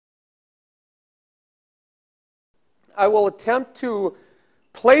I will attempt to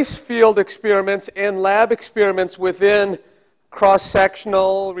place field experiments and lab experiments within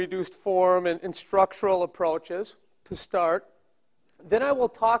cross-sectional, reduced form, and structural approaches to start. Then I will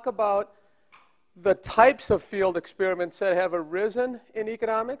talk about the types of field experiments that have arisen in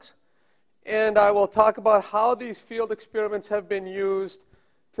economics. And I will talk about how these field experiments have been used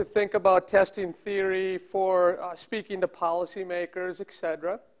to think about testing theory for speaking to policymakers,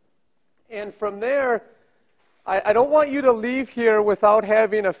 etc. And from there, I don't want you to leave here without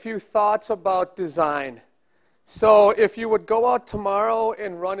having a few thoughts about design. So if you would go out tomorrow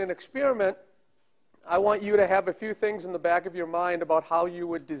and run an experiment, I want you to have a few things in the back of your mind about how you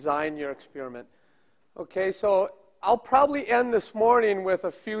would design your experiment. Okay, so I'll probably end this morning with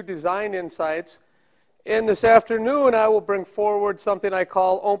a few design insights. And this afternoon, I will bring forward something I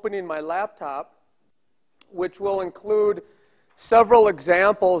call opening my laptop, which will include several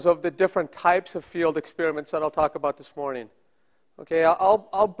examples of the different types of field experiments that I'll talk about this morning. Okay,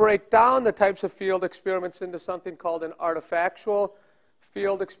 I'll break down the types of field experiments into something called an artifactual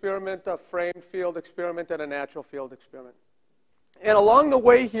field experiment, a framed field experiment, and a natural field experiment. And along the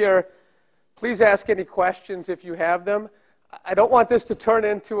way here, please ask any questions if you have them. I don't want this to turn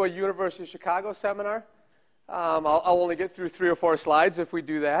into a University of Chicago seminar. I'll only get through 3 or 4 slides if we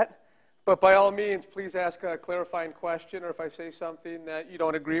do that. But by all means, please ask a clarifying question, or if I say something that you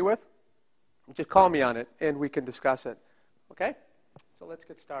don't agree with, just call me on it and we can discuss it. Okay? So let's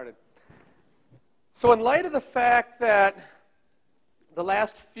get started. So in light of the fact that the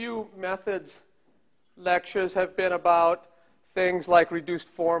last few methods lectures have been about things like reduced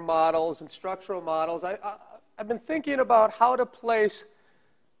form models and structural models, I've been thinking about how to place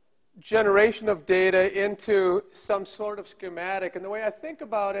generation of data into some sort of schematic. And the way I think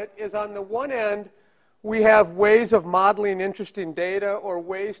about it is, on the one end, we have ways of modeling interesting data or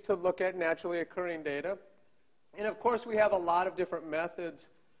ways to look at naturally occurring data. And of course, we have a lot of different methods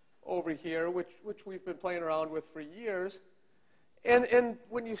over here, which we've been playing around with for years. And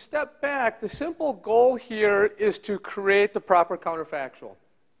when you step back, the simple goal here is to create the proper counterfactual.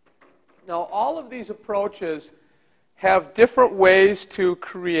 Now, all of these approaches have different ways to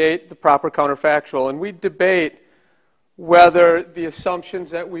create the proper counterfactual, and we debate whether the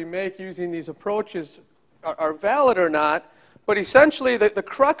assumptions that we make using these approaches are valid or not. But essentially, the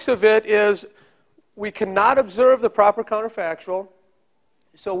crux of it is we cannot observe the proper counterfactual,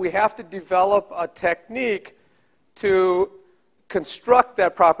 so we have to develop a technique to construct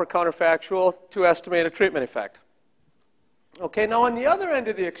that proper counterfactual to estimate a treatment effect. Okay, now on the other end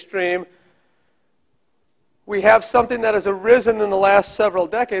of the extreme, we have something that has arisen in the last several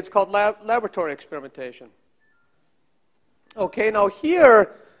decades called laboratory experimentation. Okay, now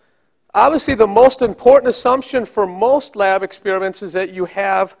here, obviously the most important assumption for most lab experiments is that you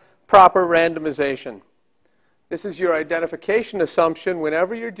have proper randomization. This is your identification assumption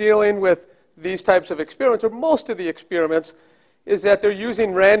whenever you're dealing with these types of experiments, or most of the experiments, is that they're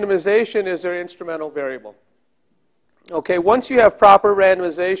using randomization as their instrumental variable. Okay, once you have proper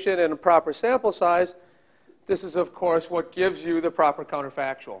randomization and a proper sample size, this is, of course, what gives you the proper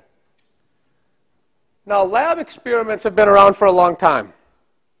counterfactual. Now, lab experiments have been around for a long time.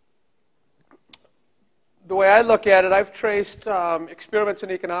 The way I look at it, I've traced experiments in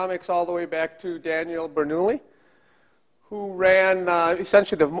economics all the way back to Daniel Bernoulli, who ran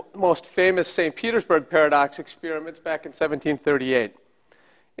essentially the most famous St. Petersburg paradox experiments back in 1738.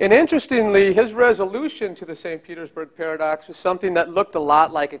 And interestingly, his resolution to the St. Petersburg paradox was something that looked a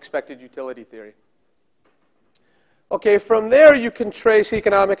lot like expected utility theory. Okay, from there you can trace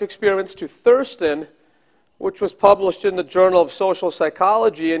economic experiments to Thurston, which was published in the Journal of Social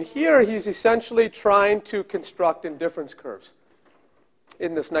Psychology. And here he's essentially trying to construct indifference curves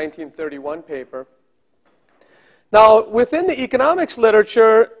in this 1931 paper. Now, within the economics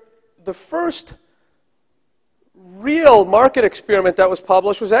literature, the first real market experiment that was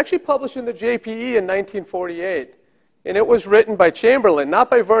published was actually published in the JPE in 1948. And it was written by Chamberlain, not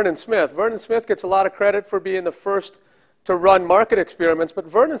by Vernon Smith. Vernon Smith gets a lot of credit for being the first to run market experiments, but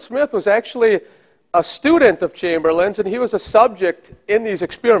Vernon Smith was actually a student of Chamberlain's, and he was a subject in these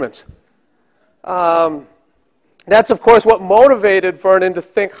experiments. That's, of course, what motivated Vernon to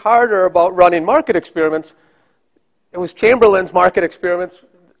think harder about running market experiments. It was Chamberlain's market experiments,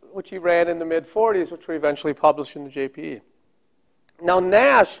 which he ran in the mid-40s, which were eventually published in the JPE. Now,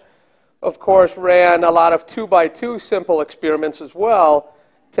 Nash, of course, ran a lot of 2x2 simple experiments as well,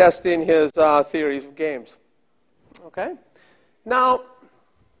 testing his theories of games. Okay? Now,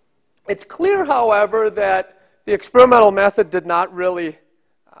 it's clear, however, that the experimental method did not really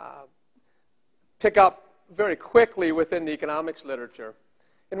pick up very quickly within the economics literature.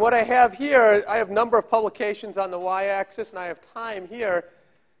 And what I have here, I have number of publications on the y-axis, and I have time here.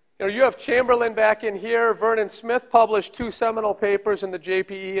 You have Chamberlain back in here. Vernon Smith published 2 seminal papers in the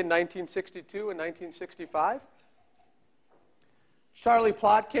JPE in 1962 and 1965. Charlie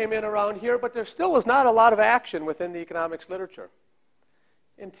Plott came in around here, but there still was not a lot of action within the economics literature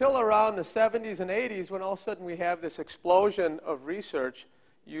until around the 70s and 80s, when all of a sudden we have this explosion of research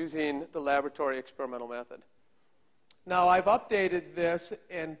using the laboratory experimental method. Now, I've updated this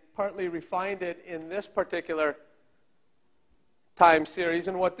and partly refined it in this particular time series,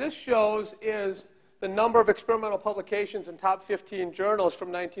 and what this shows is the number of experimental publications in top 15 journals from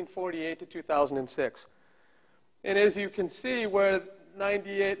 1948 to 2006. And as you can see, where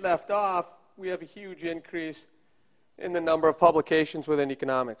 98 left off, we have a huge increase in the number of publications within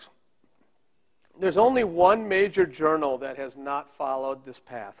economics. There's only one major journal that has not followed this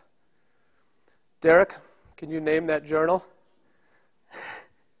path. Derek, can you name that journal?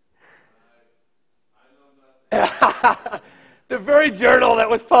 The very journal that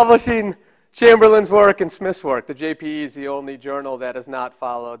was publishing Chamberlain's work and Smith's work. The JPE is the only journal that has not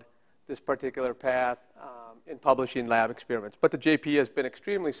followed this particular path in publishing lab experiments. But the JPE has been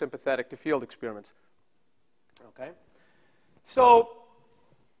extremely sympathetic to field experiments. Okay? So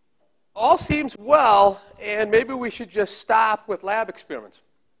all seems well, and maybe we should just stop with lab experiments.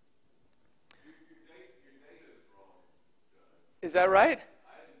 Is that right?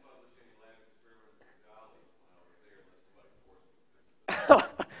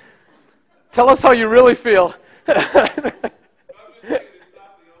 Tell us how you really feel.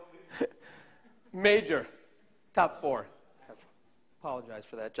 Major, top 4. I apologize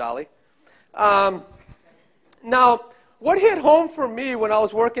for that, Jolly. Now, what hit home for me when I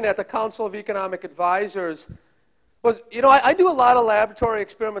was working at the Council of Economic Advisors was, I do a lot of laboratory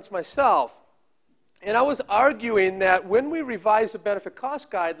experiments myself. And I was arguing that when we revise the benefit cost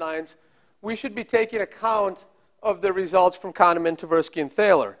guidelines, we should be taking account of the results from Kahneman, Tversky, and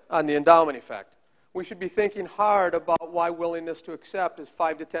Thaler on the endowment effect. We should be thinking hard about why willingness to accept is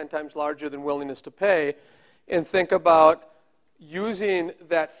 5 to 10 times larger than willingness to pay, and think about using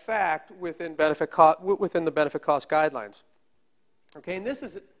that fact within the benefit cost guidelines. Okay, and this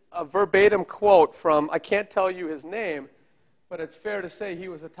is a verbatim quote from, I can't tell you his name, but it's fair to say he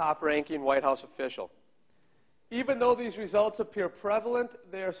was a top-ranking White House official. Even though these results appear prevalent,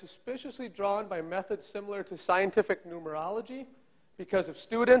 they are suspiciously drawn by methods similar to scientific numerology because of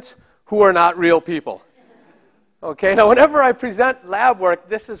students who are not real people. Okay, now whenever I present lab work,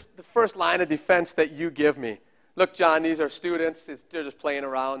 this is the first line of defense that you give me. Look, John, these are students. They're just playing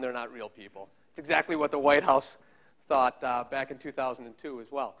around. They're not real people. It's exactly what the White House thought back in 2002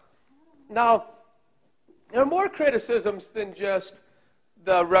 as well. Now, there are more criticisms than just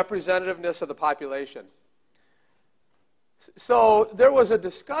the representativeness of the population. So there was a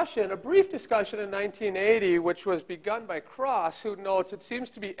discussion, a brief discussion in 1980, which was begun by Cross, who notes it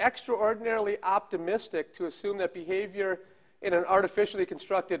seems to be extraordinarily optimistic to assume that behavior in an artificially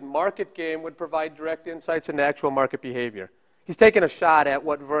constructed market game would provide direct insights into actual market behavior. He's taken a shot at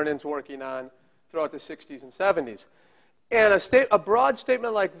what Vernon's working on throughout the 60s and 70s. And a broad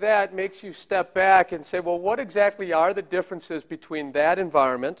statement like that makes you step back and say, well, what exactly are the differences between that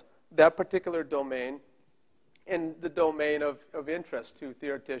environment, that particular domain, and the domain of interest to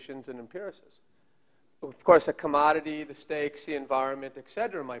theoreticians and empiricists? Of course, a commodity, the stakes, the environment, et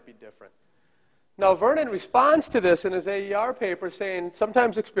cetera, might be different. Now, Vernon responds to this in his AER paper saying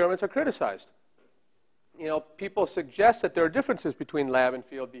sometimes experiments are criticized. People suggest that there are differences between lab and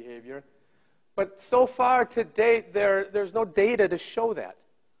field behavior, but so far to date, there's no data to show that.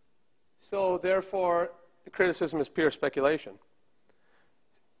 So therefore, the criticism is pure speculation.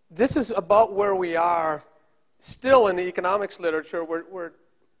 This is about where we are still in the economics literature. We're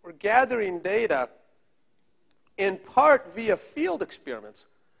gathering data in part via field experiments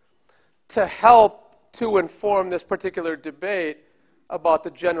to help to inform this particular debate about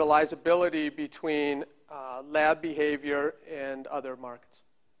the generalizability between lab behavior and other markets.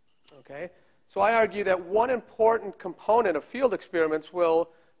 Okay? So I argue that one important component of field experiments will,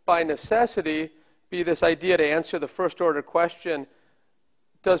 by necessity, be this idea to answer the first order question,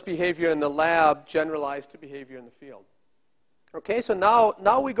 does behavior in the lab generalize to behavior in the field? Okay, so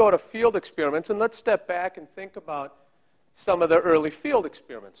now we go to field experiments, and let's step back and think about some of the early field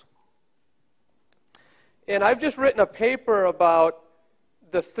experiments. And I've just written a paper about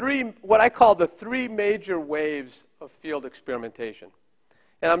what I call the 3 major waves of field experimentation.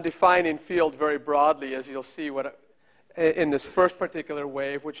 And I'm defining field very broadly, as you'll see in this first particular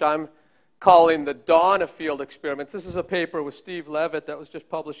wave, which I'm calling the dawn of field experiments. This is a paper with Steve Levitt that was just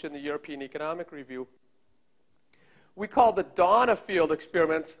published in the European Economic Review. we call the dawn of field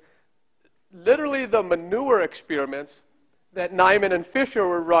experiments literally the manure experiments that Nyman and Fisher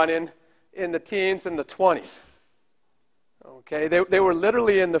were running in the teens and the 20s. Okay, they were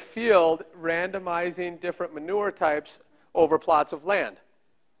literally in the field randomizing different manure types over plots of land.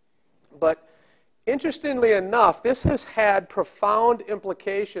 But interestingly enough, this has had profound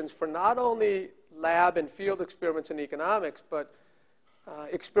implications for not only lab and field experiments in economics, but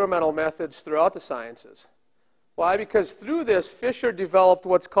experimental methods throughout the sciences. Why? Because through this, Fisher developed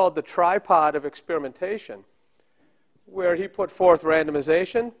what's called the tripod of experimentation, where he put forth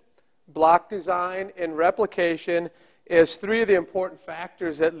randomization, block design, and replication as three of the important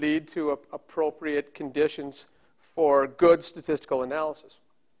factors that lead to appropriate conditions for good statistical analysis.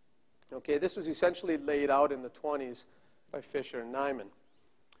 Okay, this was essentially laid out in the 20s by Fisher and Nyman.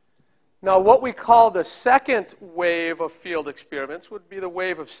 Now, what we call the second wave of field experiments would be the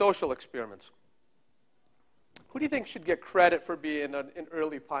wave of social experiments. Who do you think should get credit for being an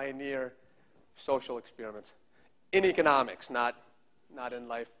early pioneer of social experiments? In economics, not in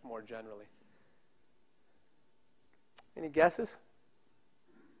life more generally. Any guesses?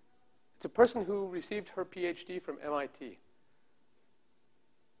 It's a person who received her PhD from MIT.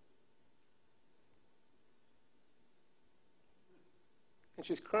 And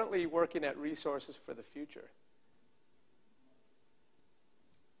she's currently working at Resources for the Future.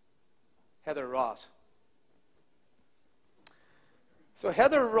 Heather Ross. So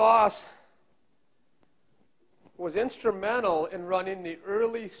Heather Ross was instrumental in running the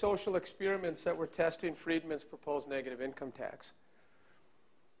early social experiments that were testing Friedman's proposed negative income tax.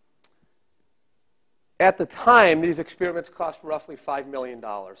 At the time, these experiments cost roughly $5 million.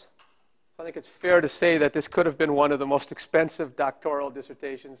 I think it's fair to say that this could have been one of the most expensive doctoral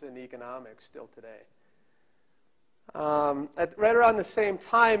dissertations in economics still today. Right around the same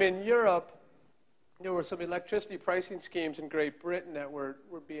time in Europe, there were some electricity pricing schemes in Great Britain that were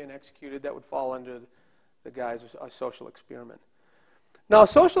being executed that would fall under the guise of a social experiment. Now,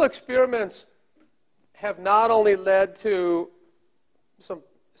 social experiments have not only led to some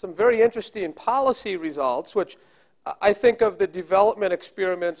very interesting policy results, which I think of the development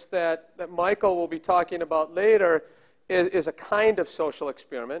experiments that Michael will be talking about later is a kind of social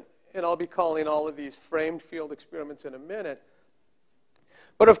experiment, and I'll be calling all of these framed field experiments in a minute.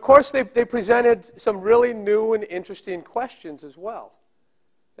 But of course, they presented some really new and interesting questions as well.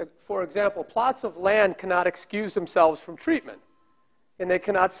 For example, plots of land cannot excuse themselves from treatment, and they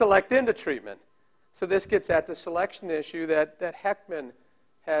cannot select into treatment. So this gets at the selection issue that Heckman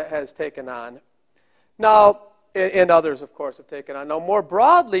has taken on. Now, and others, of course, have taken on. Now, more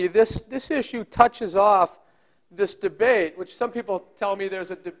broadly, this issue touches off this debate, which some people tell me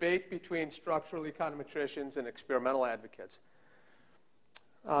there's a debate between structural econometricians and experimental advocates.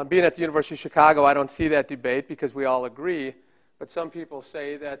 Being at the University of Chicago, I don't see that debate because we all agree. But some people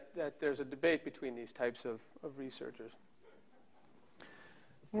say that there's a debate between these types of researchers.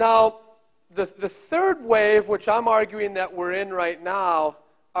 Now, the third wave, which I'm arguing that we're in right now,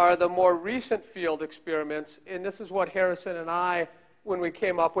 are the more recent field experiments. And this is what Harrison and I, when we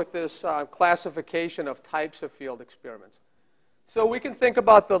came up with this classification of types of field experiments. So we can think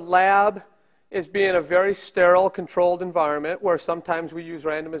about the lab as being a very sterile, controlled environment where sometimes we use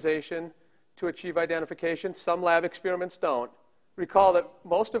randomization to achieve identification. Some lab experiments don't. Recall that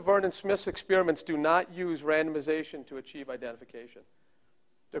most of Vernon Smith's experiments do not use randomization to achieve identification.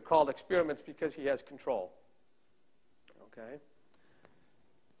 They're called experiments because he has control. Okay?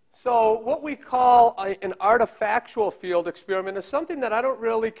 So what we call an artifactual field experiment is something that I don't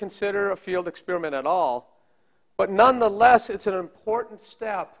really consider a field experiment at all. But nonetheless, it's an important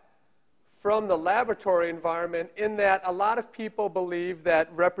step from the laboratory environment in that a lot of people believe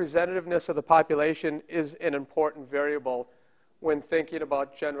that representativeness of the population is an important variable when thinking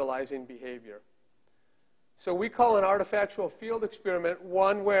about generalizing behavior. So we call an artifactual field experiment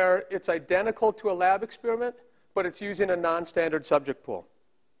one where it's identical to a lab experiment, but it's using a non-standard subject pool.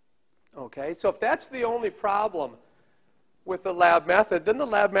 Okay, so if that's the only problem with the lab method, then the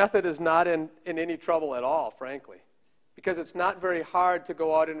lab method is not in any trouble at all, frankly, because it's not very hard to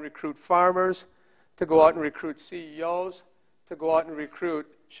go out and recruit farmers, to go out and recruit CEOs, to go out and recruit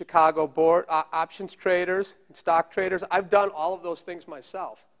Chicago board options traders and stock traders. I've done all of those things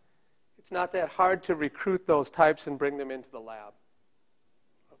myself. It's not that hard to recruit those types and bring them into the lab.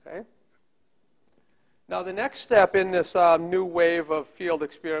 Okay? Now, the next step in this new wave of field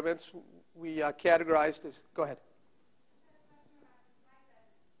experiments we categorized as, go ahead.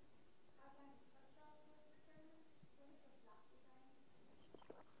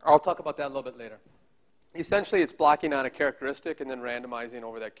 I'll talk about that a little bit later. Essentially, it's blocking on a characteristic and then randomizing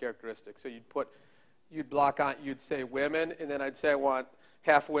over that characteristic. So you'd put you'd block on, you'd say women, and then I'd say I want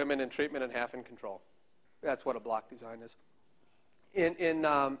half women in treatment and half in control. That's what a block design is.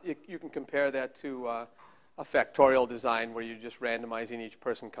 You can compare that to a factorial design where you're just randomizing each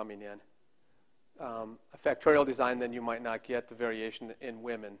person coming in. A factorial design, then you might not get the variation in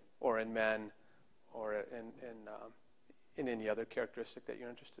women or in men or in any other characteristic that you're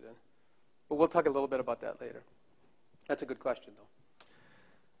interested in. But we'll talk a little bit about that later. That's a good question, though.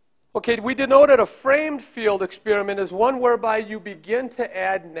 Okay, we denoted a framed field experiment as one whereby you begin to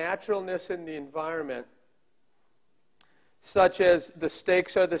add naturalness in the environment, such as the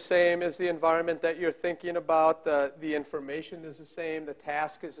stakes are the same as the environment that you're thinking about, the information is the same, the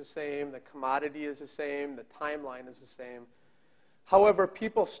task is the same, the commodity is the same, the timeline is the same. However,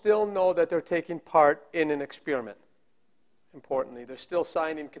 people still know that they're taking part in an experiment, importantly. They're still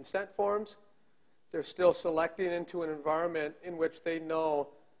signing consent forms. They're still selecting into an environment in which they know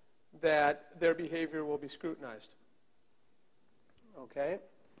that their behavior will be scrutinized. Okay?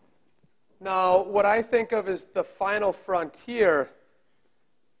 Now, what I think of as the final frontier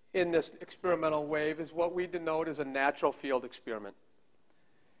in this experimental wave is what we denote as a natural field experiment.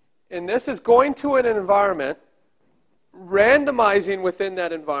 And this is going to an environment, randomizing within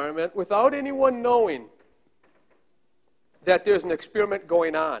that environment without anyone knowing that there's an experiment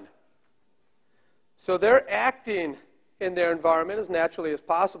going on. So they're acting in their environment as naturally as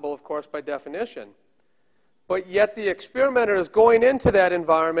possible, of course, by definition. But yet the experimenter is going into that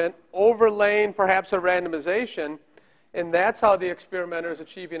environment, overlaying perhaps a randomization, and that's how the experimenter is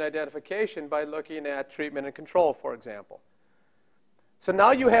achieving identification, by looking at treatment and control, for example. So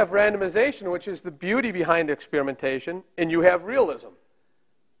now you have randomization, which is the beauty behind experimentation, and you have realism.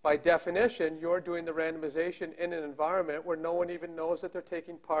 By definition, you're doing the randomization in an environment where no one even knows that they're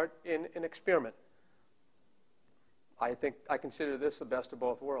taking part in an experiment. I consider this the best of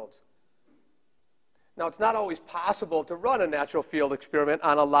both worlds. Now, it's not always possible to run a natural field experiment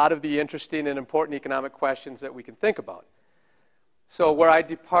on a lot of the interesting and important economic questions that we can think about. So where I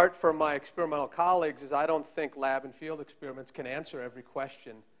depart from my experimental colleagues is I don't think lab and field experiments can answer every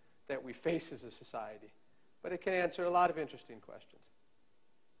question that we face as a society. But it can answer a lot of interesting questions.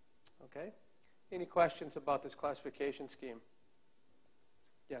 Okay? Any questions about this classification scheme?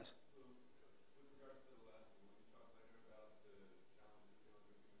 Yes?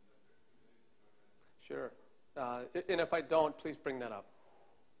 Sure. And if I don't, please bring that up.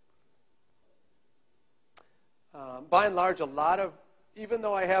 By and large, even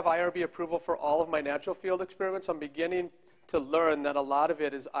though I have IRB approval for all of my natural field experiments, I'm beginning to learn that a lot of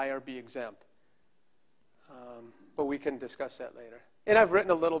it is IRB exempt. But we can discuss that later. And I've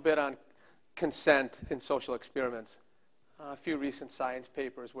written a little bit on consent in social experiments. A few recent science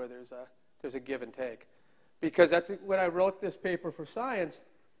papers where there's a give and take. Because that's when I wrote this paper for Science,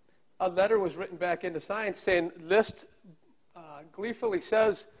 a letter was written back into Science saying, List gleefully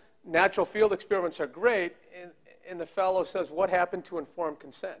says natural field experiments are great, and the fellow says, what happened to informed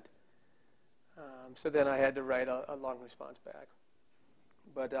consent? So then I had to write a long response back.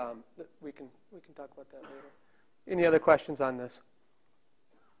 But we can talk about that later. Any other questions on this?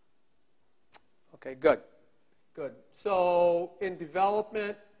 Okay, good. Good. So in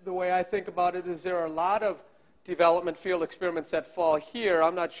development, the way I think about it is there are a lot of development field experiments that fall here.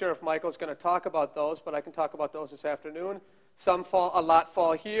 I'm not sure if Michael's going to talk about those, but I can talk about those this afternoon. A lot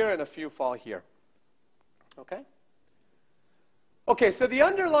fall here, and a few fall here. Okay? Okay, so the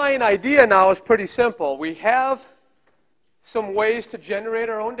underlying idea now is pretty simple. We have some ways to generate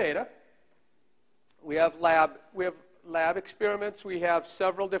our own data. We have lab experiments. We have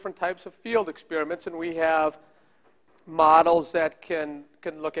several different types of field experiments, and we have models that can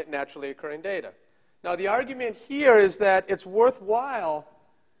look at naturally occurring data. Now, the argument here is that it's worthwhile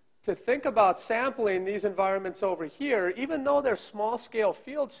to think about sampling these environments over here, even though they're small-scale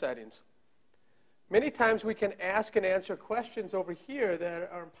field settings. Many times we can ask and answer questions over here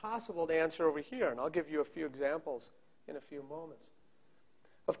that are impossible to answer over here, and I'll give you a few examples in a few moments.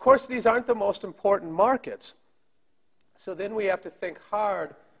 Of course, these aren't the most important markets, so then we have to think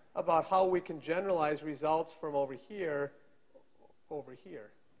hard about how we can generalize results from over here.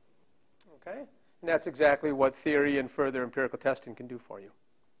 Okay? And that's exactly what theory and further empirical testing can do for you.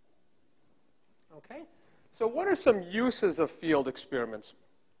 Okay? So what are some uses of field experiments?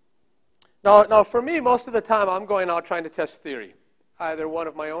 Now, for me, most of the time, I'm going out trying to test theory, either one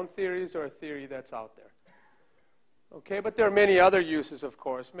of my own theories or a theory that's out there. Okay, but there are many other uses, of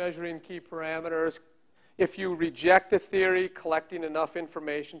course. Measuring key parameters. If you reject a theory, collecting enough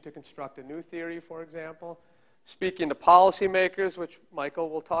information to construct a new theory, for example. Speaking to policymakers, which Michael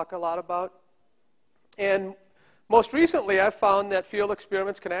will talk a lot about. And most recently, I've found that field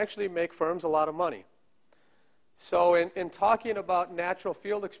experiments can actually make firms a lot of money. So in talking about natural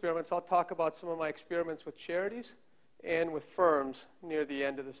field experiments, I'll talk about some of my experiments with charities and with firms near the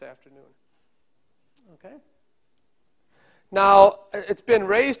end of this afternoon. Okay? Now, it's been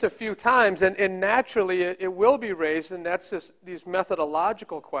raised a few times, and naturally it will be raised, and that's these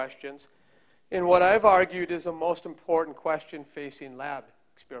methodological questions. And what I've argued is the most important question facing lab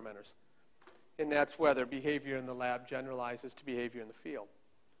experimenters, and that's whether behavior in the lab generalizes to behavior in the field.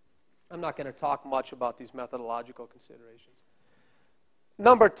 I'm not going to talk much about these methodological considerations.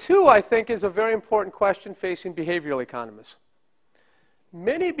 Number two, I think, is a very important question facing behavioral economists.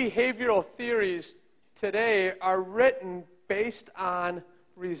 Many behavioral theories today are written based on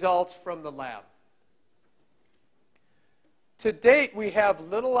results from the lab. To date, we have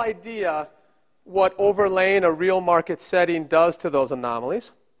little idea what overlaying a real market setting does to those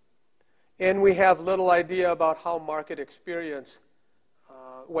anomalies, and we have little idea about how market experience,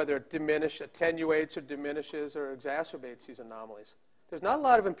 whether it attenuates or diminishes or exacerbates these anomalies. There's not a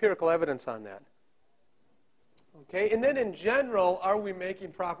lot of empirical evidence on that. Okay, and then in general, are we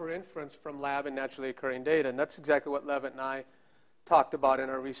making proper inference from lab and naturally occurring data? And that's exactly what Levitt and I talked about in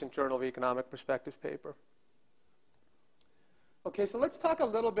our recent Journal of Economic Perspectives paper. Okay, so let's talk a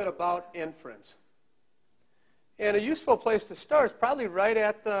little bit about inference. And a useful place to start is probably right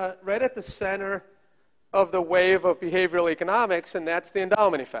at the center of the wave of behavioral economics, and that's the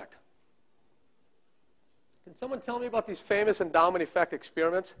endowment effect. Can someone tell me about these famous endowment effect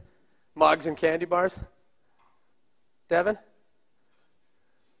experiments? Mugs and candy bars? Devin? If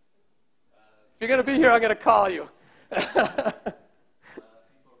you're going to be here, I'm going to call you. People run in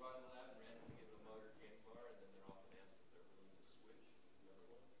the lab and randomly give them a mug or candy bar, and then they're often asked if they're willing to switch to the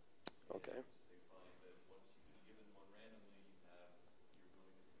other one. Okay. They find that once you've given one randomly, your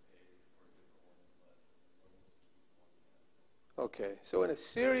willingness to pay for a different one is less than your willingness to keep one you have. Okay, so in a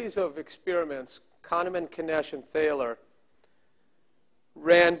series of experiments, Kahneman, Knesh, and Thaler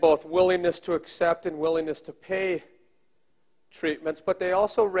ran both willingness to accept and willingness to pay treatments, but they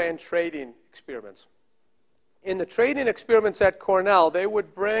also ran trading experiments. In the trading experiments at Cornell, they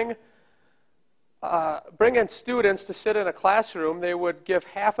would bring in students to sit in a classroom. They would give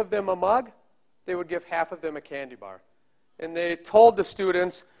half of them a mug. They would give half of them a candy bar. And they told the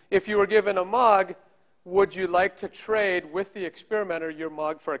students, if you were given a mug, would you like to trade with the experimenter your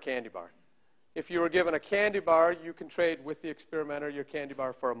mug for a candy bar? If you were given a candy bar, you can trade with the experimenter your candy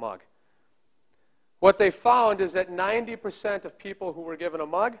bar for a mug. What they found is that 90% of people who were given a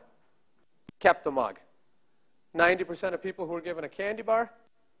mug kept the mug. 90% of people who were given a candy bar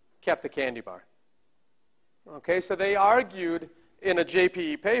kept the candy bar. Okay, so they argued in a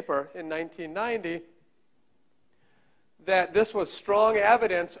JPE paper in 1990 that this was strong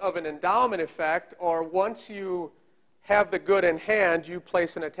evidence of an endowment effect, or once you have the good in hand, you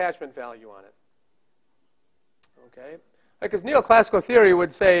place an attachment value on it. Okay? Because neoclassical theory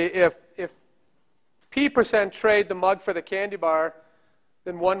would say if P% trade the mug for the candy bar,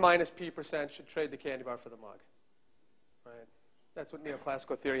 then 1 minus P% should trade the candy bar for the mug. Right? That's what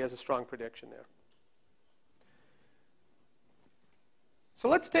neoclassical theory has a strong prediction there. So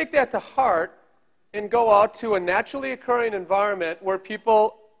let's take that to heart and go out to a naturally occurring environment where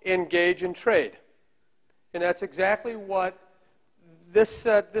people engage in trade. And that's exactly what this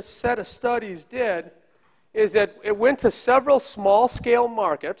set of studies did, is that it went to several small-scale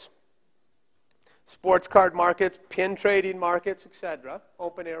markets, sports card markets, pin trading markets, etc.,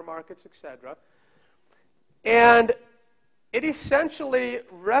 open-air markets, etc., and it essentially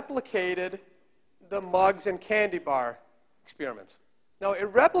replicated the mugs and candy bar experiments. Now,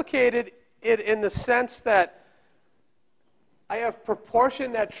 it replicated it in the sense that I have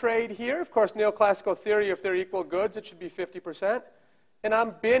proportion that trade here. Of course, neoclassical theory, if they're equal goods, it should be 50%. And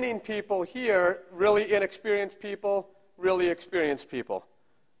I'm binning people here, really inexperienced people, really experienced people.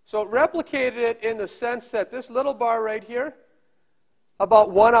 So it replicated it in the sense that this little bar right here, about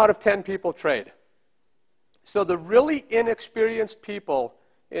 1 out of 10 people trade. So the really inexperienced people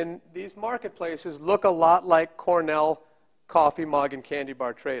in these marketplaces look a lot like Cornell coffee mug and candy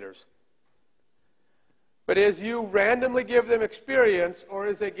bar traders. But as you randomly give them experience, or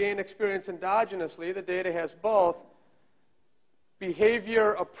as they gain experience endogenously, the data has both,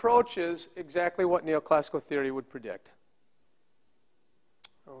 behavior approaches exactly what neoclassical theory would predict.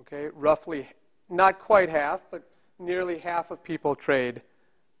 Okay, roughly, not quite half, but nearly half of people trade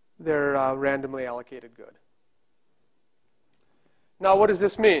their randomly allocated good. Now, what does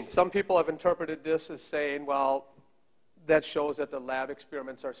this mean? Some people have interpreted this as saying, well, that shows that the lab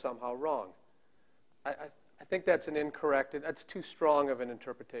experiments are somehow wrong. I think that's an incorrect, that's too strong of an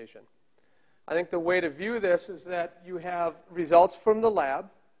interpretation. I think the way to view this is that you have results from the lab,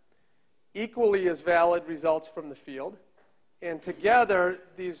 equally as valid results from the field. And together,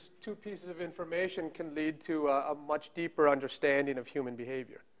 these two pieces of information can lead to a much deeper understanding of human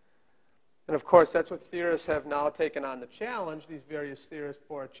behavior. And of course, that's what theorists have now taken on the challenge. These various theorists,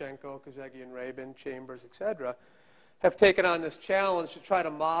 Borchenko, Kazegi, Rabin, Chambers, et cetera, have taken on this challenge to try to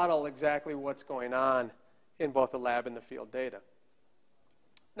model exactly what's going on in both the lab and the field data.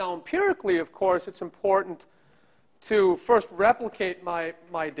 Now, empirically, of course, it's important to first replicate my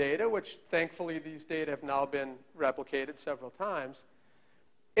data, which thankfully these data have now been replicated several times,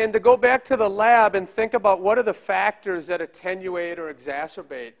 and to go back to the lab and think about what are the factors that attenuate or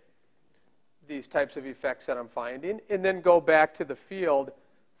exacerbate these types of effects that I'm finding, and then go back to the field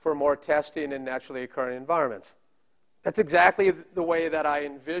for more testing in naturally occurring environments. That's exactly the way that I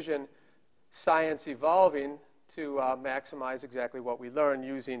envision science evolving to maximize exactly what we learn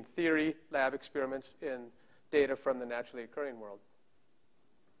using theory, lab experiments, and data from the naturally occurring world.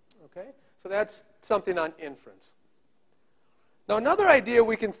 Okay? So that's something on inference. Now, another idea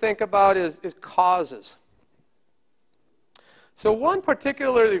we can think about is causes. So one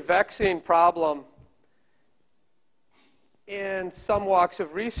particularly vexing problem in some walks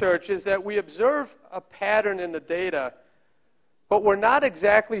of research is that we observe a pattern in the data, but we're not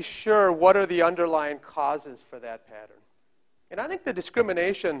exactly sure what are the underlying causes for that pattern. And I think the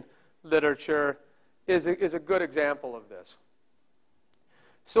discrimination literature is a good example of this.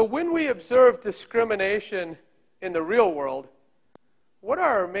 So when we observe discrimination in the real world, what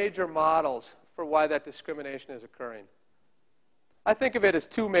are our major models for why that discrimination is occurring? I think of it as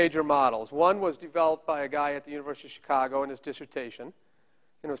two major models. One was developed by a guy at the University of Chicago in his dissertation,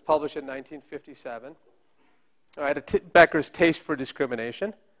 and it was published in 1957. All right, Becker's taste for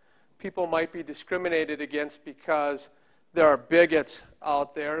discrimination. People might be discriminated against because there are bigots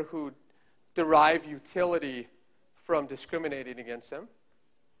out there who derive utility from discriminating against them.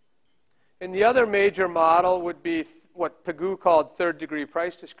 And the other major model would be what Pigou called third-degree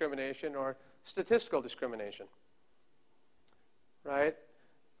price discrimination or statistical discrimination. Right?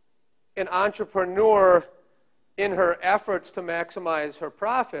 An entrepreneur, in her efforts to maximize her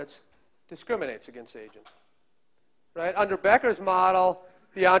profits, discriminates against agents. Right? Under Becker's model,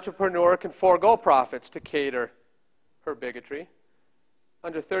 the entrepreneur can forego profits to cater her bigotry.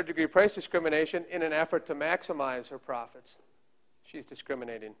 Under third-degree price discrimination, in an effort to maximize her profits, she's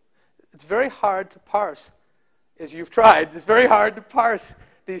discriminating. It's very hard to parse, as you've tried. It's very hard to parse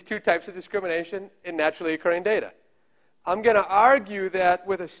these two types of discrimination in naturally occurring data. I'm going to argue that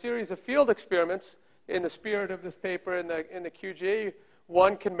with a series of field experiments, in the spirit of this paper in the QG,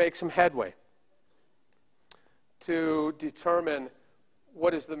 one can make some headway to determine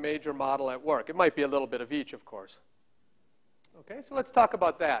what is the major model at work. It might be a little bit of each, of course. Okay, so let's talk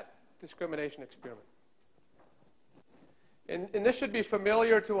about that, discrimination experiment. And this should be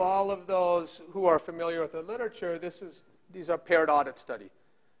familiar to all of those who are familiar with the literature. These are paired audit study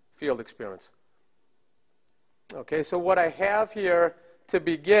field experiments. Okay, so what I have here to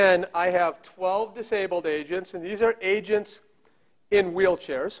begin, I have 12 disabled agents, and these are agents in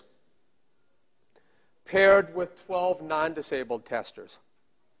wheelchairs paired with 12 non-disabled testers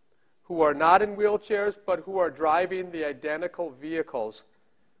who are not in wheelchairs but who are driving the identical vehicles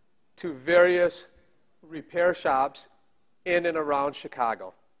to various repair shops in and around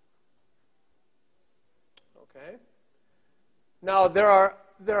Chicago. Okay? Now, there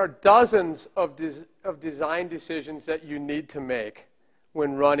are dozens of design decisions that you need to make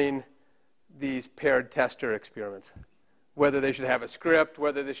when running these paired tester experiments. Whether they should have a script,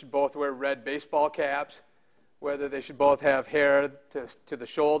 whether they should both wear red baseball caps, whether they should both have hair to the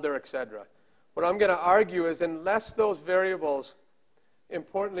shoulder, etc. What I'm going to argue is unless those variables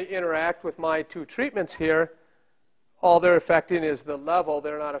importantly interact with my two treatments here, all they're affecting is the level.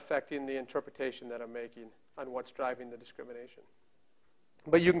 They're not affecting the interpretation that I'm making on what's driving the discrimination.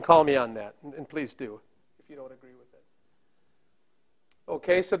 But you can call me on that, and please do, if you don't agree with it.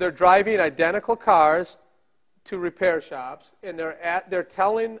 Okay, so they're driving identical cars to repair shops, and they're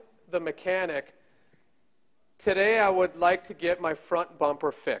telling the mechanic, today I would like to get my front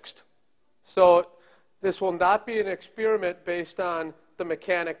bumper fixed. So this will not be an experiment based on the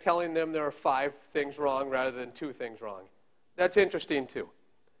mechanic telling them there are 5 things wrong rather than 2 things wrong. That's interesting too.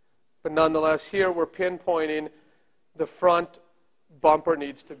 But nonetheless, here we're pinpointing the front bumper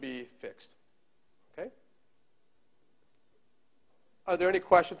needs to be fixed. Okay? Are there any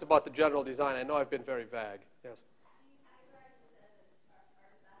questions about the general design? I know I've been very vague. Yes.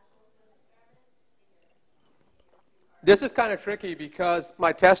 This is kind of tricky because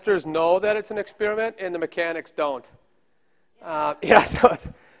my testers know that it's an experiment and the mechanics don't. So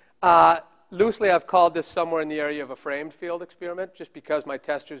Loosely, I've called this somewhere in the area of a framed field experiment, just because my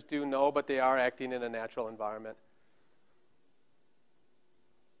testers do know, but they are acting in a natural environment.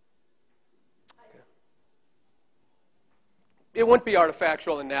 It wouldn't be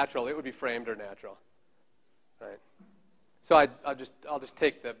artifactual and natural. It would be framed or natural, right? So I'll just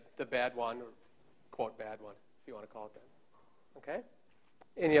take the bad one, or quote bad one, if you want to call it that. Okay?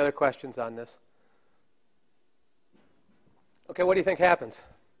 Any other questions on this? Okay, what do you think happens?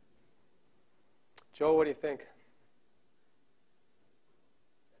 Joe, what do you think? I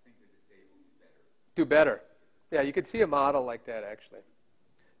think the disabled do better. Yeah, you could see a model like that, actually.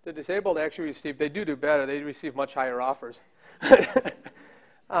 The disabled actually receive, they do better. They receive much higher offers.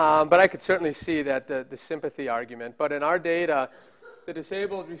 But I could certainly see that the sympathy argument. But in our data, the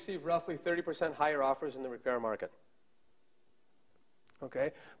disabled receive roughly 30% higher offers in the repair market.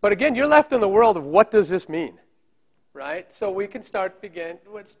 Okay? But again, you're left in the world of what does this mean? Right? So we can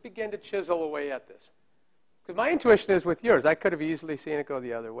let's begin to chisel away at this. Because my intuition is with yours. I could have easily seen it go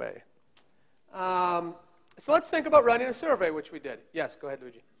the other way. So let's think about running a survey, which we did. Yes, go ahead,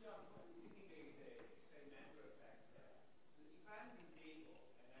 Luigi.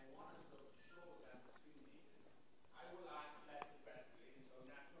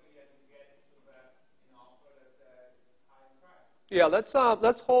 Yeah, let's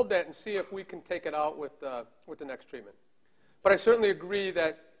hold that and see if we can take it out with the next treatment. But I certainly agree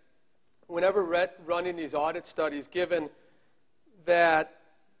that whenever running these audit studies, given that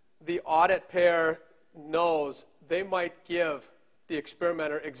the audit pair knows, they might give the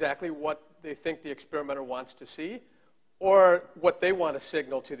experimenter exactly what they think the experimenter wants to see, or what they want to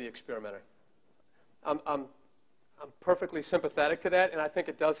signal to the experimenter. I'm perfectly sympathetic to that, and I think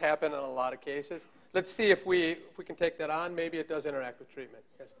it does happen in a lot of cases. Let's see if we can take that on. Maybe it does interact with treatment.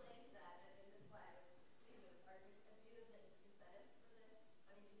 Yes.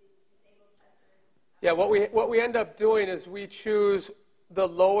 Yeah, what we end up doing is we choose the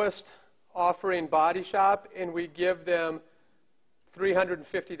lowest offering body shop, and we give them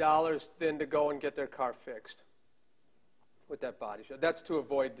 $350 then to go and get their car fixed with that body shop. That's to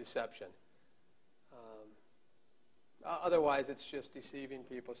avoid deception. Otherwise, it's just deceiving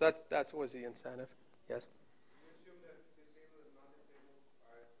people. So that was the incentive. Yes? You assume that disabled and non-disabled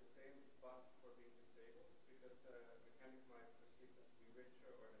are the same but for being disabled because the mechanic might perceive them to be richer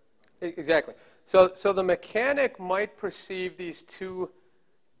or not. Exactly. So the mechanic might perceive these two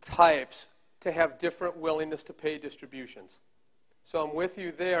types to have different willingness to pay distributions. So I'm with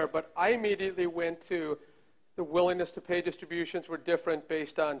you there, but I immediately went to the willingness to pay distributions were different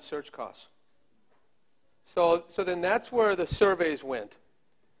based on search costs. So then that's where the surveys went.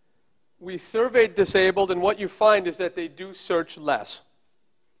 We surveyed disabled, and what you find is that they do search less.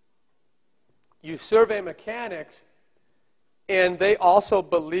 You survey mechanics, and they also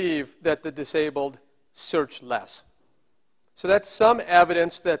believe that the disabled search less. So that's some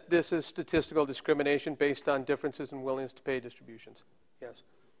evidence that this is statistical discrimination based on differences in willingness to pay distributions. Yes?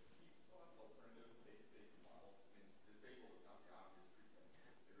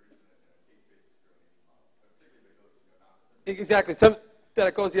 Exactly. That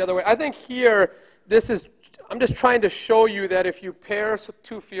it goes the other way. I think here, I'm just trying to show you that if you pair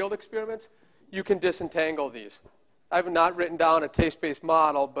two field experiments, you can disentangle these. I have not written down a taste-based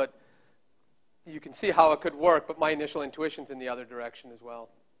model, but you can see how it could work, but my initial intuition's in the other direction as well.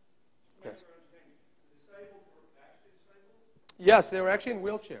 Yes. Yes, they were actually in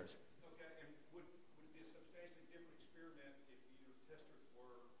wheelchairs. Okay, and would it be a substantially different experiment if your testers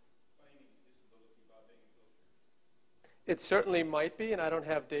were claiming disability by being in wheelchairs? It certainly might be, and I don't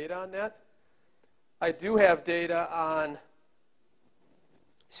have data on that. I do have data on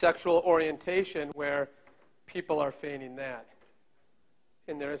sexual orientation where people are feigning that.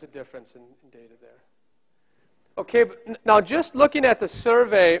 And there is a difference in data there. Okay, but now just looking at the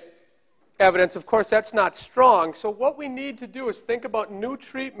survey evidence, of course, that's not strong. So what we need to do is think about new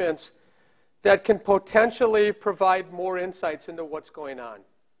treatments that can potentially provide more insights into what's going on.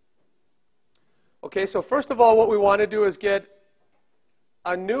 Okay, so first of all, what we want to do is get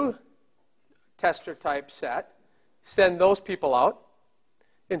a new tester type set, send those people out,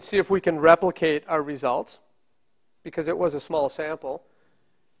 and see if we can replicate our results, because it was a small sample.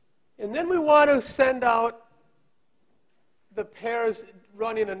 And then we want to send out the pairs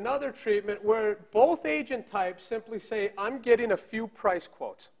running another treatment where both agent types simply say, I'm getting a few price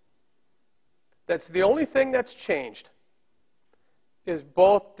quotes. That's the only thing that's changed, is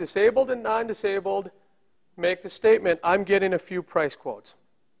both disabled and non-disabled make the statement, I'm getting a few price quotes.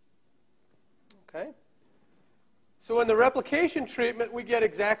 Okay? So in the replication treatment, we get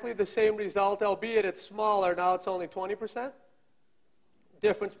exactly the same result, albeit it's smaller. Now it's only 20%.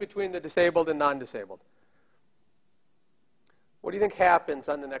 difference between the disabled and non-disabled. What do you think happens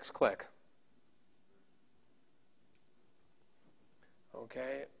on the next click?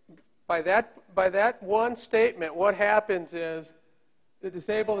 Okay. By that one statement, what happens is the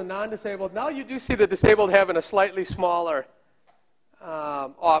disabled and non-disabled. Now you do see the disabled having a slightly smaller,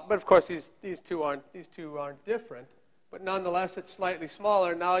 but of course these two aren't different. But nonetheless, it's slightly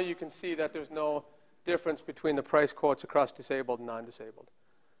smaller. Now you can see that there's no difference between the price quotes across disabled and non-disabled.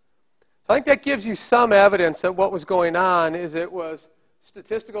 So I think that gives you some evidence that what was going on is it was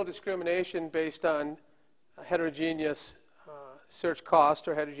statistical discrimination based on heterogeneous search cost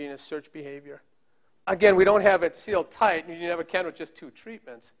or heterogeneous search behavior. Again, we don't have it sealed tight. You never can with just 2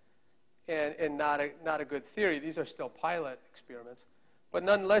 treatments and not a good theory. These are still pilot experiments. But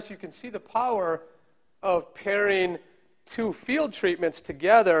nonetheless, you can see the power of pairing 2 field treatments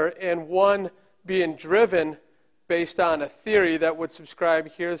together and one being driven based on a theory that would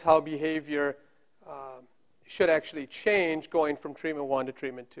subscribe, here's how behavior should actually change going from treatment 1 to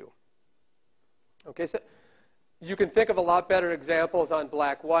treatment 2. Okay, so you can think of a lot better examples on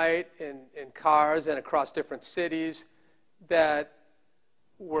black-white in cars and across different cities that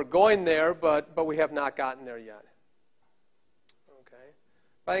we're going there, but we have not gotten there yet. Okay,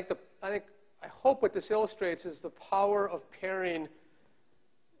 but I hope what this illustrates is the power of pairing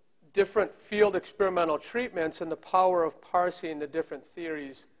different field experimental treatments and the power of parsing the different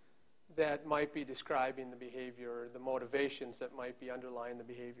theories that might be describing the behavior, or the motivations that might be underlying the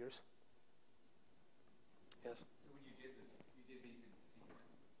behaviors. Yes? So when you did this, you did these in sequence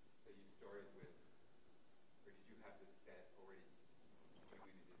that you started with, or did you have this set already doing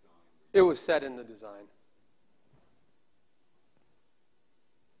the design? It was set in the design.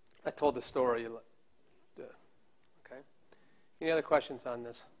 I told the story. Okay. Any other questions on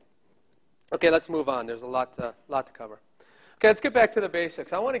this? Okay, let's move on. There's a lot to cover. Okay, let's get back to the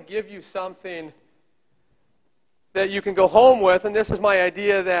basics. I want to give you something that you can go home with, and this is my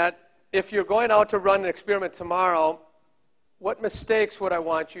idea that if you're going out to run an experiment tomorrow, what mistakes would I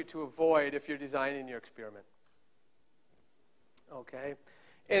want you to avoid if you're designing your experiment? Okay,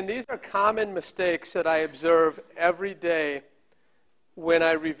 and these are common mistakes that I observe every day when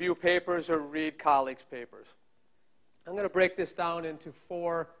I review papers or read colleagues' papers. I'm going to break this down into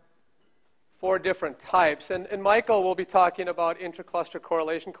four different types. And Michael will be talking about intercluster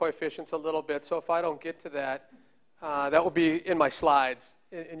correlation coefficients a little bit. So if I don't get to that, that will be in my slides.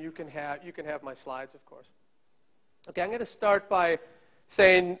 And you can have my slides, of course. Okay, I'm going to start by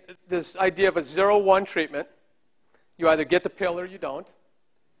saying this idea of a 0-1 treatment. You either get the pill or you don't.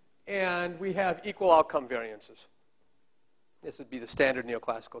 And we have equal outcome variances. This would be the standard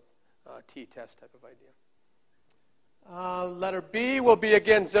neoclassical t-test type of idea. Letter B will be,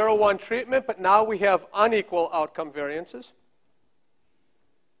 again, 0-1 treatment, but now we have unequal outcome variances.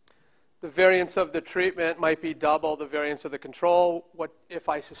 The variance of the treatment might be double the variance of the control. If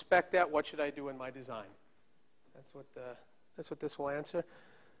I suspect that, what should I do in my design? That's what this will answer.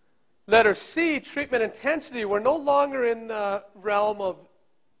 Letter C, treatment intensity. We're no longer in the realm of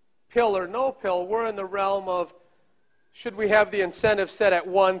pill or no pill. We're in the realm of should we have the incentive set at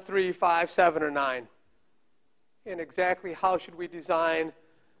 1, 3, 5, 7, or 9? And exactly how should we design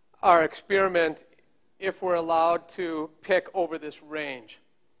our experiment if we're allowed to pick over this range?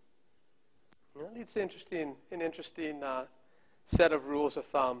 Well, it's an interesting set of rules of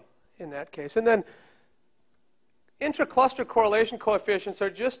thumb in that case. And then intracluster correlation coefficients are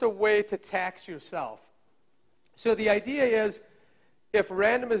just a way to tax yourself. So the idea is if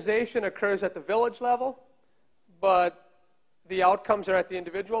randomization occurs at the village level, but the outcomes are at the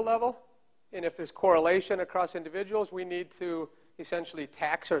individual level, and if there's correlation across individuals, we need to essentially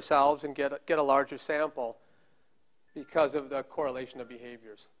tax ourselves and get a larger sample because of the correlation of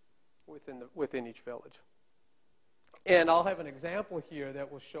behaviors within each village. And I'll have an example here that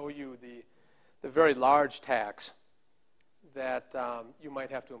will show you the very large tax that you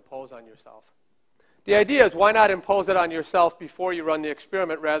might have to impose on yourself. The idea is why not impose it on yourself before you run the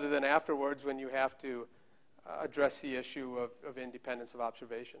experiment rather than afterwards when you have to address the issue of independence of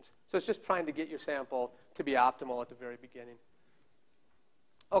observations. So it's just trying to get your sample to be optimal at the very beginning.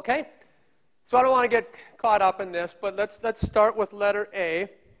 Okay, so I don't want to get caught up in this, but let's start with letter A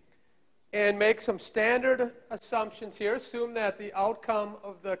and make some standard assumptions here. Assume that the outcome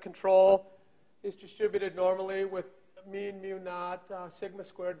of the control is distributed normally with mean mu naught sigma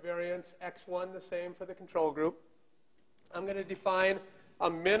squared variance, x1 the same for the control group. I'm going to define a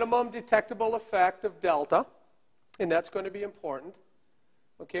minimum detectable effect of delta, and that's going to be important.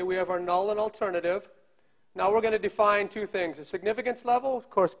 Okay, we have our null and alternative. Now we're going to define two things. A significance level, of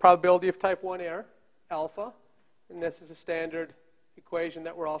course, probability of type 1 error, alpha, and this is a standard equation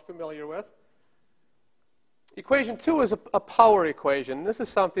that we're all familiar with. Equation 2 is a power equation. This is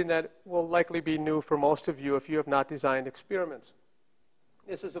something that will likely be new for most of you if you have not designed experiments.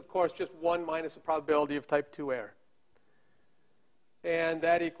 This is, of course, just 1 minus the probability of type 2 error. And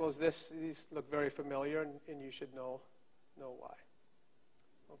that equals this. These look very familiar, and you should know why.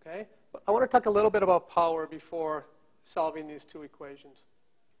 Okay? But I want to talk a little bit about power before solving these two equations.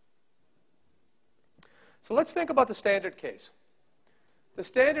 So let's think about the standard case. The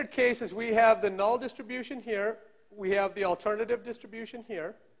standard case is we have the null distribution here. We have the alternative distribution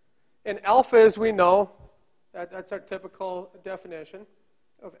here. And alpha, as we know, that's our typical definition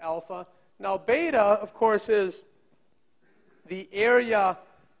of alpha. Now, beta, of course, is the area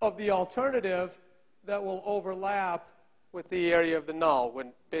of the alternative that will overlap with the area of the null,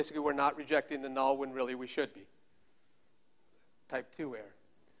 when basically we're not rejecting the null when really we should be. Type 2 error.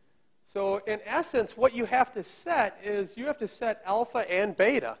 So in essence, what you have to set is you have to set alpha and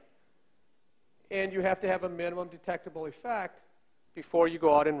beta, and you have to have a minimum detectable effect before you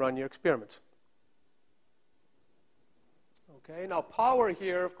go out and run your experiments. Okay, now power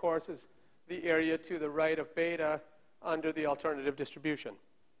here, of course, is the area to the right of beta under the alternative distribution.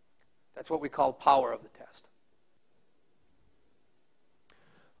 That's what we call power of the test.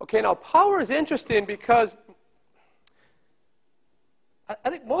 Okay, now power is interesting because I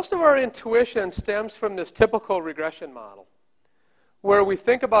think most of our intuition stems from this typical regression model, where we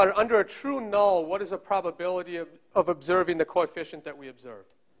think about it under a true null, what is the probability of observing the coefficient that we observed?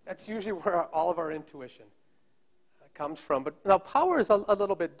 That's usually where all of our intuition comes from. But now power is a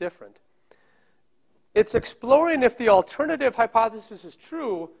little bit different. It's exploring if the alternative hypothesis is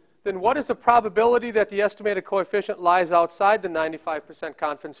true, then what is the probability that the estimated coefficient lies outside the 95%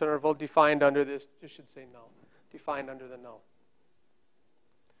 confidence interval defined under this, you should say null, defined under the null.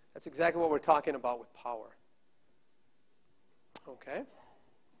 That's exactly what we're talking about with power. Okay?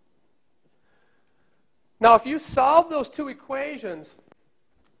 Now, if you solve those two equations,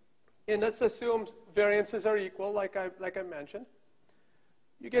 and let's assume variances are equal, like I mentioned,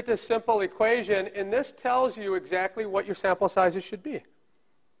 you get this simple equation, and this tells you exactly what your sample sizes should be.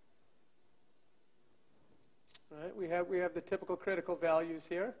 All right, we have the typical critical values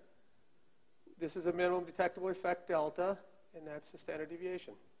here. This is a minimum detectable effect delta, and that's the standard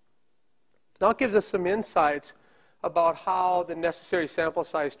deviation. Now it gives us some insights about how the necessary sample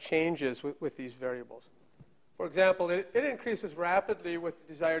size changes with these variables. For example, it increases rapidly with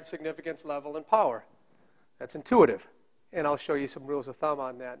the desired significance level and power. That's intuitive, and I'll show you some rules of thumb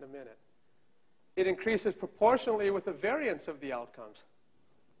on that in a minute. It increases proportionally with the variance of the outcomes.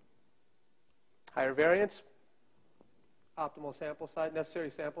 Higher variance, optimal sample size, necessary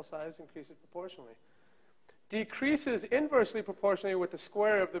sample size increases proportionally. Decreases inversely proportionally with the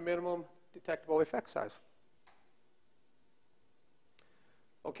square of the minimum detectable effect size.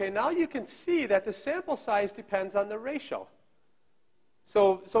 Okay, now you can see that the sample size depends on the ratio.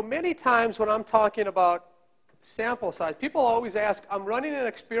 So many times when I'm talking about sample size, people always ask, I'm running an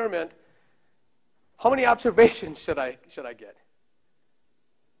experiment, how many observations should I get?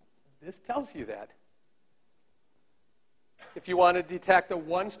 This tells you that. If you want to detect a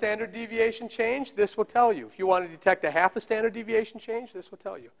 1 standard deviation change, this will tell you. If you want to detect a half a standard deviation change, this will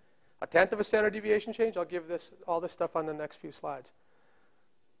tell you. A tenth of a standard deviation change, I'll give all this stuff on the next few slides.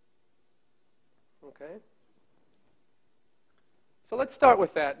 Okay? So let's start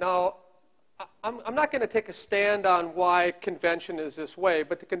with that. Now, I'm not going to take a stand on why convention is this way,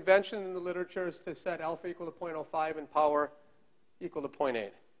 but the convention in the literature is to set alpha equal to 0.05 and power equal to 0.8.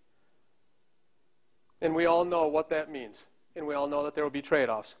 And we all know what that means. And we all know that there will be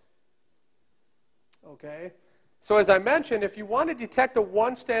trade-offs. Okay? So as I mentioned, if you want to detect a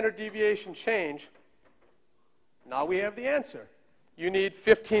 1 standard deviation change, now we have the answer. You need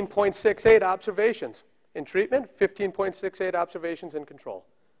 15.68 observations in treatment, 15.68 observations in control.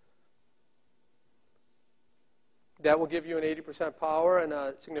 That will give you an 80% power and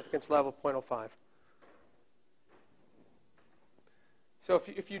a significance level of 0.05. So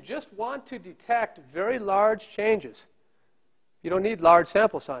if you just want to detect very large changes, you don't need large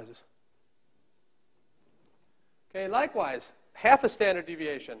sample sizes. Okay, likewise, half a standard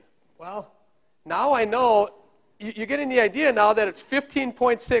deviation. Well, now I know, you're getting the idea now that it's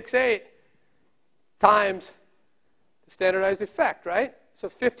 15.68 times the standardized effect, right? So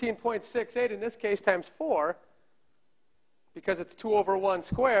 15.68 in this case times 4, because it's 2 over 1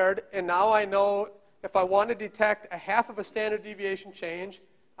 squared, and now I know if I want to detect a half of a standard deviation change,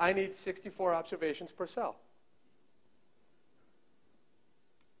 I need 64 observations per cell.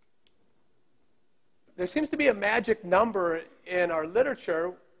 There seems to be a magic number in our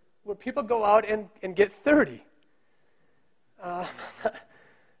literature where people go out and get 30. Uh,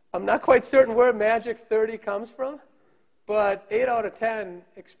 I'm not quite certain where magic 30 comes from, but 8 out of 10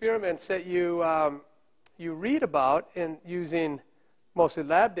 experiments that you read about in using mostly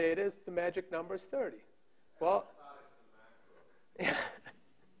lab data is the magic number is 30. Well,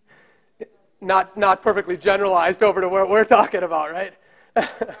 not perfectly generalized over to what we're talking about, right?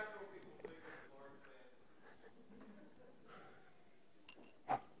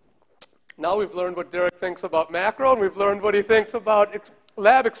 Now we've learned what Derek thinks about macro, and we've learned what he thinks about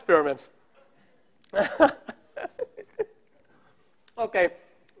lab experiments. Okay,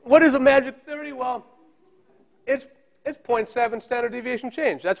 what is a magic 30? Well, it's 0.7 standard deviation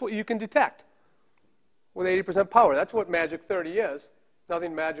change. That's what you can detect with 80% power. That's what magic 30 is.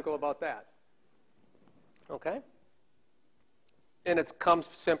 Nothing magical about that. Okay? And it comes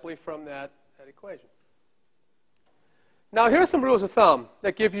simply from that equation. Now, here are some rules of thumb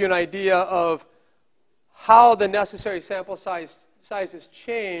that give you an idea of how the necessary sample sizes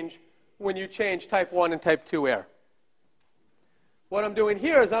change when you change type 1 and type 2 air. What I'm doing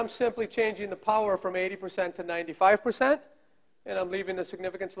here is I'm simply changing the power from 80% to 95%, and I'm leaving the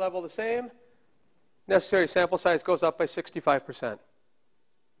significance level the same. Necessary sample size goes up by 65%.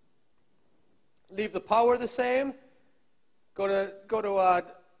 Leave the power the same. Go to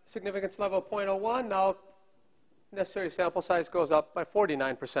significance level 0.01. Now, necessary sample size goes up by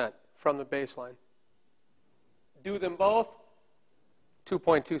 49% from the baseline. Do them both.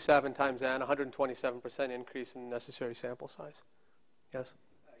 2.27 times n, 127% increase in the necessary sample size. Yes?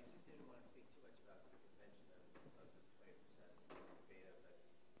 You said you didn't want to speak too much about the convention of this 20% beta,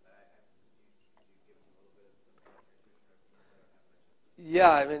 but could you give us a little bit of some intuition or opinion?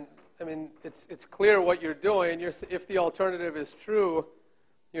 Yeah, I mean, it's clear what you're doing. If the alternative is true,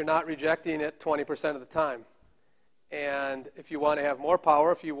 you're not rejecting it 20% of the time. And if you want to have more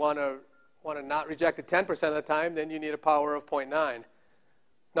power, if you want to not reject it 10% of the time, then you need a power of 0.9.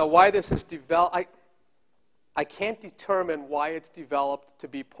 Now, why this is developed, I can't determine why it's developed to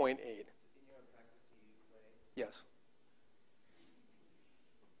be 0.8. In your practice, you use 0.8?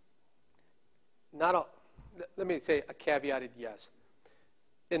 Yes. Let me say a caveated yes.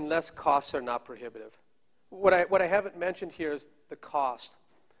 Unless costs are not prohibitive. What I haven't mentioned here is the cost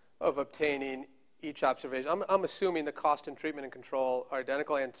of obtaining each observation. I'm assuming the cost and treatment and control are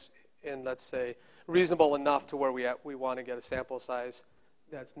identical and let's say reasonable enough to where we want to get a sample size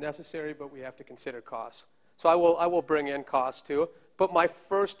that's necessary, but we have to consider costs. So I will bring in costs too, but my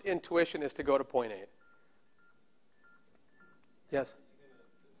first intuition is to go to 0.8. Yes?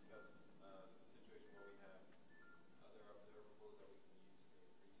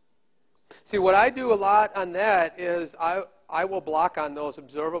 See, what I do a lot on that is I will block on those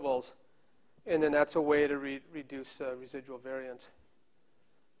observables, and then that's a way to reduce residual variance,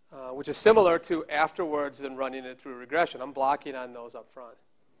 which is similar to afterwards than running it through regression. I'm blocking on those up front.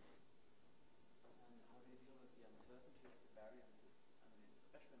 And how do you deal with the uncertainty of the variances? I mean,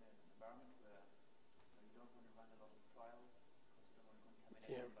 especially in an environment where you don't want to run a lot of trials because you don't want to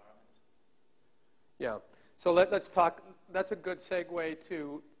contaminate the environment. Yeah. So let's talk. That's a good segue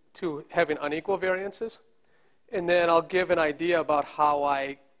to having unequal variances, and then I'll give an idea about how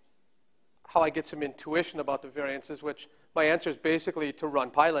I get some intuition about the variances, which my answer is basically to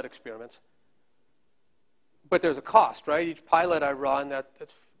run pilot experiments. But there's a cost, right? Each pilot I run,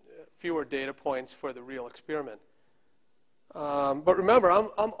 that's fewer data points for the real experiment. But remember,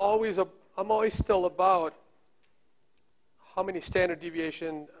 I'm always still about how many standard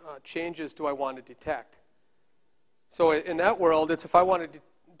deviation changes do I want to detect. So in that world, it's if I want to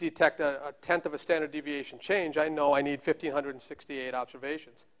detect a tenth of a standard deviation change, I know I need 1,568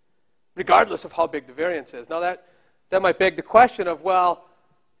 observations, regardless of how big the variance is. Now that might beg the question of, well,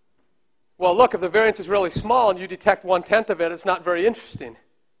 look, if the variance is really small and you detect 1/10 of it, it's not very interesting.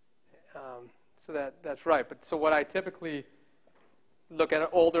 So that's right. But so what I typically look at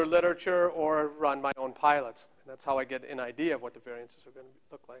older literature or run my own pilots. And that's how I get an idea of what the variances are going to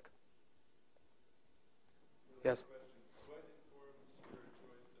look like. Yes?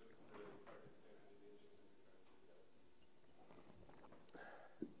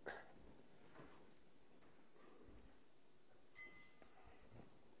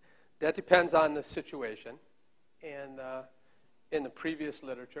 That depends on the situation and in the previous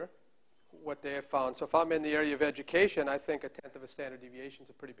literature, what they have found. So if I'm in the area of education, I think a tenth of a standard deviation is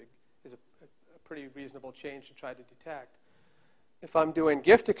a pretty reasonable change to try to detect. If I'm doing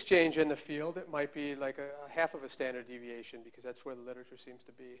gift exchange in the field, it might be like a half of a standard deviation because that's where the literature seems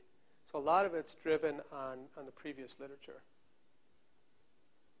to be. So a lot of it's driven on the previous literature.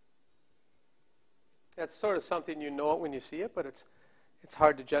 That's sort of something you know it when you see it, but it's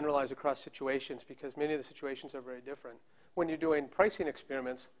hard to generalize across situations because many of the situations are very different. when you're doing pricing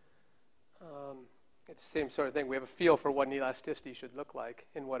experiments, it's the same sort of thing. We have a feel for what an elasticity should look like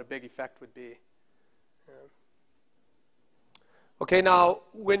and what a big effect would be. Yeah. Okay, now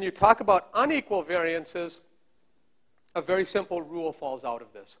when you talk about unequal variances, a very simple rule falls out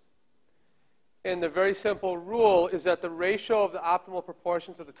of this. And the very simple rule is that the ratio of the optimal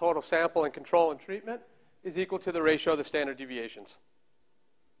proportions of the total sample in control and treatment is equal to the ratio of the standard deviations.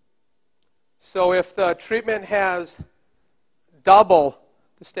 So if the treatment has double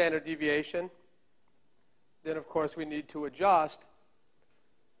the standard deviation, then of course we need to adjust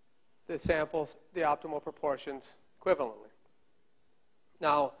the samples, the optimal proportions equivalently.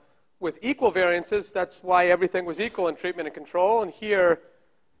 Now, with equal variances, that's why everything was equal in treatment and control, and here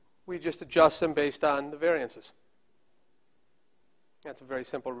we just adjust them based on the variances. That's a very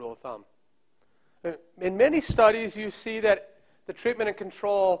simple rule of thumb. In many studies, you see that the treatment and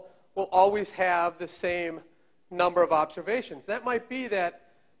control will always have the same number of observations. That might be that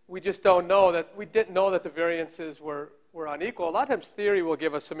we just don't know that we didn't know that the variances were unequal. A lot of times theory will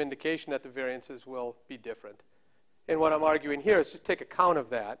give us some indication that the variances will be different. And what I'm arguing here is just take account of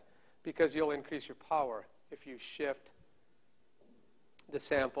that, because you'll increase your power if you shift the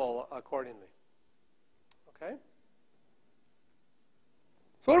sample accordingly. Okay?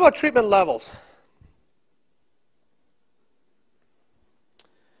 So what about treatment levels?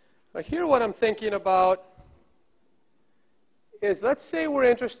 Now here what I'm thinking about is, let's say we're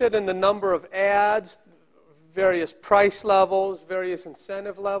interested in the number of ads, various price levels, various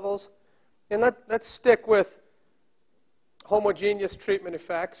incentive levels. And let's stick with homogeneous treatment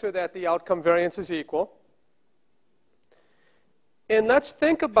effects so that the outcome variance is equal. And let's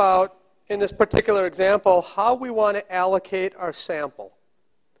think about, in this particular example, how we want to allocate our sample.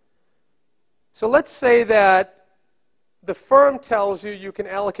 So let's say that the firm tells you you can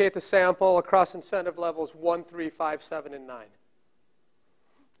allocate the sample across incentive levels 1, 3, 5, 7, and 9.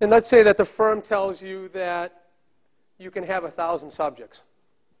 And let's say that the firm tells you that you can have 1,000 subjects.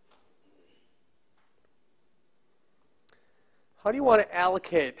 How do you want to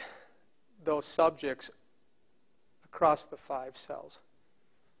allocate those subjects across the 5 cells?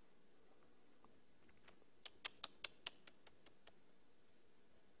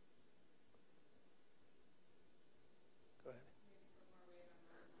 Go ahead.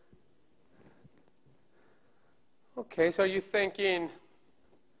 Okay, so are you thinking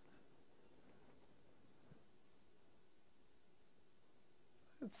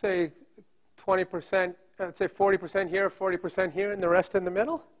let's say 20%, let's say 40% here, 40% here, and the rest in the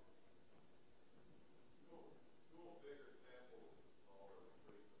middle?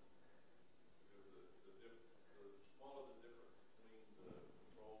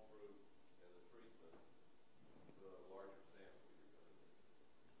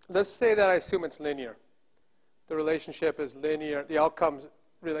 Let's say that I assume it's linear. The relationship is linear. The outcomes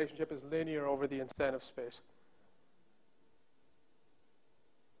relationship is linear over the incentive space.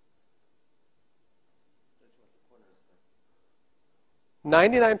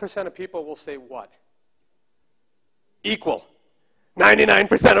 99% of people will say what? Equal.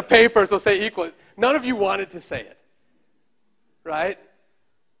 99% of papers will say equal. None of you wanted to say it, right?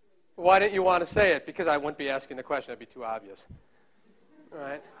 Why didn't you want to say it? Because I wouldn't be asking the question. It'd be too obvious,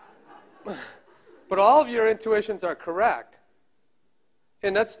 right? But all of your intuitions are correct.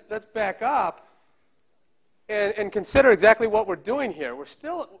 And let's back up and consider exactly what we're doing here.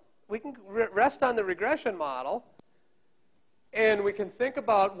 We can rest on the regression model, and we can think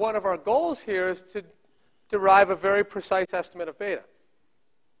about one of our goals here is to derive a very precise estimate of beta.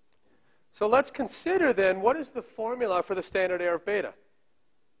 So let's consider then, what is the formula for the standard error of beta?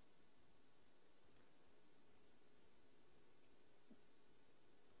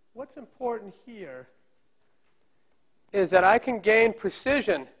 What's important here is that I can gain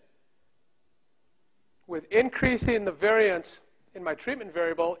precision with increasing the variance in my treatment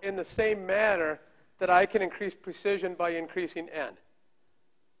variable in the same manner that I can increase precision by increasing n.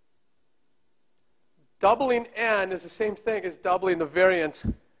 Doubling n is the same thing as doubling the variance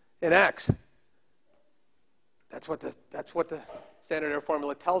in x. That's what the standard error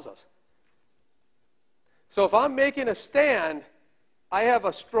formula tells us. So if I'm making a stand, I have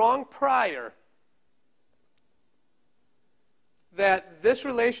a strong prior that this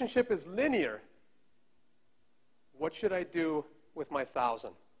relationship is linear. What should I do with my 1,000?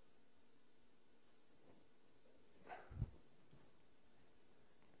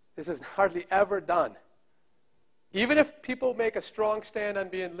 This is hardly ever done. Even if people make a strong stand on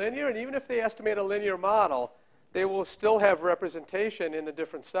being linear, and even if they estimate a linear model, they will still have representation in the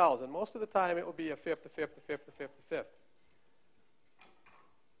different cells. And most of the time, it will be a fifth, a fifth, a fifth, a fifth, a fifth.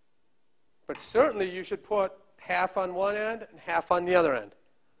 But certainly, you should put half on one end and half on the other end.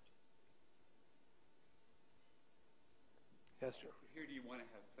 Yes, sir. Here, do you want to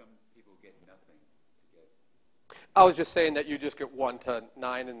have some people get nothing to get? I was just saying that you just get 1 to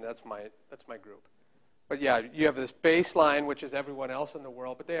 9, and that's my group. But yeah, you have this baseline, which is everyone else in the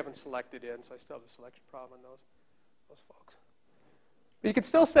world, but they haven't selected in, so I still have a selection problem on those folks. But you could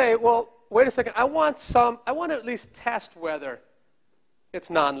still say, well, wait a second, I want to at least test whether it's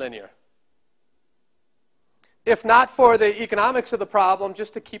nonlinear. If not for the economics of the problem,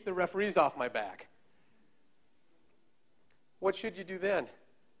 just to keep the referees off my back. What should you do then?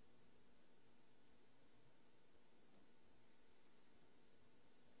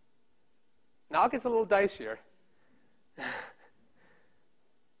 Now it gets a little dicier.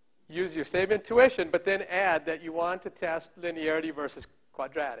 Use your same intuition, but then add that you want to test linearity versus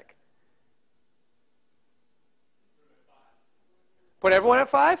quadratic. Put everyone at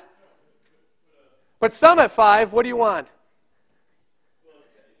 5? Put some at 5. What do you want?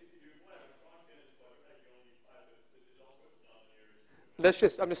 I'm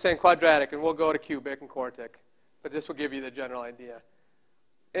just saying quadratic, and we'll go to cubic and quartic. But this will give you the general idea.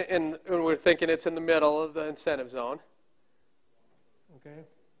 And we're thinking it's in the middle of the incentive zone. Okay.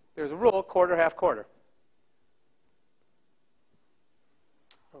 There's a rule, quarter, half, quarter.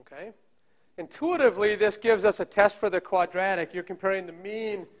 Okay. Intuitively, this gives us a test for the quadratic. You're comparing the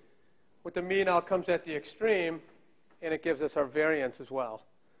mean with the mean outcomes at the extreme, and it gives us our variance as well.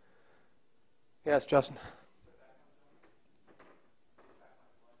 Yes, Justin?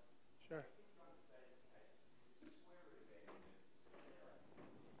 Sure.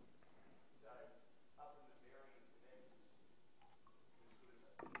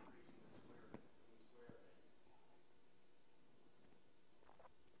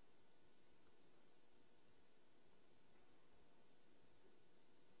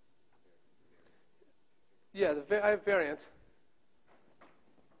 Yeah, I have variance.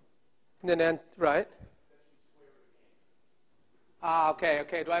 And then, right? Okay.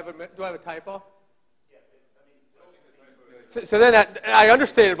 Do I have a typo? So then I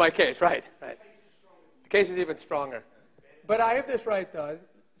understated my case, right? The case is even stronger. But I have this right, though.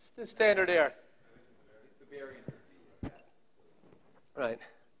 It's the standard error. It's the variance of the. Right.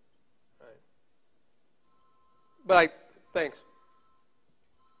 But thanks.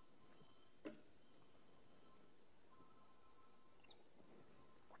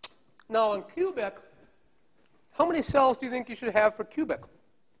 Now, in cubic, how many cells do you think you should have for cubic?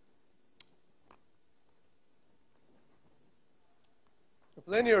 If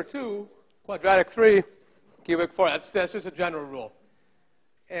linear 2, quadratic 3, cubic 4. That's just a general rule.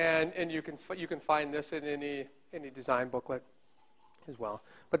 And you can find this in any design booklet as well.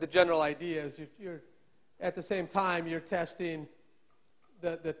 But the general idea is you're at the same time you're testing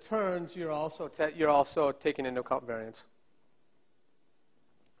the turns. You're also taking into account variance.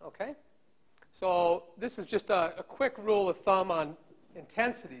 Okay? So this is just a quick rule of thumb on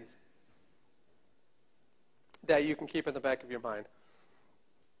intensities that you can keep in the back of your mind.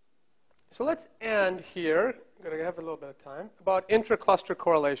 So let's end here. I'm going to have a little bit of time about intra-cluster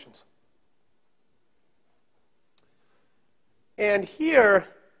correlations. And here,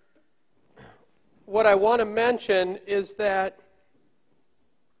 what I want to mention is that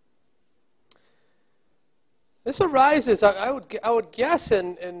this arises, I would guess,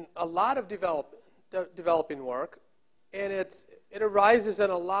 in a lot of developing work, and it arises in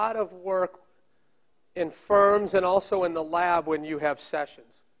a lot of work in firms and also in the lab when you have sessions.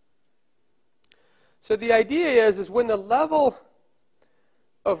 So the idea is when the level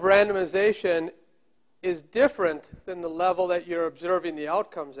of randomization is different than the level that you're observing the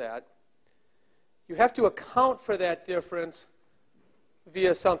outcomes at, you have to account for that difference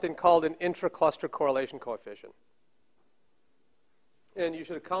via something called an intra-cluster correlation coefficient. And you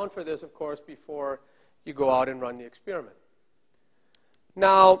should account for this, of course, before you go out and run the experiment.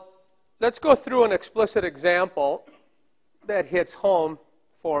 Now, let's go through an explicit example that hits home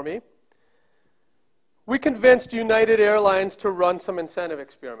for me. We convinced United Airlines to run some incentive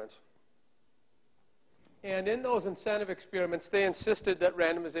experiments. And in those incentive experiments, they insisted that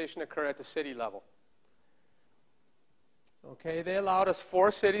randomization occur at the city level. Okay, they allowed us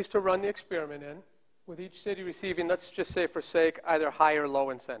 4 cities to run the experiment in, with each city receiving, let's just say for sake, either high or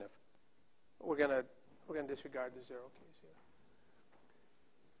low incentive. We're going to disregard the 0 case here.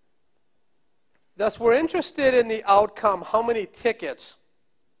 Thus, we're interested in the outcome, how many tickets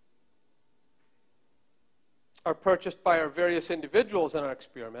are purchased by our various individuals in our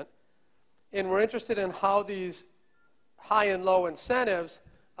experiment, and we're interested in how these high and low incentives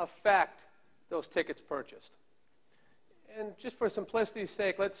affect those tickets purchased. And just for simplicity's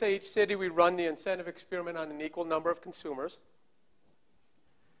sake, let's say each city we run the incentive experiment on an equal number of consumers,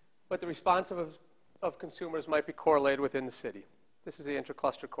 but the response of consumers might be correlated within the city. This is the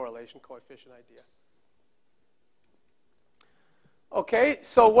intercluster correlation coefficient idea. Okay,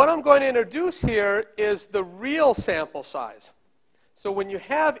 so what I'm going to introduce here is the real sample size. So when you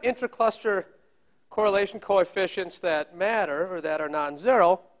have intercluster correlation coefficients that matter or that are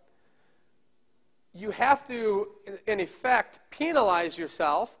non-zero, you have to, in effect, penalize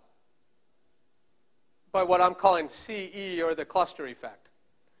yourself by what I'm calling CE, or the cluster effect.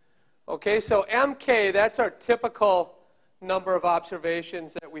 Okay, so MK, that's our typical number of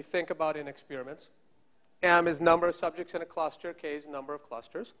observations that we think about in experiments. M is number of subjects in a cluster, K is number of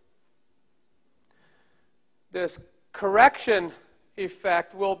clusters. This correction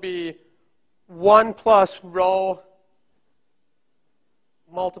effect will be 1 plus rho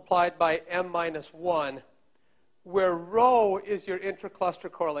multiplied by m minus 1, where rho is your intercluster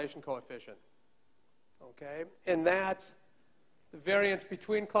correlation coefficient. Okay? And that's the variance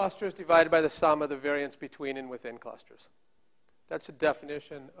between clusters divided by the sum of the variance between and within clusters. That's the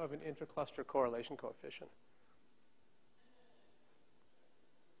definition of an intercluster correlation coefficient.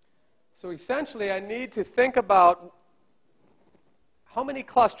 So essentially, I need to think about how many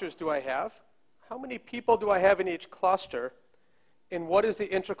clusters do I have, how many people do I have in each cluster, and what is the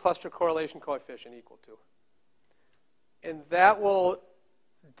intercluster correlation coefficient equal to? And that will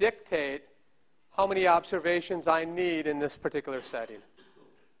dictate how many observations I need in this particular setting.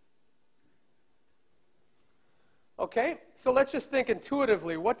 Okay, so let's just think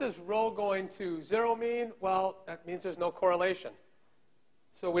intuitively. What does rho going to 0 mean? Well, that means there's no correlation.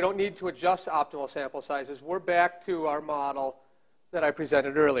 So we don't need to adjust optimal sample sizes. We're back to our model that I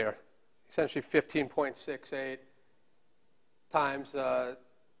presented earlier, essentially 15.68 times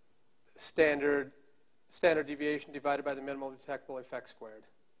standard deviation divided by the minimal detectable effect squared.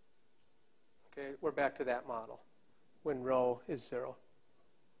 Okay, we're back to that model when rho is 0.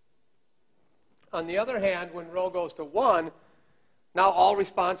 On the other hand, when rho goes to 1, now all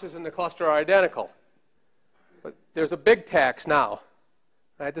responses in the cluster are identical. But there's a big tax now.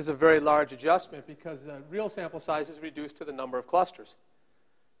 Right? This is a very large adjustment because the real sample size is reduced to the number of clusters.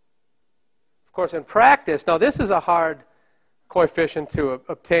 Of course, in practice, now this is a hard coefficient to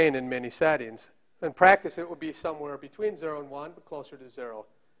obtain in many settings. In practice, it would be somewhere between 0 and 1, but closer to 0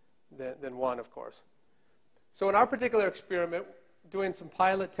 than 1, of course. So in our particular experiment, doing some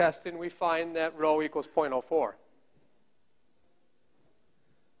pilot testing, we find that rho equals 0.04.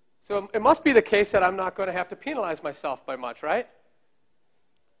 So it must be the case that I'm not going to have to penalize myself by much, right?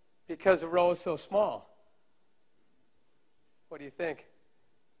 Because the rho is so small. What do you think?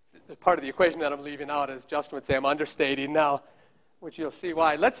 The part of the equation that I'm leaving out, as Justin would say, I'm understating now, which you'll see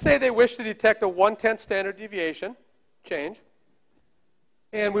why. Let's say they wish to detect a 1/10 standard deviation change,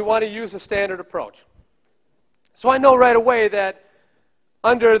 and we want to use a standard approach. So I know right away that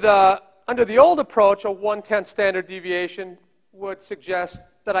under the old approach, a 1/10 standard deviation would suggest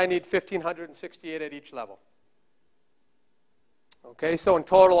that I need 1,568 at each level. Okay, so in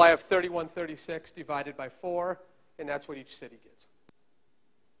total I have 3136 divided by 4, and that's what each city gets.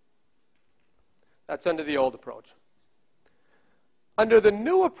 That's under the old approach. Under the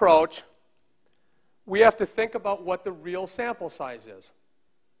new approach, we have to think about what the real sample size is.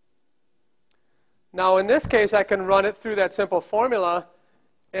 Now in this case, I can run it through that simple formula,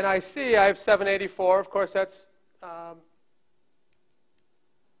 and I see I have 784. Of course, that's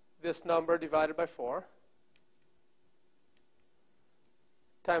this number divided by 4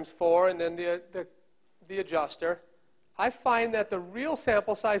 times 4, and then the adjuster. I find that the real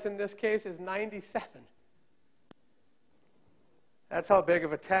sample size in this case is 97. That's how big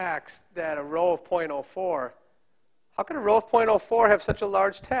of a tax that a rho of 0.04. How can a rho of 0.04 have such a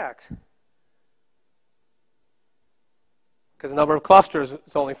large tax? Because the number of clusters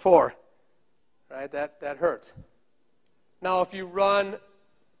is only 4. Right? That hurts. Now, if you run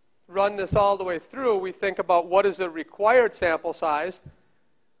this all the way through, we think about what is the required sample size,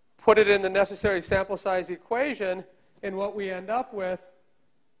 put it in the necessary sample size equation, and what we end up with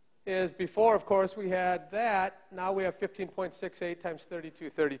is, before, of course, we had that. Now we have 15.68 times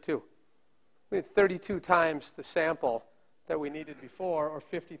 3232. We had 32 times the sample that we needed before, or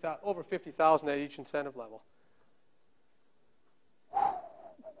over 50,000 at each incentive level.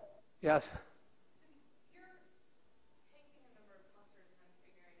 Yes? You're taking a number of clusters and then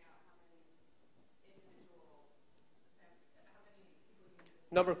figuring out how many people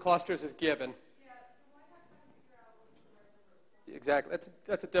Number of clusters is given. Yeah, so why not try to figure out what the right number of clusters? Exactly.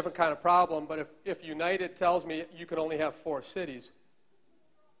 That's a different kind of problem, but if United tells me you can only have 4 cities,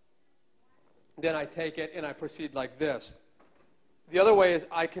 then I take it and I proceed like this. The other way is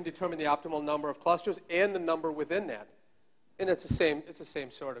I can determine the optimal number of clusters and the number within that. And it's the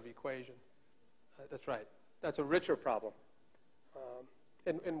same sort of equation. That's right. That's a richer problem,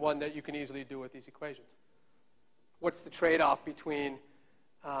 and one that you can easily do with these equations. What's the trade-off between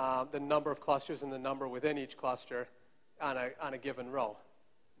the number of clusters and the number within each cluster on a given row?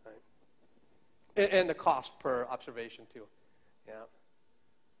 Right? And the cost per observation, too. Yeah.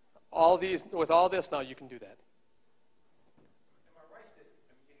 With all this, now you can do that. Am I right that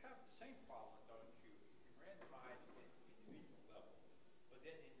you have the same problem, don't you? You randomize at the individual level, but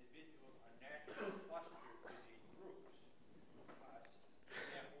then individuals are naturally clustered within groups. For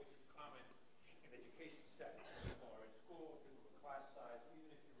example, which is common in education settings or in schools with class size, even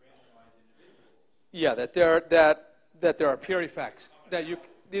if you randomize individuals. Yeah, that there are peer effects.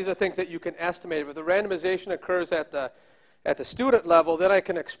 These are things that you can estimate. If the randomization occurs at the student level, then I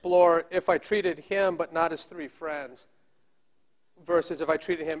can explore if I treated him but not his 3 friends versus if I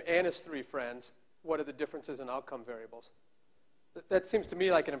treated him and his 3 friends, what are the differences in outcome variables? That seems to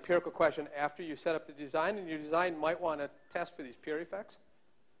me like an empirical question after you set up the design, and your design might want to test for these peer effects,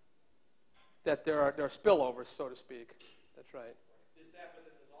 that there are spillovers, so to speak. That's right. There's that, but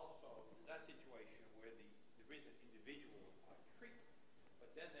then there's also that situation where there is an individual treatment,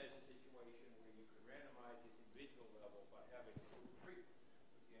 but then there's a situation where you can randomize the individual level by having group treatment.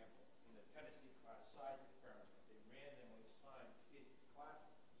 For example, in the Tennessee class size experiment, they randomly assigned kids to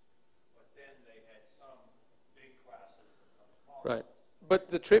classes, but then they had some big classes and some small Right. classes. But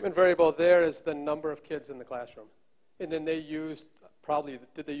the treatment variable there is the number of kids in the classroom. And then they used,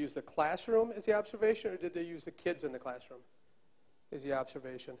 did they use the classroom as the observation, or did they use the kids in the classroom as the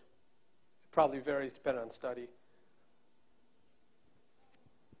observation? It probably varies depending on study.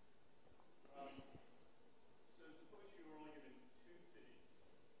 So suppose you were only given 2 cities,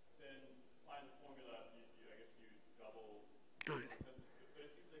 then find the formula, I guess you double. Good. But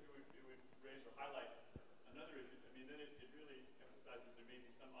it seems like it would raise or highlight another issue. I mean, then it really emphasizes there may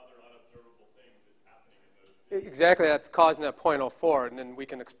be some other unobservable thing that's happening in those cities. Exactly, that's causing that 0.04, and then we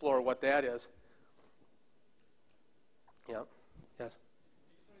can explore what that is. Yeah. Yes. Can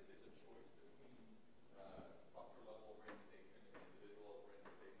you say there's a choice between cluster level randomization and individual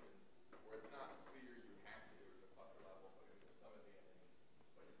randomization, where it's not clear you have to do it at the cluster level, but in some of the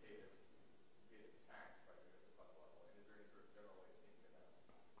but you pay this tax by doing it at the cluster level? And is there any sort of general way of thinking about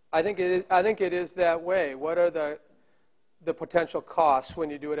it? I think it is that way. What are the potential costs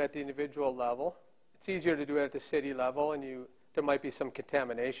when you do it at the individual level? It's easier to do it at the city level, and there might be some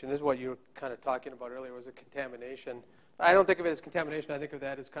contamination. This is what you were kind of talking about earlier, was a contamination. I don't think of it as contamination. I think of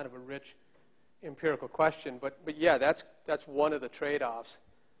that as kind of a rich empirical question. But yeah, that's one of the trade-offs.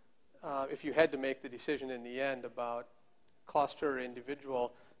 If you had to make the decision in the end about cluster or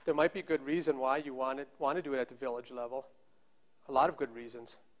individual, there might be a good reason why you want to do it at the village level. A lot of good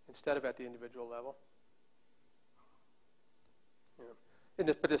reasons, instead of at the individual level. Yeah.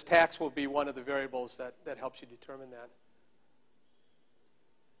 But this tax will be one of the variables that helps you determine that.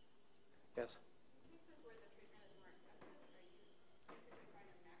 Yes? Cases where the treatment is more expensive, are you basically trying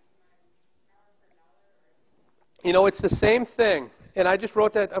to maximize power per dollar? You know, it's the same thing. And I just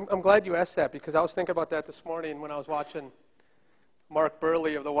wrote that. I'm glad you asked that, because I was thinking about that this morning when I was watching Mark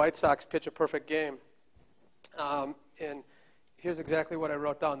Burley of the White Sox pitch a perfect game. And here's exactly what I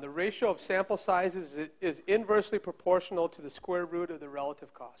wrote down. The ratio of sample sizes is inversely proportional to the square root of the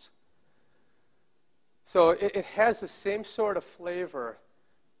relative cost. So it has the same sort of flavor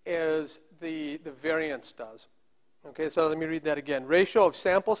as the variance does. Okay, so let me read that again. Ratio of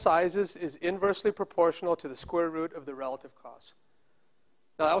sample sizes is inversely proportional to the square root of the relative cost.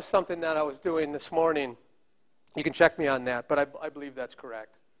 Now, that was something that I was doing this morning. You can check me on that, but I believe that's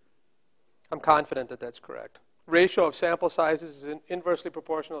correct. I'm confident that that's correct. Ratio of sample sizes is inversely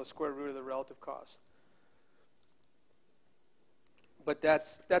proportional to the square root of the relative cost. But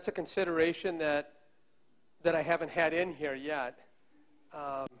that's a consideration that I haven't had in here yet.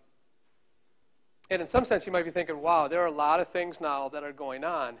 And in some sense, you might be thinking, wow, there are a lot of things now that are going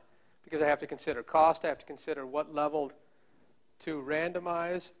on, because I have to consider cost, I have to consider what level to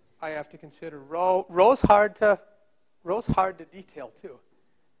randomize, I have to consider row. Row's hard to detail, too.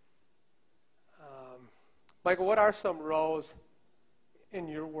 Michael, what are some rows in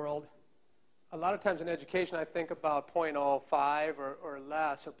your world? A lot of times in education, I think about 0.05 or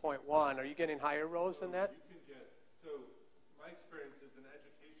less, or 0.1. Are you getting higher rows than that? You can get, so my experience is in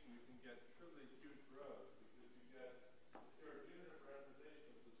education, you can get truly huge rows, because you get, if you're a unit of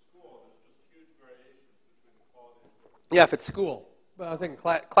randomization of the school, there's just huge variations between the quality of the Yeah, if it's school. But I was thinking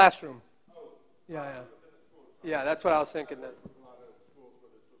classroom. Oh, Yeah, yeah. within the school. Yeah, that's what I was thinking. There's a lot of schools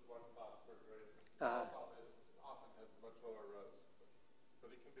where there's just one class per grade. Often has much lower rows.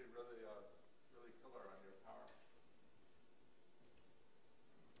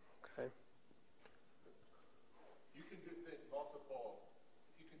 Okay. You can do multiple,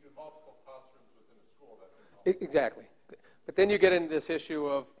 if you can do multiple classrooms within a school, that can help. Exactly. But then you get into this issue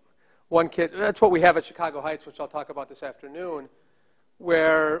of one kid. That's what we have at Chicago Heights, which I'll talk about this afternoon,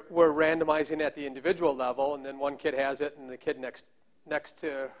 where we're randomizing at the individual level, and then one kid has it, and the kid next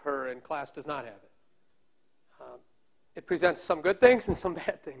to her in class does not have it. It presents some good things and some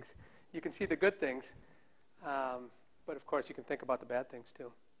bad things. You can see the good things, but of course you can think about the bad things too.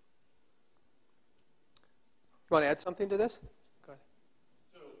 You want to add something to this? Go ahead.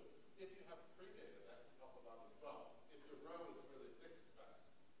 So if you have free data, that can help a lot as well. If your row is really fixed fast,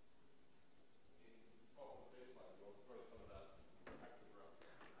 in total baseline, you'll throw some of that active row.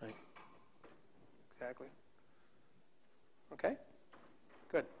 Right. Exactly. Okay.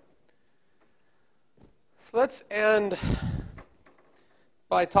 Good. So let's end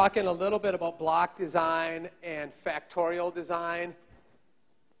by talking a little bit about block design and factorial design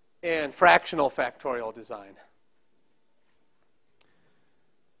and fractional factorial design.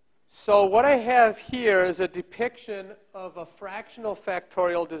 So what I have here is a depiction of a fractional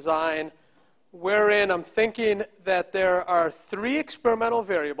factorial design wherein I'm thinking that there are 3 experimental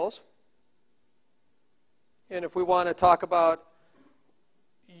variables. And if we want to talk about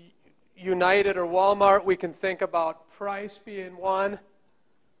United or Walmart, we can think about price being 1.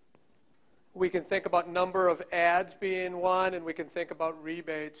 We can think about number of ads being 1, and we can think about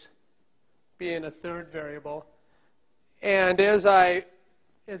rebates being a 3rd variable. And as I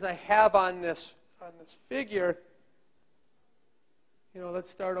have on this figure,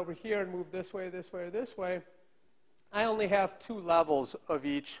 let's start over here and move this way, this way, or this way. I only have 2 levels of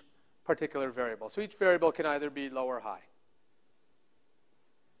each particular variable. So each variable can either be low or high.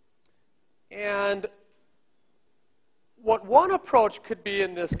 And what one approach could be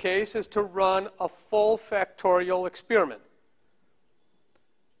in this case is to run a full factorial experiment.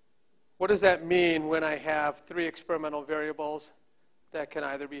 What does that mean when I have 3 experimental variables that can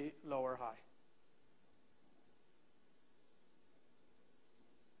either be low or high?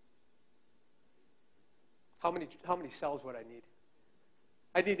 How many cells would I need?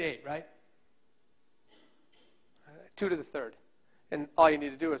 I need 8, right? 2 to the 3rd. And all you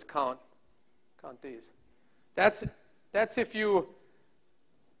need to do is count these. That's if you,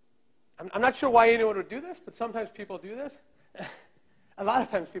 I'm not sure why anyone would do this, but sometimes people do this. A lot of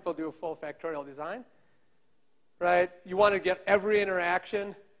times people do a full factorial design, right? You want to get every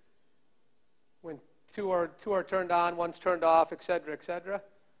interaction when two are turned on, one's turned off, et cetera, et cetera.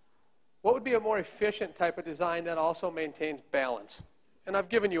 What would be a more efficient type of design that also maintains balance? And I've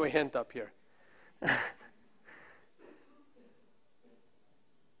given you a hint up here.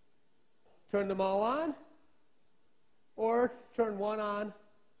 Turn them all on, or turn one on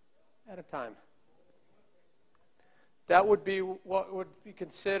at a time. That would be what would be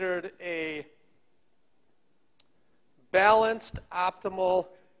considered a balanced, optimal,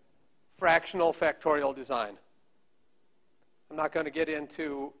 fractional factorial design. I'm not going to get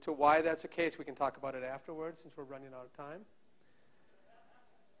into why that's the case. We can talk about it afterwards since we're running out of time.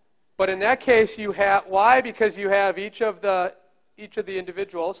 But in that case, you have, why? Because you have each of the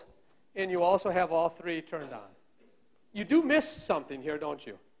individuals, and you also have all 3 turned on. You do miss something here, don't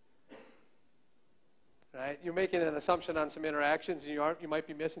you? Right? You're making an assumption on some interactions, and you might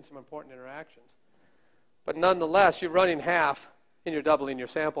be missing some important interactions. But nonetheless, you're running half, and you're doubling your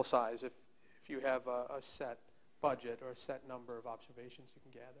sample size if you have a set budget or a set number of observations you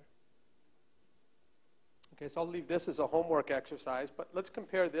can gather. Okay, so I'll leave this as a homework exercise, but let's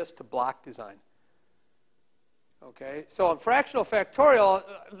compare this to block design. Okay, so in fractional factorial,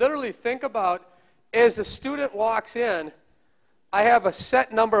 literally think about, as a student walks in, I have a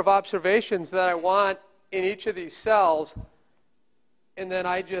set number of observations that I want in each of these cells, and then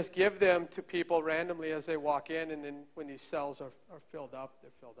I just give them to people randomly as they walk in, and then when these cells are filled up,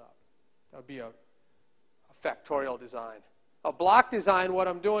 they're filled up. That would be a factorial design. A block design, what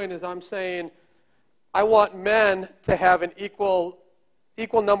I'm doing is I'm saying I want men to have an equal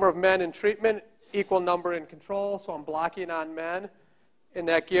number of men in treatment, equal number in control, so I'm blocking on men, and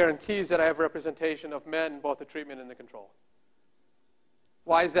that guarantees that I have representation of men in both the treatment and the control.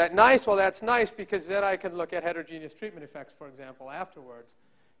 Why is that nice? Well, that's nice because then I can look at heterogeneous treatment effects, for example, afterwards,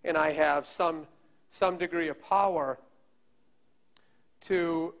 and I have some degree of power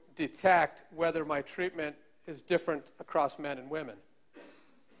to detect whether my treatment is different across men and women.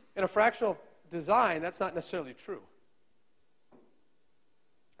 In a fractional design, that's not necessarily true.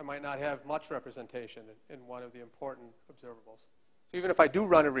 I might not have much representation in one of the important observables. So even if I do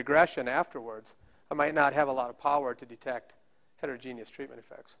run a regression afterwards, I might not have a lot of power to detect heterogeneous treatment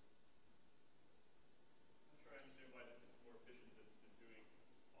effects. I'm trying to understand why this is more efficient than doing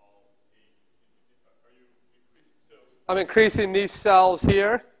all I'm increasing these cells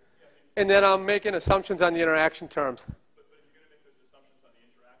here, and then I'm making assumptions on the interaction terms. But if you're going to make those assumptions on the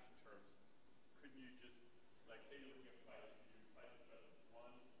interaction terms, couldn't you just, like, say you're looking at price, you price it at 1,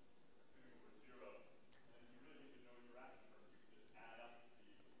 2, or 0, and then you really need to know interaction terms. You can just add up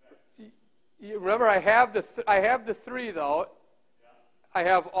the effects. Remember, I have the 3 though. Yeah? I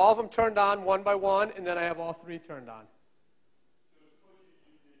have all of them turned on one by one, and then I have all 3 turned on. So suppose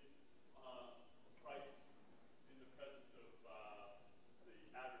you did price in the presence of the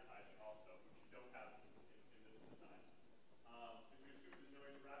advertising also, which you don't have in this design. If you assume there's no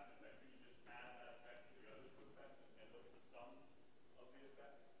interaction effect, can you just add that effect to the other 2 effects and look at the sum of the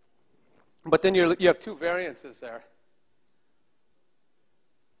effects? But then you have 2 variances there.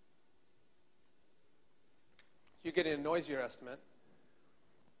 You're getting a noisier estimate.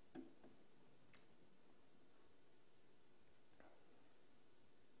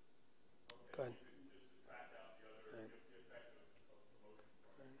 Go ahead.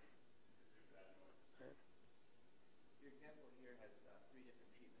 Your example here has 3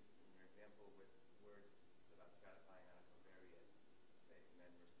 different treatments. In your example with words about stratifying on a covariate, say men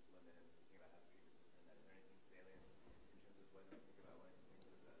versus women, and thinking about how the treatments within that. Is there anything salient in terms of whether we think about when it comes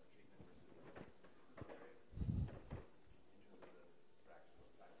to the treatment versus the covariate? In terms of the fractional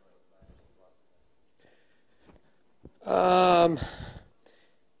design and block design?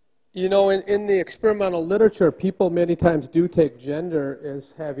 You know, in the experimental literature, people many times do take gender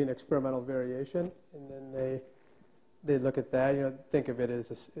as having experimental variation, and then they look at that. You know, think of it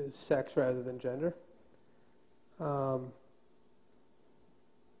as sex rather than gender. But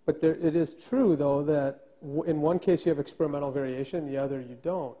it is true, though, that in one case you have experimental variation, in the other you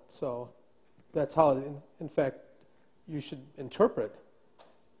don't. So that's how, in fact, you should interpret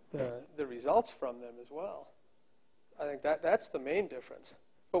the results from them as well. I think that's the main difference.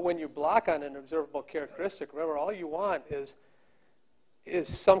 But when you block on an observable characteristic, remember, all you want is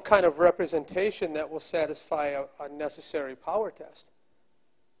some kind of representation that will satisfy a necessary power test.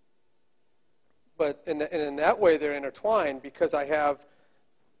 But in that way, they're intertwined because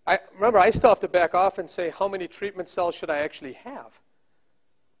remember, I still have to back off and say, how many treatment cells should I actually have?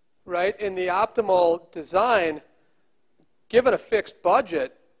 Right? In the optimal design, given a fixed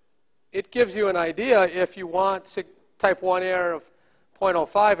budget, it gives you an idea if you want type 1 error of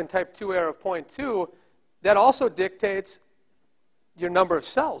 0.05 and type 2 error of 0.2, that also dictates your number of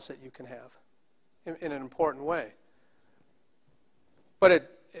cells that you can have in an important way. But it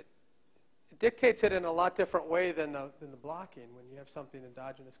dictates it in a lot different way than the blocking when you have something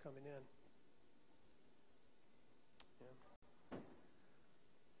endogenous coming in. Yeah.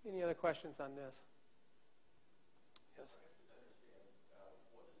 Any other questions on this? Yes.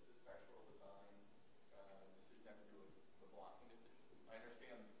 What is the spectral design decision have to do with the blocking decision? I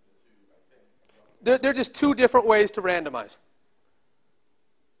understand the 2, I think. They're just 2 different ways to randomize.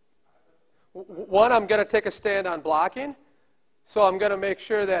 One, I'm going to take a stand on blocking. So I'm going to make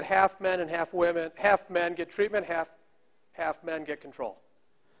sure that half men and half men get treatment, half men get control.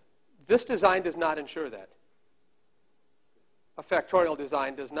 This design does not ensure that. A factorial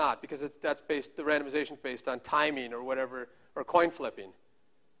design does not, because the randomization is based on timing or whatever, or coin flipping.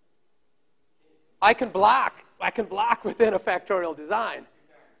 I can block within a factorial design.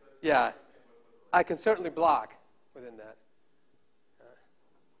 Yeah, I can certainly block within that.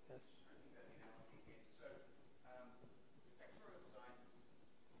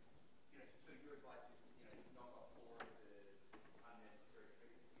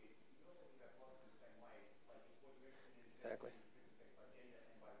 Exactly.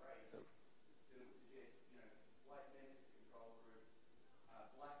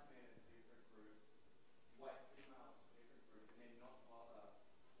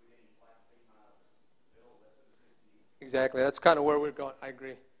 Exactly. That's kind of where we're going. I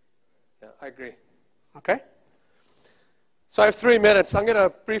agree. Yeah, I agree. Okay. So I have 3 minutes. I'm going to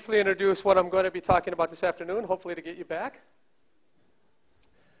briefly introduce what I'm going to be talking about this afternoon, hopefully to get you back.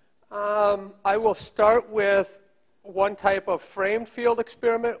 I will start with one type of framed field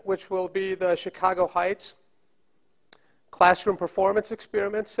experiment, which will be the Chicago Heights classroom performance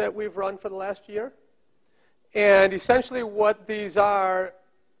experiments that we've run for the last year. And essentially what these are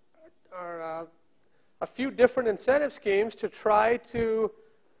a few different incentive schemes to try to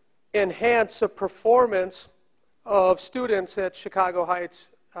enhance the performance of students at Chicago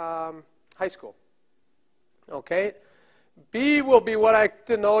Heights High School. Okay? B will be what I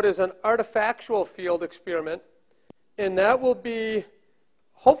denote as an artifactual field experiment, and that will be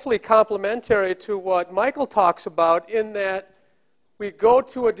hopefully complementary to what Michael talks about, in that we go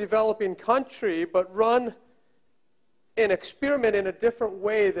to a developing country but run an experiment in a different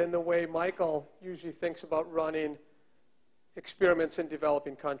way than the way Michael usually thinks about running experiments in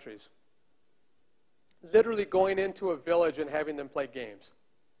developing countries. Literally going into a village and having them play games.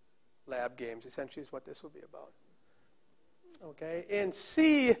 Lab games, essentially, is what this will be about. Okay, and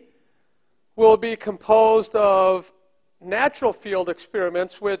C will be composed of natural field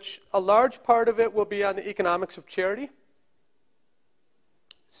experiments, which a large part of it will be on the economics of charity.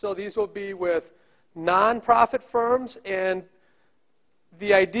 So these will be with nonprofit firms, and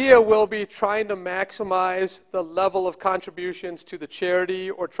the idea will be trying to maximize the level of contributions to the charity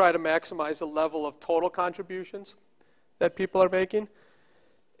or try to maximize the level of total contributions that people are making.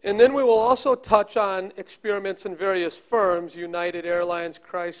 And then we will also touch on experiments in various firms, United Airlines,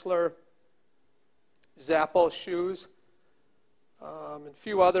 Chrysler, Zappos Shoes, and a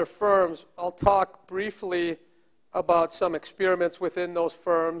few other firms. I'll talk briefly about some experiments within those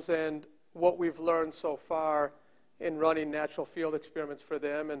firms and what we've learned so far in running natural field experiments for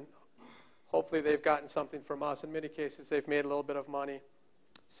them, and hopefully they've gotten something from us. In many cases, they've made a little bit of money.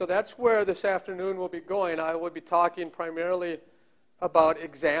 So that's where this afternoon we'll be going. I will be talking primarily about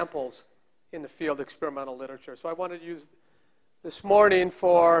examples in the field experimental literature. So I wanted to use this morning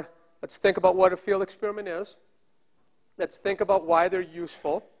for, let's think about what a field experiment is. Let's think about why they're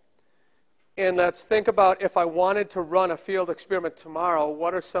useful. And let's think about if I wanted to run a field experiment tomorrow,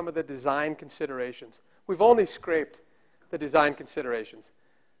 what are some of the design considerations? We've only scraped the design considerations.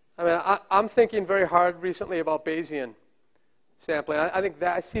 I mean, I'm thinking very hard recently about Bayesian sampling. I think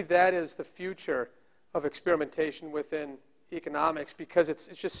that I see that as the future of experimentation within economics because it's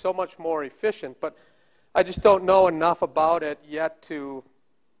just so much more efficient. But I just don't know enough about it yet to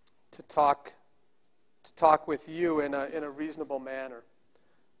talk with you in a reasonable manner.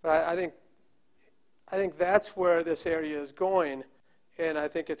 But I think that's where this area is going, and I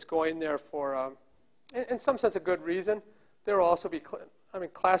think it's going there for, in some sense, a good reason. There will also be,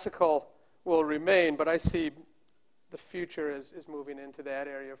 classical will remain, but I see the future is moving into that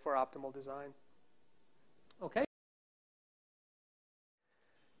area for optimal design. Okay?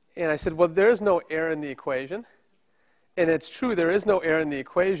 And I said, well, there is no error in the equation. And it's true, there is no error in the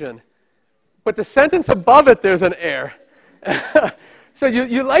equation. But the sentence above it, there's an error. So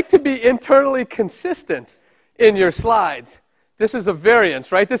you like to be internally consistent in your slides. This is a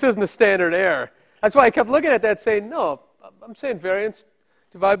variance, right? This isn't a standard error. That's why I kept looking at that saying, no, I'm saying variance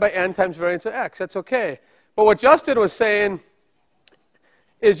divided by n times variance of x. That's okay. But what Justin was saying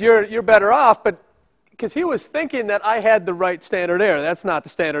is you're better off, but because he was thinking that I had the right standard error. That's not the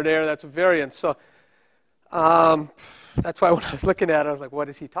standard error. That's a variance. So that's why when I was looking at it, I was like, what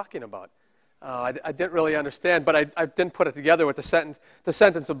is he talking about? I didn't really understand, but I didn't put it together with the sentence. The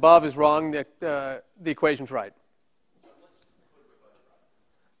sentence above is wrong. The equation's right.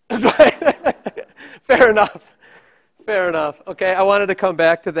 Right. Fair enough. Fair enough. Okay, I wanted to come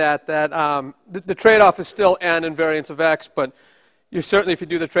back to that. The trade-off is still n and variance of x, but you certainly, if you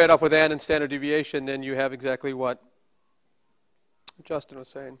do the trade-off with n and standard deviation, then you have exactly what Justin was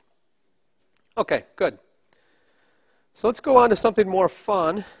saying. Okay, good. So let's go on to something more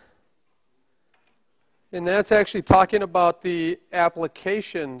fun. And that's actually talking about the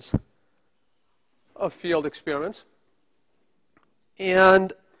applications of field experiments.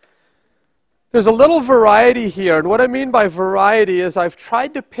 And there's a little variety here. And what I mean by variety is I've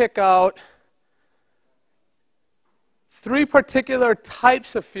tried to pick out 3 particular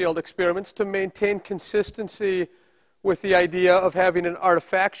types of field experiments to maintain consistency with the idea of having an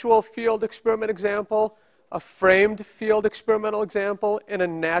artifactual field experiment example, a framed field experimental example, and a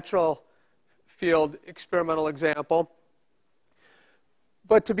natural field experimental example.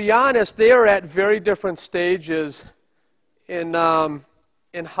 But to be honest, they are at very different stages in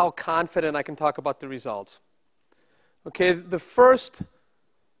how confident I can talk about the results. Okay, the first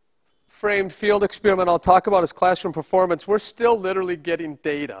framed field experiment I'll talk about is classroom performance. We're still literally getting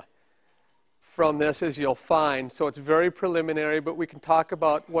data from this, as you'll find. So it's very preliminary, but we can talk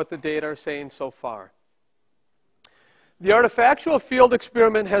about what the data are saying so far. The artifactual field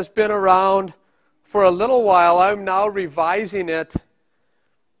experiment has been around for a little while. I'm now revising it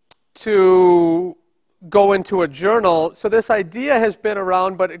to go into a journal. So this idea has been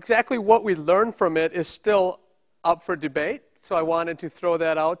around, but exactly what we learned from it is still up for debate. So I wanted to throw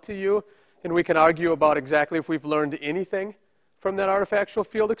that out to you, and we can argue about exactly if we've learned anything from that artifactual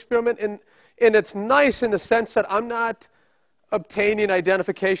field experiment. And it's nice in the sense that I'm not obtaining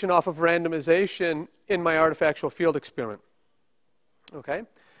identification off of randomization in my artifactual field experiment. Okay?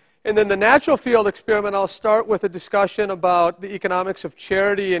 And then the natural field experiment, I'll start with a discussion about the economics of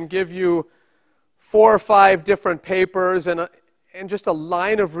charity and give you 4 or 5 different papers and just a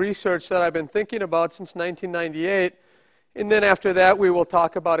line of research that I've been thinking about since 1998. And then after that, we will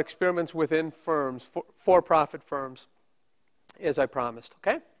talk about experiments within firms, for-profit firms. as I promised,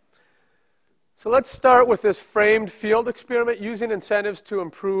 okay? So let's start with this framed field experiment using incentives to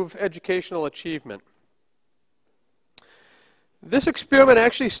improve educational achievement. This experiment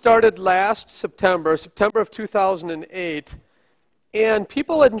actually started last September of 2008, and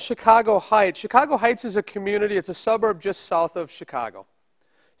people in Chicago Heights is a community, it's a suburb just south of Chicago.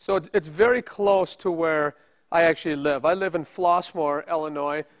 So it's very close to where I actually live. I live in Flossmoor,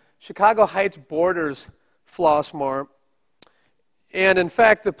 Illinois. Chicago Heights borders Flossmoor. And in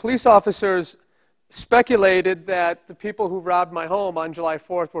fact, the police officers speculated that the people who robbed my home on July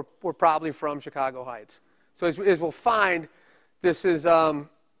 4th were probably from Chicago Heights. So as we'll find, this is a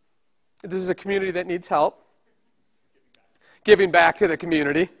community that needs help. Giving back to the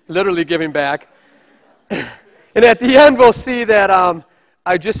community, literally giving back. And at the end, we'll see that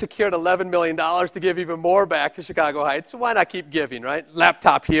I just secured $11 million to give even more back to Chicago Heights. So why not keep giving, right?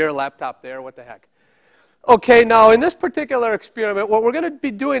 Laptop here, laptop there, what the heck. Okay, now in this particular experiment, what we're going to be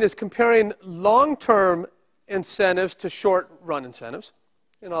doing is comparing long-term incentives to short-run incentives.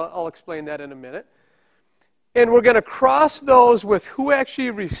 And I'll explain that in a minute. And we're going to cross those with who actually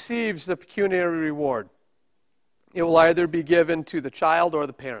receives the pecuniary reward. It will either be given to the child or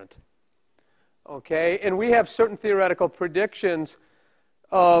the parent. Okay, and we have certain theoretical predictions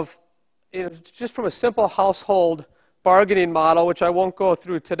of, just from a simple household bargaining model, which I won't go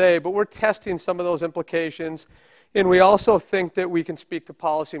through today, but we're testing some of those implications. And we also think that we can speak to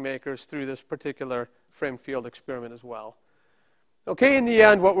policymakers through this particular framed field experiment as well. Okay, in the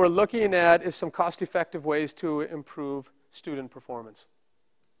end, what we're looking at is some cost-effective ways to improve student performance.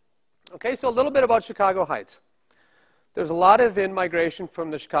 Okay, so a little bit about Chicago Heights. There's a lot of in-migration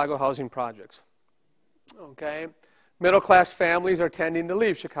from the Chicago housing projects. Okay, middle-class families are tending to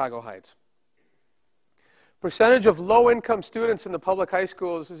leave Chicago Heights. Percentage of low-income students in the public high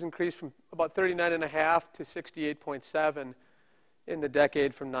schools has increased from about 39.5 to 68.7 in the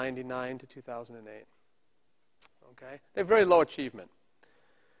decade from 99 to 2008. Okay, they have very low achievement.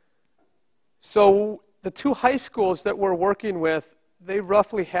 So the two high schools that we're working with, they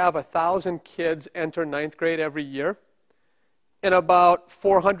roughly have 1,000 kids enter ninth grade every year. And about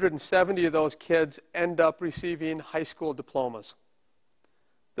 470 of those kids end up receiving high school diplomas.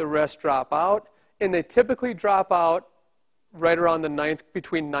 The rest drop out, and they typically drop out right around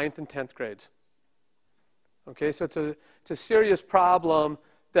between 9th and 10th grades. Okay, so it's a serious problem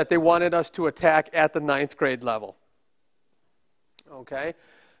that they wanted us to attack at the 9th grade level. Okay,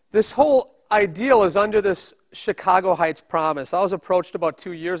 this whole ideal is under this Chicago Heights promise. I was approached about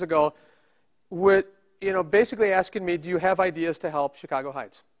 2 years ago with, basically asking me, do you have ideas to help Chicago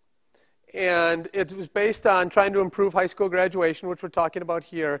Heights? And it was based on trying to improve high school graduation, which we're talking about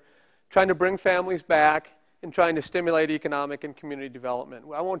here, trying to bring families back, and trying to stimulate economic and community development.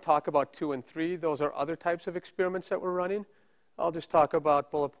 I won't talk about 2 and 3. Those are other types of experiments that we're running. I'll just talk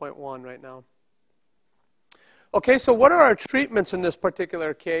about bullet point 1 right now. Okay, so what are our treatments in this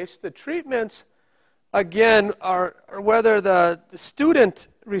particular case? The treatments, again, are whether the student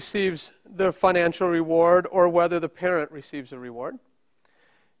receives the financial reward or whether the parent receives a reward.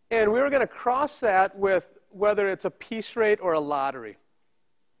 And we were going to cross that with whether it's a piece rate or a lottery.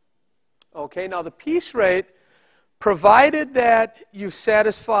 Okay, now the piece rate, provided that you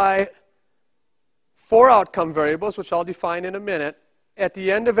satisfy 4 outcome variables, which I'll define in a minute, at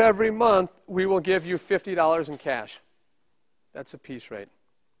the end of every month, we will give you $50 in cash. That's a piece rate.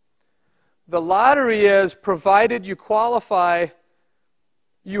 The lottery is, provided you qualify,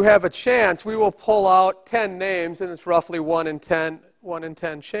 you have a chance. We will pull out 10 names, and it's roughly 1 in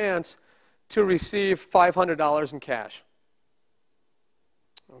 10 chance to receive $500 in cash.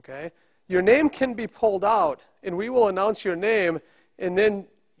 Okay? Your name can be pulled out, and we will announce your name, and then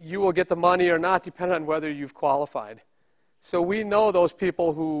you will get the money or not, depending on whether you've qualified. So we know those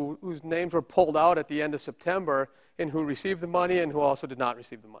people whose names were pulled out at the end of September and who received the money and who also did not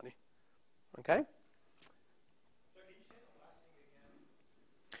receive the money. Okay?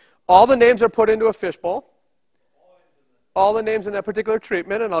 All the names are put into a fishbowl. All the names in that particular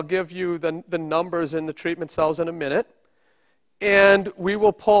treatment, and I'll give you the numbers in the treatment cells in a minute. And we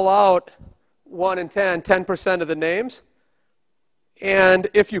will pull out 1 in 10% of the names. And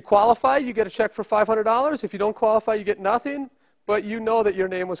if you qualify, you get a check for $500. If you don't qualify, you get nothing, but you know that your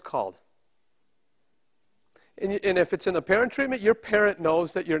name was called. And if it's in the parent treatment, your parent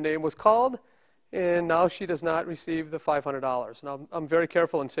knows that your name was called, and now she does not receive the $500. Now, I'm very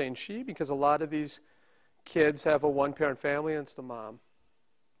careful in saying she, because a lot of these kids have a one-parent family, and it's the mom.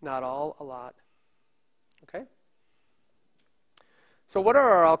 Not all, a lot. Okay? So what are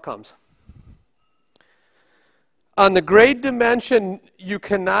our outcomes? On the grade dimension, you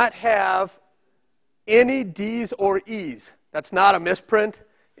cannot have any D's or E's. That's not a misprint.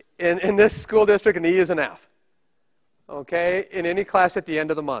 In this school district, an E is an F. Okay, in any class at the end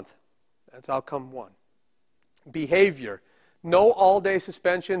of the month. That's outcome 1. Behavior. No all-day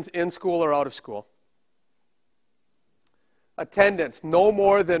suspensions in school or out of school. Attendance. No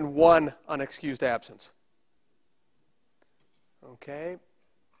more than 1 unexcused absence. Okay.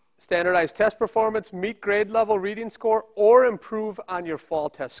 Standardized test performance, meet grade level reading score, or improve on your fall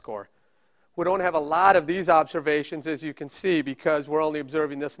test score. We don't have a lot of these observations, as you can see, because we're only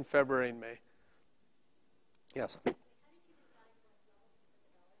observing this in February and May. Yes?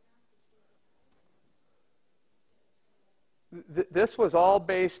 This was all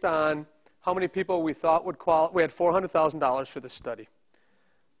based on how many people we thought would qualify. We had $400,000 for this study.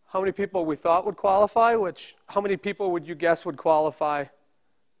 How many people we thought would qualify, how many people would you guess would qualify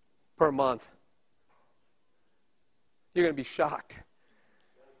per month? You're going to be shocked.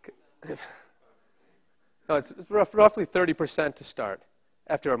 No, it's roughly 30% to start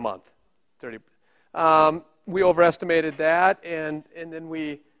after a month. 30. We overestimated that, and then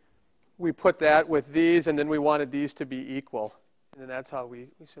we put that with these, and then we wanted these to be equal. And then that's how we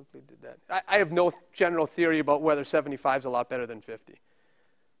simply did that. I have no general theory about whether 75 is a lot better than 50.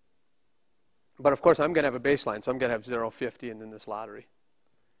 But of course, I'm going to have a baseline, so I'm going to have 0, 50, and then this lottery.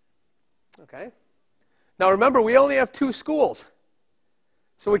 Okay? Now remember, we only have 2 schools.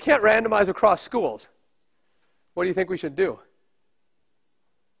 So we can't randomize across schools. What do you think we should do?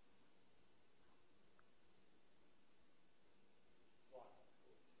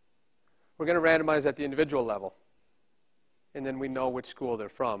 We're going to randomize at the individual level. And then we know which school they're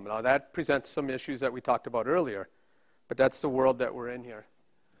from. Now that presents some issues that we talked about earlier. But that's the world that we're in here.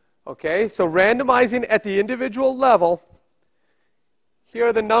 Okay, so randomizing at the individual level. Here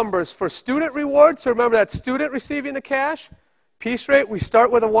are the numbers for student rewards. So remember that student receiving the cash. Piece rate, we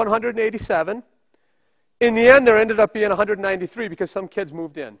start with a 187. In the end, there ended up being 193 because some kids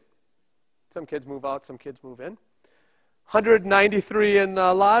moved in. Some kids move out, some kids move in. 193 in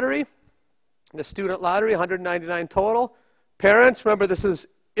the lottery, the student lottery, 199 total. Parents, remember this is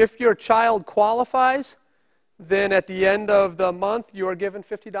if your child qualifies, then at the end of the month, you are given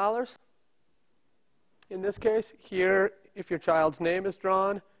 $50. In this case, here, if your child's name is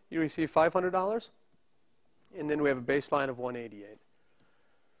drawn, you receive $500. And then we have a baseline of 188.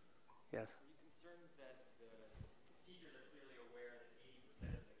 Yes? Are you concerned that the teachers are clearly aware that 80%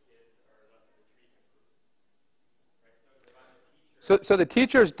 of the kids are less of a treatment group? Right? So if I'm a teacher... So the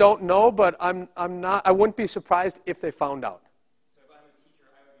teachers don't know, but I wouldn't be surprised if they found out. So if I'm a teacher,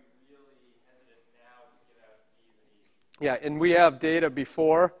 I would be really hesitant now to give out D's and E's. Yeah, and we have data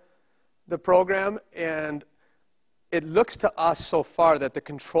before the program, and it looks to us so far that the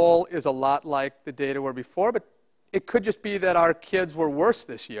control is a lot like the data were before, but it could just be that our kids were worse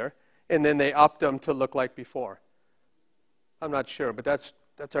this year, and then they upped them to look like before. I'm not sure, but that's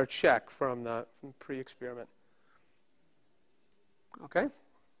our check from pre-experiment. Okay?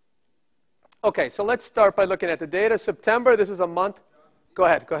 Okay, so let's start by looking at the data. September, this is a month. Go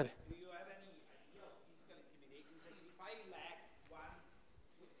ahead. Do you have any idea of physical intimidation? Says if I lack one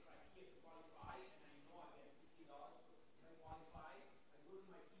criteria to qualify, and I know I get $50 if I qualify, I go to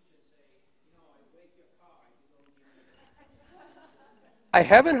my teacher and say, I break your car, you don't give me. I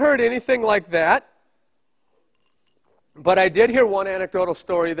haven't heard anything like that, but I did hear one anecdotal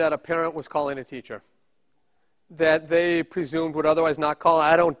story that a parent was calling a teacher that they presumed would otherwise not call.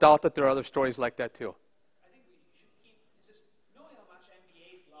 I don't doubt that there are other stories like that too. I think we should keep, knowing how much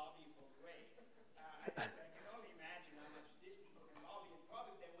MBAs lobby for grades, I can only imagine how much these people can lobby, and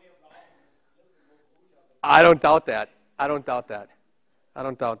probably their way of lobbying is a little bit more brutal. I don't doubt that. I don't doubt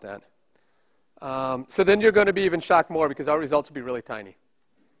that. So then you're going to be even shocked more because our results will be really tiny.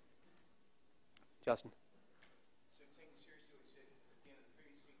 Justin. So taking seriously what you said at the end of the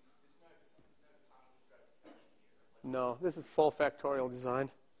previous thing, it's not a common stratification here. No, this is full factorial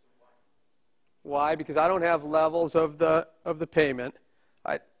design. Why? Because I don't have levels of the payment.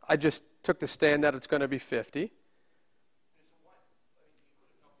 I just took the stand that it's going to be 50.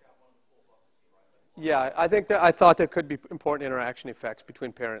 Yeah, I thought there could be important interaction effects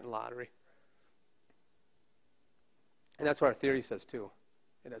between parent and lottery. And that's what our theory says too.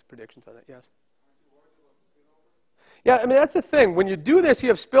 It has predictions on it, yes. Yeah, I mean, that's the thing. When you do this, you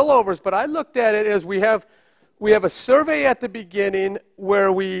have spillovers, but I looked at it as we have a survey at the beginning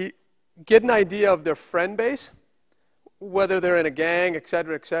where we get an idea of their friend base, whether they're in a gang, et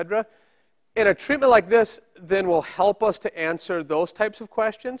cetera, et cetera. And a treatment like this then will help us to answer those types of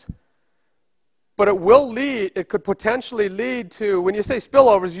questions. But it could potentially lead to, when you say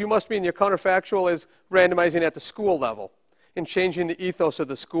spillovers, you must mean your counterfactual is randomizing at the school level and changing the ethos of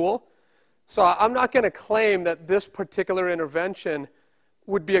the school. So I'm not going to claim that this particular intervention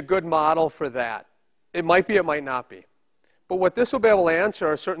would be a good model for that. It might be, it might not be. But what this will be able to answer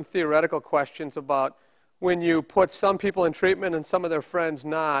are certain theoretical questions about when you put some people in treatment and some of their friends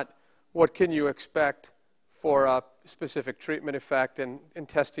not, what can you expect for a specific treatment effect and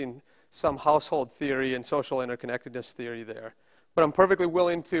testing some household theory and social interconnectedness theory there. But I'm perfectly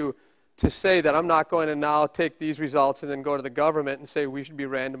willing to say that I'm not going to now take these results and then go to the government and say we should be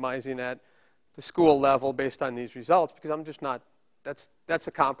randomizing at the school level based on these results, because I'm just not, that's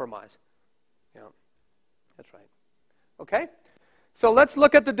a compromise. Yeah, that's right. Okay, so let's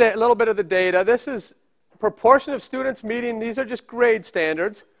look at a little bit of the data. This is proportion of students meeting, these are just grade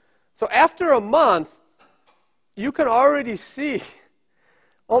standards. So after a month, you can already see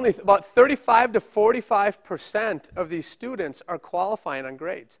only about 35 to 45% of these students are qualifying on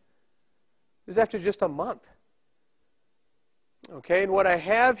grades. This is after just a month. Okay, and what I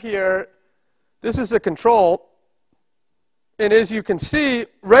have here, this is a control. And as you can see,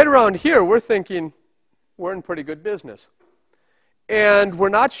 right around here, we're thinking we're in pretty good business. And we're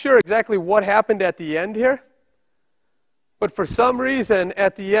not sure exactly what happened at the end here. But for some reason,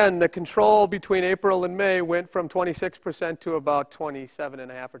 at the end, the control between April and May went from 26% to about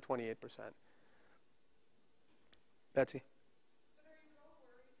 27.5 or 28%. Betsy? But are you all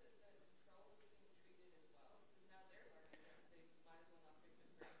worried that the control is being treated as well? Because now they're learning that they might as well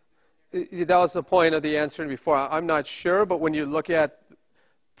not pick the brain. That was the point of the answer before. I'm not sure, but when you look at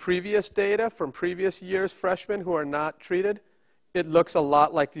previous data from previous years, freshmen who are not treated, it looks a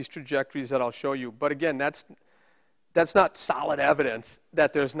lot like these trajectories that I'll show you. But again, that's not solid evidence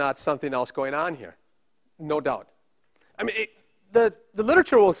that there's not something else going on here. No doubt. I mean, the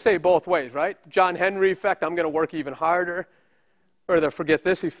literature will say both ways, right? John Henry effect, I'm going to work even harder. Or the forget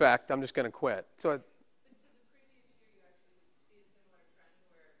this effect, I'm just going to quit. So, But so the previous year, you actually see a similar trend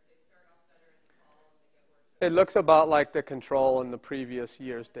where they start off better in the fall and they get worse. it looks about like the control in the previous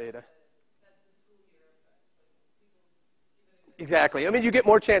year's data. That's the school year effect. Like people, Exactly. I mean, you have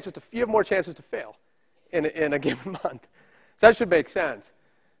more chances to fail in a given month. So that should make sense.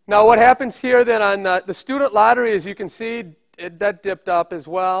 Now, what happens here then on the student lottery, as you can see, that dipped up as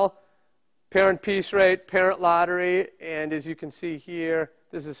well. Parent piece rate, parent lottery, and as you can see here,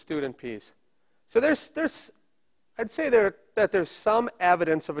 this is student piece. So I'd say that there's some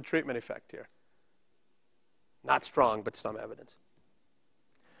evidence of a treatment effect here. Not strong, but some evidence.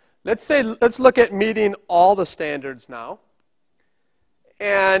 Let's look at meeting all the standards now.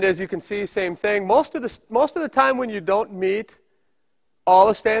 And as you can see, same thing. Most of the time when you don't meet all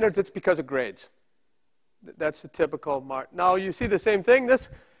the standards, it's because of grades. That's the typical mark. Now you see the same thing.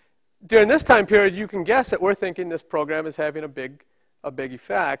 During this time period, you can guess that we're thinking this program is having a big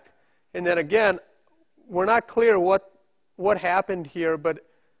effect. And then again, we're not clear what happened here, but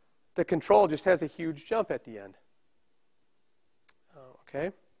the control just has a huge jump at the end.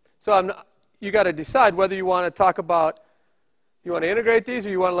 Okay, so you got to decide whether you want to talk about. You want to integrate these, or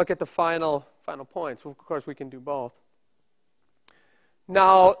you want to look at the final points? Well, of course, we can do both.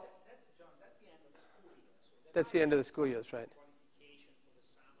 Now, that's the end of the school year. That's right. Qualification for the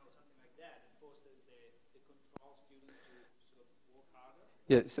summer or something like that, and force the control students to sort of work harder?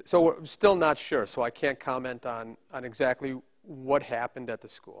 Yeah, so we're still not sure, so I can't comment on exactly what happened at the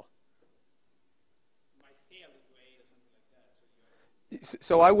school. Might fail a grade or something like that.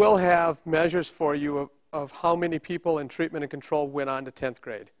 So I will have measures for you of how many people in treatment and control went on to 10th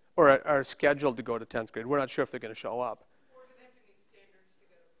grade, or are scheduled to go to 10th grade. We're not sure if they're going to show up. or do they have to meet standards to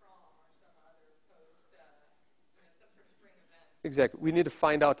go to prom or some other some sort of spring event? Exactly. We need to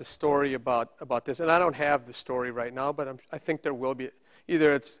find out the story about this. And I don't have the story right now, but I think there will be.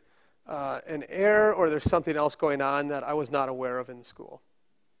 Either it's an error or there's something else going on that I was not aware of in the school.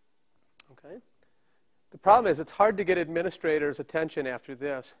 Okay? The problem is it's hard to get administrators' attention after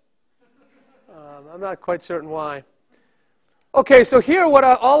this. I'm not quite certain why. Okay, so here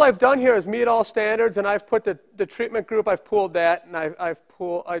all I've done here is meet all standards, and I've put the treatment group, I've pooled that, and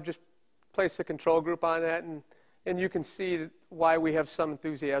I just placed the control group on that, and you can see why we have some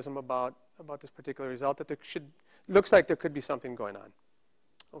enthusiasm about this particular result, that looks like there could be something going on.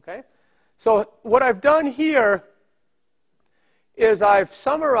 Okay? So what I've done here is I've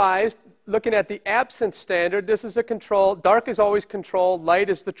summarized, looking at the absence standard. This is a control. Dark is always control. Light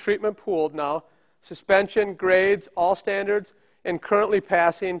is the treatment pooled now. Suspension, grades, all standards, and currently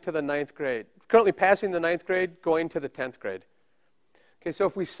passing to the 9th grade. Currently passing the 9th grade, going to the 10th grade. Okay, so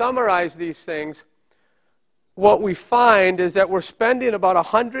if we summarize these things, what we find is that we're spending about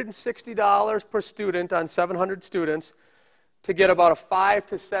 $160 per student on 700 students to get about a 5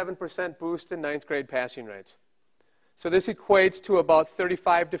 to 7% boost in 9th grade passing rates. So this equates to about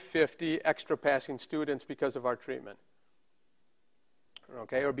 35 to 50 extra passing students because of our treatment.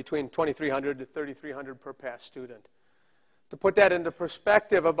 Okay, or between 2,300 to 3,300 per pass student. To put that into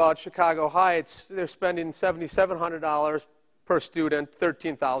perspective about Chicago Heights, they're spending $7,700 per student,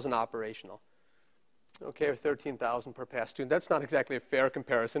 $13,000 operational. Okay, or $13,000 per pass student. That's not exactly a fair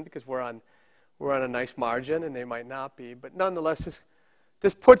comparison because we're on a nice margin and they might not be. But nonetheless,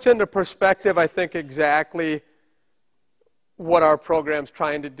 this puts into perspective, I think, exactly what our program's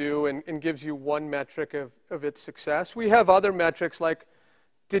trying to do and gives you one metric of its success. We have other metrics like,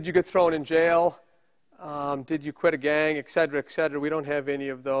 did you get thrown in jail? Did you quit a gang, et cetera, et cetera. We don't have any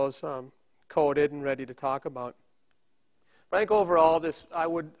of those coded and ready to talk about. But I think overall, this I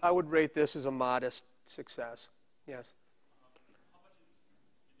would rate this as a modest success. Yes. How much is, you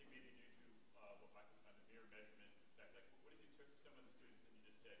think, maybe due to what Michael found the NBER measurement? In fact, like, what if you took some of the students and you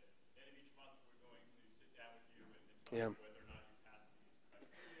just said, at the end of each month, we're going to sit down with you and tell you whether or not you passed these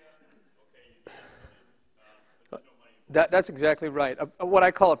criteria? Okay, you did, but there's no money involved. That's exactly right. What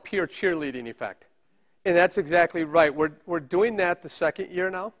I call a peer cheerleading effect. And that's exactly right. We're doing that the second year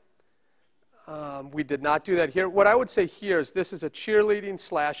now. We did not do that here. What I would say here is this is a cheerleading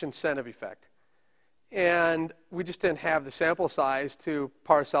 / incentive effect. And we just didn't have the sample size to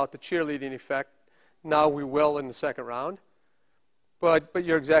parse out the cheerleading effect. Now we will in the second round. But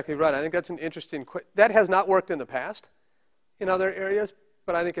you're exactly right. I think that's an interesting, that has not worked in the past in other areas,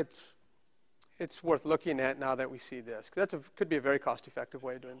 but I think it's worth looking at now that we see this. 'Cause that could be a very cost-effective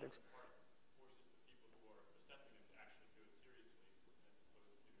way of doing things.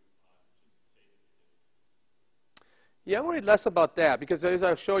 Yeah, I'm worried less about that because as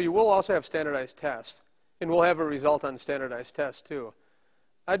I'll show you, we'll also have standardized tests. And we'll have a result on standardized tests too.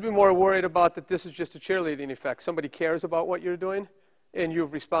 I'd be more worried about that this is just a cheerleading effect. Somebody cares about what you're doing and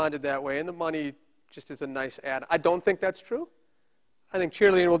you've responded that way and the money just is a nice add. I don't think that's true. I think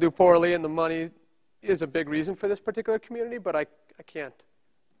cheerleading will do poorly and the money is a big reason for this particular community, but I can't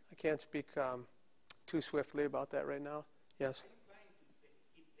speak too swiftly about that right now. Yes?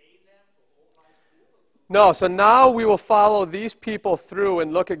 No, so now we will follow these people through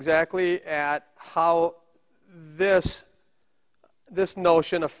and look exactly at how this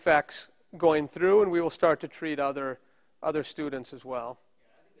notion affects going through, and we will start to treat other students as well.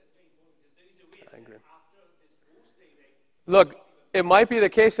 I agree. Look, it might be the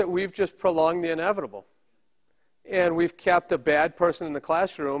case that we've just prolonged the inevitable, and we've kept a bad person in the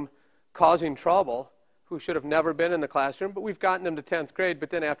classroom causing trouble who should have never been in the classroom, but we've gotten them to 10th grade,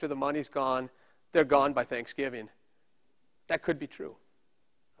 but then after the money's gone, they're gone by Thanksgiving. That could be true.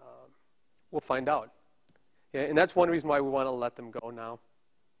 We'll find out. Yeah, and that's one reason why we want to let them go now.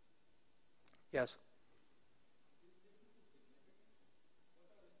 Yes?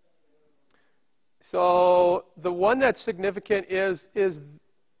 So the one that's significant is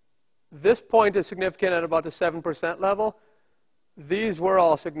this point is significant at about the 7% level. These were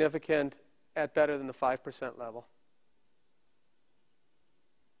all significant at better than the 5% level.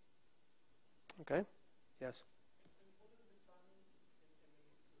 Okay? Yes?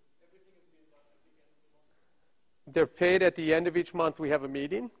 They're paid at the end of each month. We have a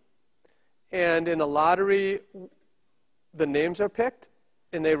meeting. And in the lottery, the names are picked,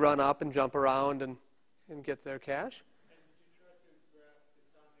 and they run up and jump around and get their cash.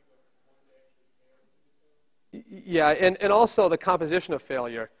 Yeah, and also the composition of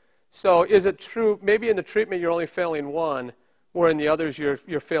failure. So is it true, maybe in the treatment you're only failing one, where in the others you're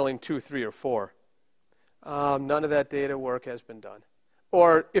failing 2, 3, or 4. None of that data work has been done.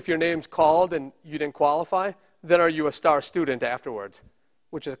 Or if your name's called and you didn't qualify, then are you a star student afterwards?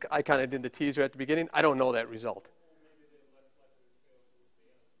 Which is, I kind of did the teaser at the beginning. I don't know that result.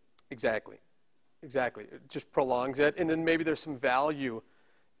 Exactly. Exactly. It just prolongs it. And then maybe there's some value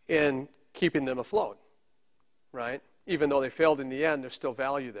in keeping them afloat, right? Even though they failed in the end, there's still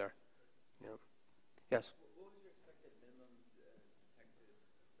value there. Yeah. Yes? What was your expected minimum detected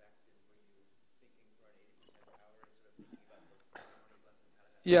effect were you thinking for an 80% power and sort of thinking about the 20 lessons, how does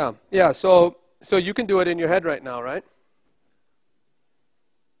that Yeah. So you can do it in your head right now, right?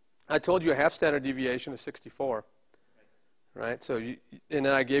 I told you a half standard deviation is 64, right? So and then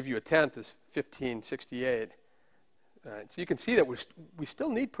I gave you a tenth is 1568. Right? So you can see that we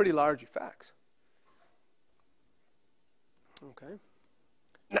still need pretty large effects. Okay.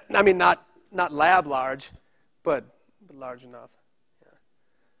 I mean, not lab large, but large enough. Yeah.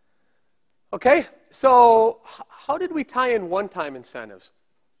 Okay. So how did we tie in one-time incentives?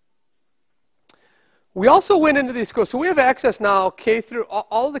 We also went into these schools. So we have access now,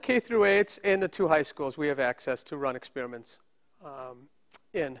 all the K through 8s and the 2 high schools, we have access to run experiments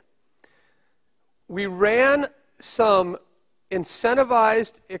in. We ran some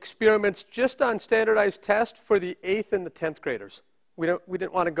incentivized experiments just on standardized tests for the 8th and the 10th graders. We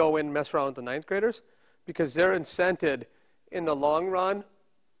didn't want to go in and mess around with the 9th graders because they're incented in the long run,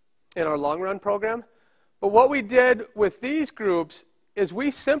 in our long run program. But what we did with these groups is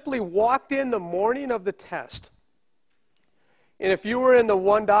we simply walked in the morning of the test. And if you were in the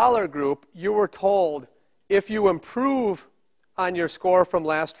 $1 group, you were told if you improve on your score from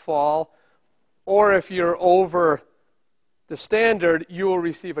last fall, or if you're over the standard, you will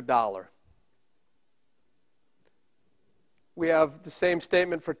receive $1. We have the same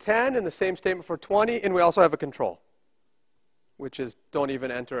statement for 10 and the same statement for 20, and we also have a control, which is don't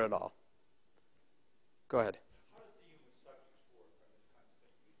even enter at all. Go ahead. How does the human subjects work on this kind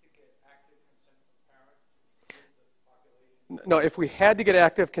of thing? You have to get active consent from parents, kids, the population? No, if we had to get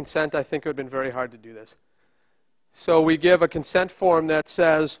active consent, I think it would have been very hard to do this. So we give a consent form that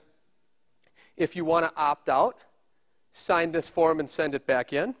says, if you want to opt out, sign this form and send it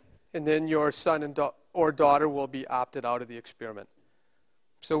back in, and then your son or daughter will be opted out of the experiment.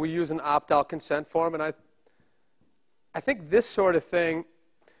 So we use an opt-out consent form, and I think this sort of thing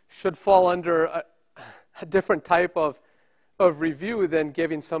should fall under a different type of review than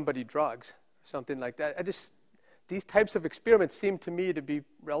giving somebody drugs, or something like that. These types of experiments seem to me to be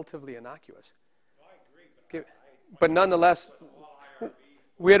relatively innocuous. No, I agree, But nonetheless,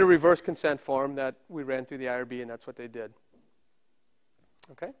 we had a reverse consent form that we ran through the IRB, and that's what they did.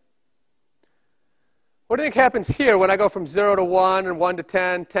 Okay? What do you think happens here when I go from 0 to 1, and 1 to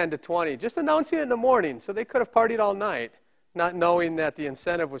 10, 10 to 20? Just announcing it in the morning, so they could have partied all night, not knowing that the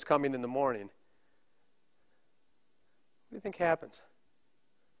incentive was coming in the morning. What do you think happens?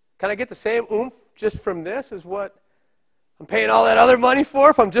 Can I get the same oomph just from this as what I'm paying all that other money for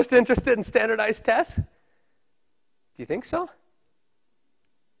if I'm just interested in standardized tests? Do you think so?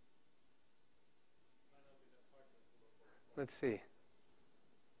 Let's see.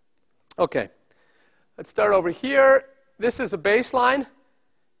 Okay. Let's start over here. This is a baseline,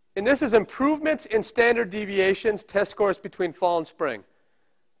 and this is improvements in standard deviations, test scores between fall and spring.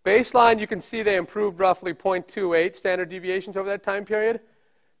 Baseline, you can see they improved roughly 0.28 standard deviations over that time period.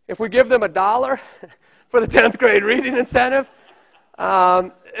 If we give them $1 for the 10th grade reading incentive,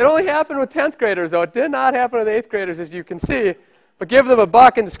 it only happened with 10th graders, though. It did not happen with 8th graders, as you can see. But give them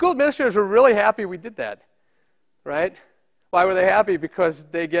 $1, and the school administrators were really happy we did that, right? Why were they happy? Because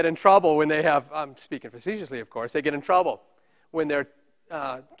they get in trouble when they have, I'm speaking facetiously, of course, they get in trouble when their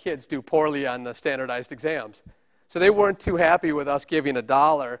kids do poorly on the standardized exams. So they weren't too happy with us giving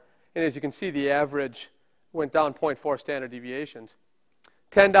 $1, and as you can see, the average went down 0.4 standard deviations.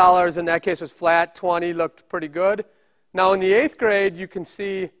 $10 in that case was flat, 20 looked pretty good. Now in the 8th grade, you can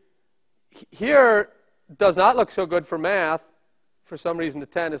see here does not look so good for math. For some reason, the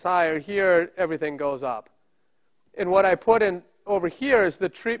 10 is higher. Here, everything goes up. And what I put in over here is the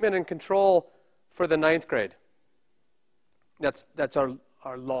treatment and control for the 9th grade. That's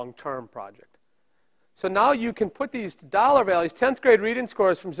our long-term project. So now you can put these dollar values, 10th grade reading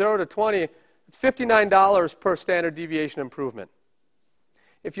scores from 0 to 20, it's $59 per standard deviation improvement.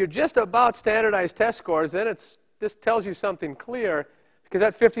 If you're just about standardized test scores, then this tells you something clear, because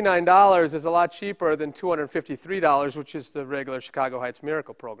that $59 is a lot cheaper than $253, which is the regular Chicago Heights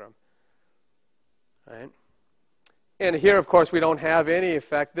Miracle program. Right? And here, of course, we don't have any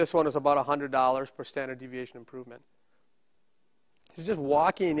effect. This one is about $100 per standard deviation improvement. It's just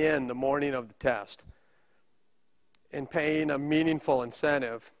walking in the morning of the test and paying a meaningful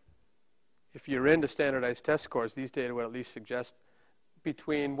incentive. If you're into standardized test scores, these data would at least suggest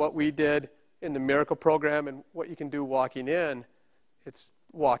between what we did in the Miracle program and what you can do walking in, it's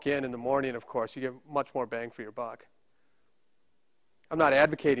walk in the morning, of course. You get much more bang for your buck. I'm not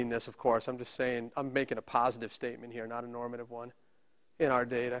advocating this, of course. I'm just saying, I'm making a positive statement here, not a normative one in our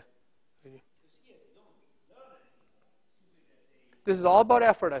data. This is all about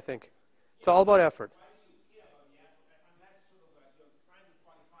effort, I think. It's all about effort.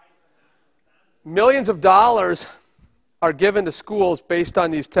 Millions of dollars are given to schools based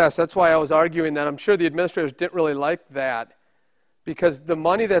on these tests. That's why I was arguing that. I'm sure the administrators didn't really like that, because the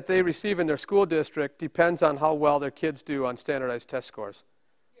money that they receive in their school district depends on how well their kids do on standardized test scores.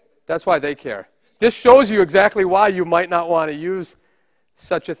 That's why they care. This shows you exactly why you might not want to use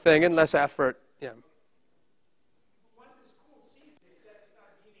such a thing unless effort. Yeah. Once the school sees it, they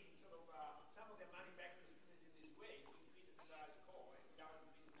start giving sort of some of the manufacturing students in this way, it increases the score without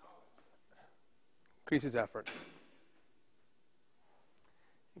increasing knowledge. Increases effort.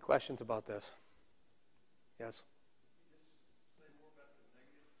 Any questions about this? Yes?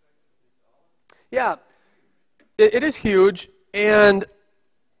 Yeah, it is huge, and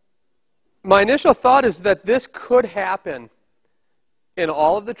my initial thought is that this could happen in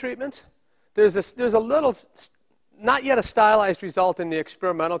all of the treatments. There's a little, not yet a stylized result in the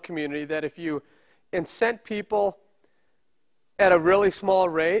experimental community that if you incent people at a really small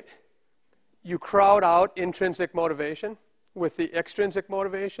rate, you crowd out intrinsic motivation with the extrinsic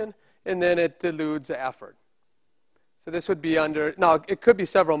motivation, and then it dilutes the effort. So this would be under, now it could be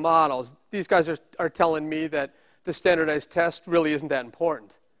several models. These guys are telling me that the standardized test really isn't that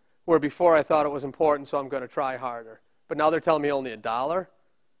important, where before I thought it was important, so I'm going to try harder. But now they're telling me only $1.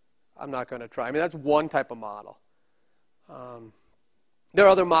 I'm not going to try. I mean, that's one type of model. There are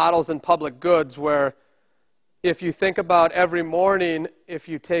other models in public goods where if you think about every morning, if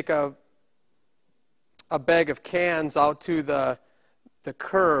you take a bag of cans out to the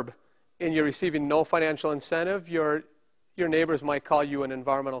curb and you're receiving no financial incentive, your neighbors might call you an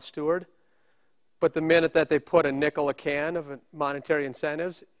environmental steward. But the minute that they put a nickel a can of monetary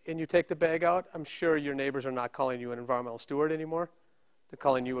incentives and you take the bag out, I'm sure your neighbors are not calling you an environmental steward anymore. They're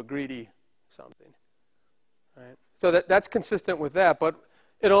calling you a greedy something. Right? So that's consistent with that, but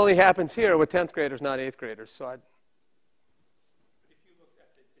it only happens here with 10th graders, not 8th graders. So But if you look at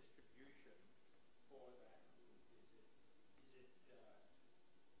the distribution for that group, is it a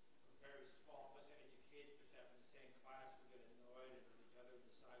very small percentage of kids just having the same class who get annoyed and each other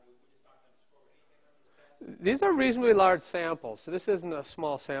decide we're just not going to score anything on this test? these are reasonably large samples, so this isn't a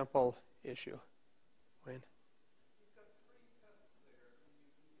small sample issue. Wayne? You've got 3 tests there, and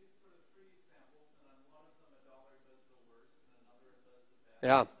you get sort of 3 examples, and on one of them $1 does the worst, and another does the best.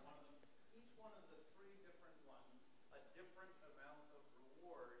 Yeah. Each one of the 3 different ones, a different amount of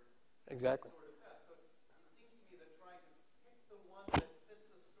reward. Exactly. Sort of test. So it seems to me that trying to pick the one that fits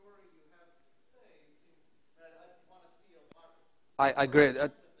the story you have to say seems that I'd want to see a lot. I agree.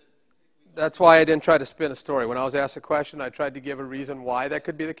 That's why I didn't try to spin a story. When I was asked a question, I tried to give a reason why that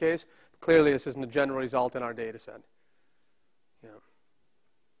could be the case. Clearly, this isn't a general result in our data set. Yeah.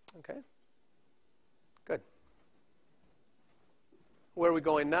 Okay. Good. Where are we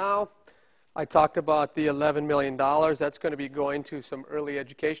going now? I talked about the $11 million. That's going to be going to some early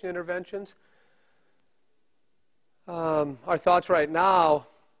education interventions. Our thoughts right now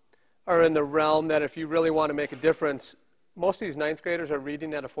are in the realm that if you really want to make a difference, most of these 9th graders are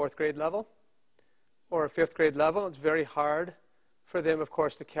reading at a 4th grade level or a 5th grade level. It's very hard for them, of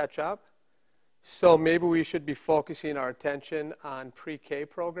course, to catch up. So maybe we should be focusing our attention on pre-K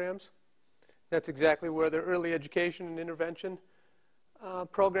programs. That's exactly where the early education and intervention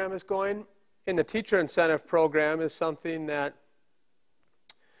program is going. And the teacher incentive program is something that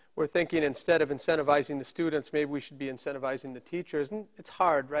we're thinking instead of incentivizing the students, maybe we should be incentivizing the teachers. And it's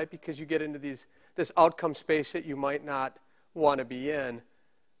hard, right? Because you get into this outcome space that you might not want to be in.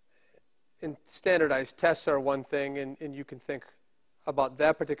 And standardized tests are one thing, and you can think about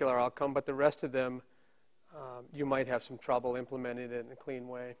that particular outcome, but the rest of them, you might have some trouble implementing it in a clean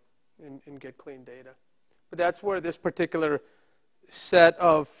way and get clean data. But that's where this particular set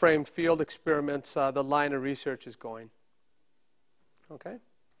of framed field experiments, the line of research is going. Okay?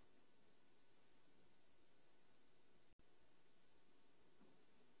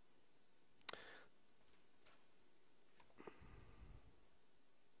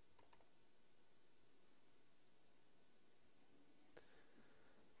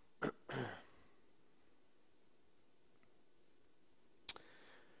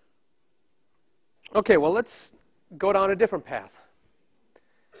 Okay, well, let's go down a different path.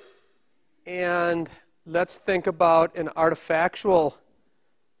 And let's think about an artifactual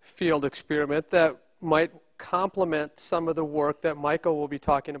field experiment that might complement some of the work that Michael will be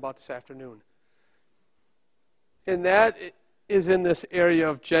talking about this afternoon. And that is in this area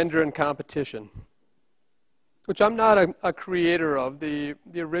of gender and competition, which I'm not a creator of. The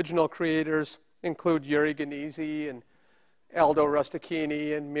original creators include Yuri Ganese and Aldo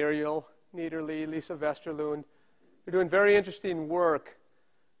Rusticchini and Muriel Niederle, Lisa Westerlund. They're doing very interesting work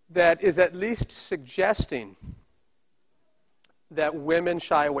that is at least suggesting that women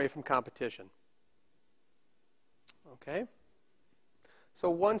shy away from competition. Okay? So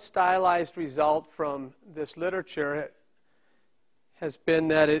one stylized result from this literature has been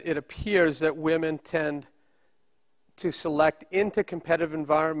that it appears that women tend to select into competitive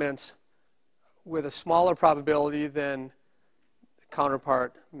environments with a smaller probability than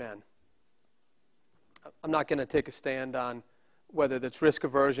counterpart men. I'm not going to take a stand on whether that's risk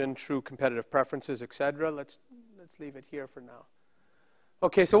aversion, true competitive preferences, etc. Let's leave it here for now.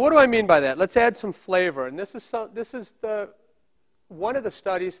 Okay, so what do I mean by that? Let's add some flavor. And this is one of the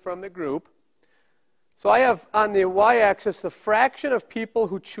studies from the group. So I have on the y-axis the fraction of people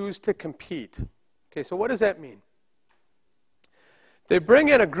who choose to compete. Okay, so what does that mean? They bring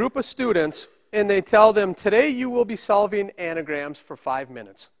in a group of students and they tell them, today you will be solving anagrams for 5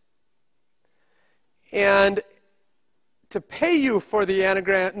 minutes. And to pay you for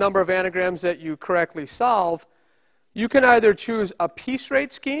the number of anagrams that you correctly solve, you can either choose a piece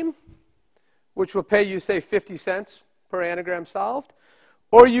rate scheme, which will pay you, say, 50 cents per anagram solved,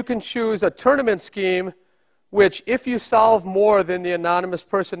 or you can choose a tournament scheme, which if you solve more than the anonymous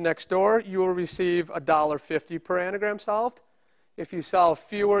person next door, you will receive $1.50 per anagram solved. If you solve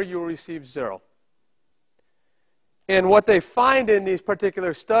fewer, you will receive 0. And what they find in these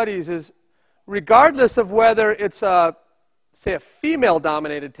particular studies is, regardless of whether it's a, say, a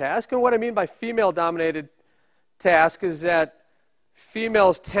female-dominated task, and what I mean by female-dominated task is that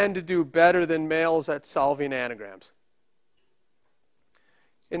females tend to do better than males at solving anagrams.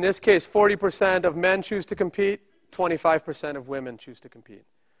 In this case, 40% of men choose to compete, 25% of women choose to compete.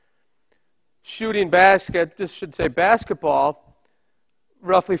 Shooting basket, this should say basketball,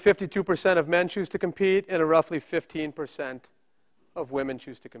 roughly 52% of men choose to compete, and a roughly 15% of women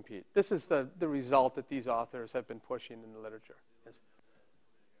choose to compete. This is the result that these authors have been pushing in the literature. Yes.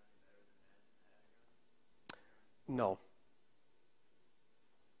 No.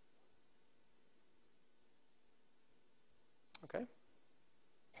 Okay.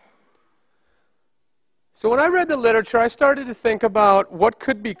 So when I read the literature, I started to think about what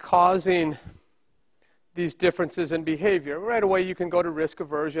could be causing these differences in behavior. Right away, you can go to risk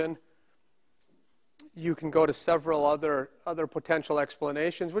aversion. You can go to several other potential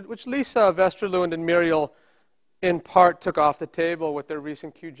explanations, which Lisa Vesterlund and Muriel in part took off the table with their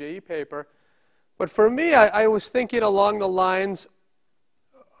recent QJE paper. But for me, I was thinking along the lines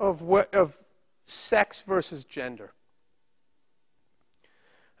of sex versus gender.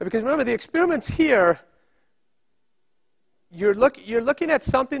 Because remember, the experiments here, you're looking at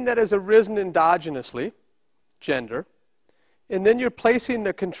something that has arisen endogenously, gender, and then you're placing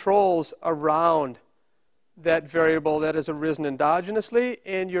the controls around that variable that has arisen endogenously,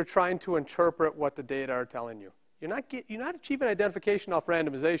 and you're trying to interpret what the data are telling you. You're not achieving identification off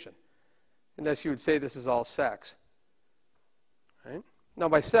randomization, unless you would say this is all sex. Right? Now,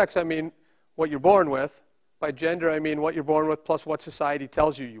 by sex, I mean what you're born with. By gender, I mean what you're born with plus what society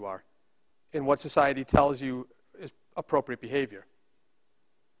tells you you are, and what society tells you is appropriate behavior.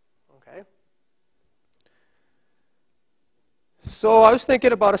 Okay? So I was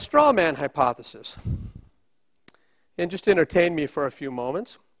thinking about a straw man hypothesis. And just entertain me for a few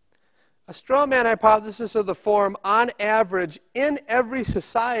moments. A straw man hypothesis of the form, on average, in every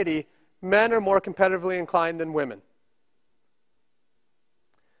society, men are more competitively inclined than women.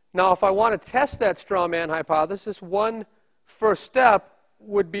 Now, if I want to test that straw man hypothesis, one first step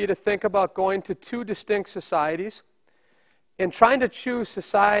would be to think about going to 2 distinct societies and trying to choose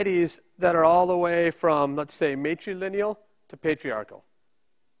societies that are all the way from, let's say, matrilineal to patriarchal.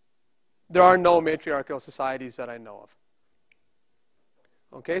 There are no matriarchal societies that I know of.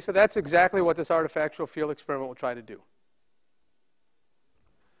 Okay, so that's exactly what this artifactual field experiment will try to do.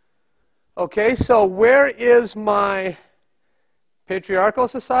 Okay, so where is my patriarchal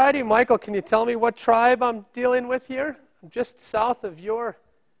society? Michael, can you tell me what tribe I'm dealing with here? I'm just south of your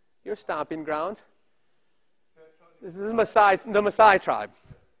stomping grounds. This is the Maasai tribe.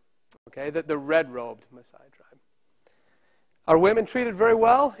 Okay, the red-robed Maasai tribe. Are women treated very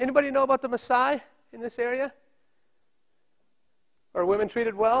well? Anybody know about the Maasai in this area? Are women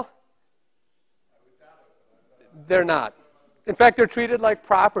treated well? They're not. In fact, they're treated like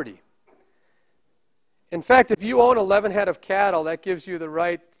property. In fact, if you own 11 head of cattle, that gives you the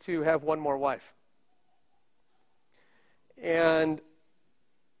right to have one more wife. And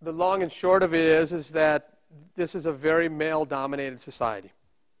the long and short of it is that this is a very male-dominated society.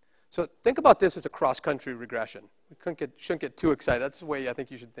 So think about this as a cross-country regression. We shouldn't get too excited. That's the way I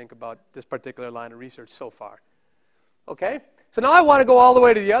think you should think about this particular line of research so far. Okay? So now I want to go all the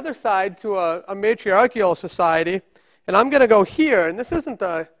way to the other side to a matriarchal society, and I'm going to go here, and this isn't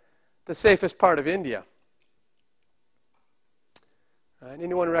the safest part of India. Right?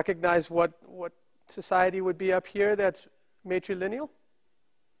 Anyone recognize what society would be up here that's matrilineal?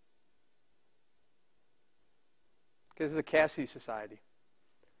 This is a Kasi society.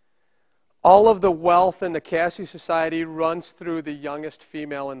 All of the wealth in the Kasi society runs through the youngest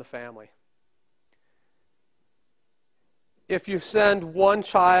female in the family. If you send one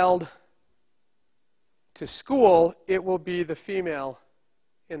child to school, it will be the female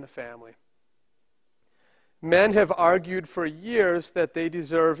in the family. Men have argued for years that they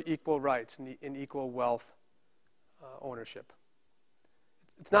deserve equal rights and equal wealth ownership.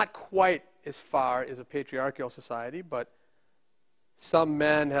 It's not quite as far as a patriarchal society, but some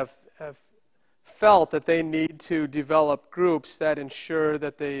men have felt that they need to develop groups that ensure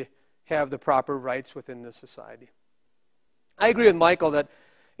that they have the proper rights within the society. I agree with Michael that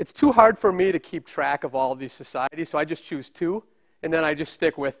it's too hard for me to keep track of all of these societies, so I just choose 2, and then I just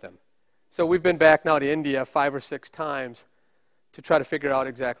stick with them. So we've been back now to India 5 or 6 times to try to figure out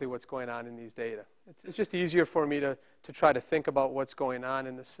exactly what's going on in these data. It's just easier for me to try to think about what's going on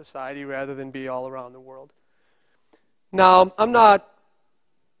in this society rather than be all around the world. Now, I'm not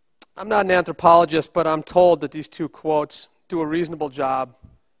an anthropologist, but I'm told that these 2 quotes do a reasonable job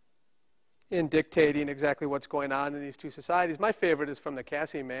in dictating exactly what's going on in these 2 societies. My favorite is from the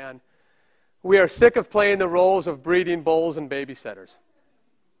Cassie man. We are sick of playing the roles of breeding bulls and babysitters.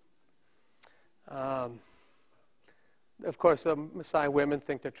 Of course, the Maasai women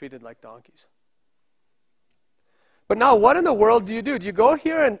think they're treated like donkeys. But now, what in the world do? Do you go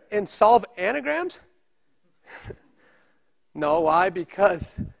here and solve anagrams? No, why?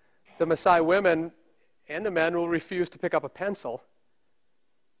 Because the Maasai women and the men will refuse to pick up a pencil.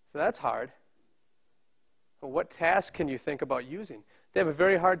 So that's hard. Well, what task can you think about using? They have a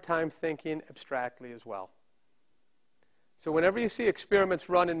very hard time thinking abstractly as well. So whenever you see experiments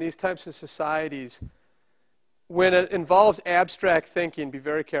run in these types of societies, when it involves abstract thinking, be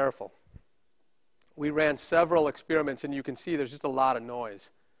very careful. We ran several experiments, and you can see there's just a lot of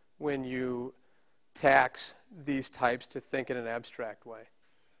noise when you tax these types to think in an abstract way.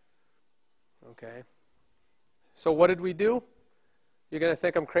 Okay? So what did we do? You're going to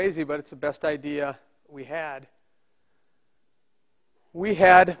think I'm crazy, but it's the best idea we had. We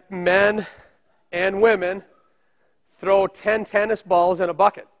had men and women throw 10 tennis balls in a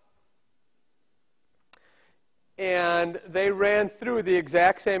bucket. And they ran through the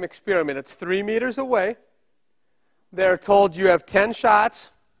exact same experiment. It's 3 meters away. They're told you have 10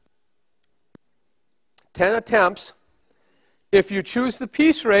 shots, 10 attempts. If you choose the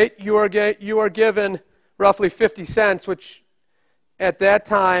piece rate, you are given roughly 50 cents, which at that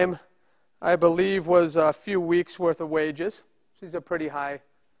time, I believe, was a few weeks' worth of wages. These are pretty high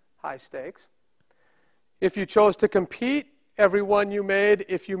stakes. If you chose to compete, every one you made,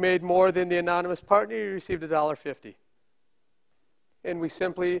 if you made more than the anonymous partner, you received $1.50. And we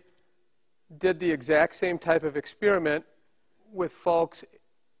simply did the exact same type of experiment with folks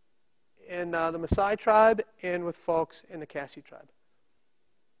in the Maasai tribe and with folks in the Cassie tribe.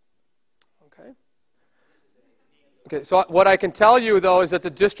 Okay? Okay, so what I can tell you, though, is that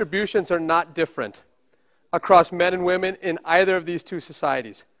the distributions are not different across men and women in either of these 2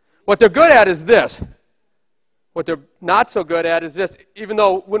 societies. What they're good at is this. What they're not so good at is this. Even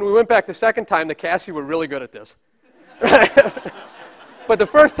though when we went back the second time, the Cassie were really good at this. But the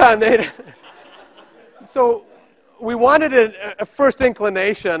first time, they... So we wanted a first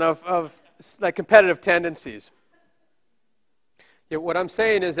inclination of like competitive tendencies. Yeah, what I'm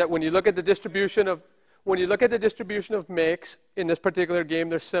saying is that when you look at the distribution of makes in this particular game,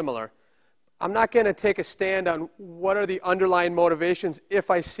 they're similar. I'm not going to take a stand on what are the underlying motivations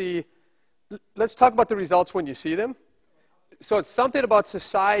if I see. Let's talk about the results when you see them. So it's something about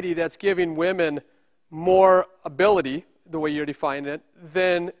society that's giving women more ability, the way you're defining it,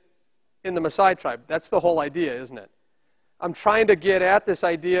 than in the Maasai tribe. That's the whole idea, isn't it? I'm trying to get at this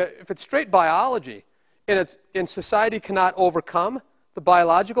idea, if it's straight biology, and society cannot overcome the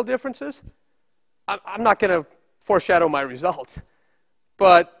biological differences, I'm not going to foreshadow my results.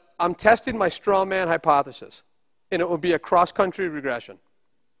 But I'm testing my straw man hypothesis, and it will be a cross-country regression.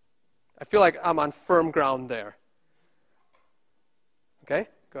 I feel like I'm on firm ground there. Okay?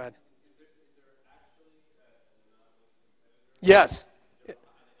 Go ahead. Yes.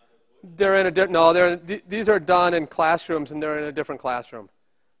 These are done in classrooms, and they're in a different classroom.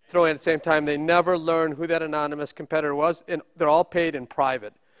 Throwing at the same time, they never learn who that anonymous competitor was, and they're all paid in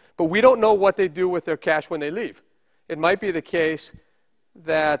private. But we don't know what they do with their cash when they leave. It might be the case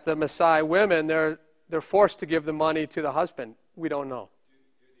that the Maasai women, they're forced to give the money to the husband. We don't know.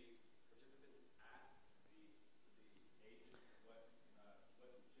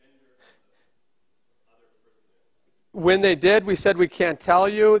 When they did, we said we can't tell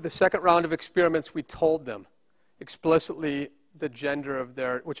you. The second round of experiments, we told them explicitly the gender of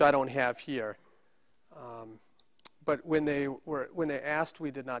their, which I don't have here. But when they asked,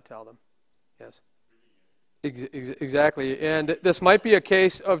 we did not tell them. Yes. Exactly. And this might be a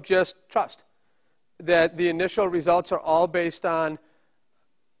case of just trust, that the initial results are all based on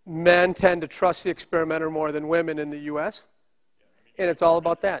men tend to trust the experimenter more than women in the U.S., and it's all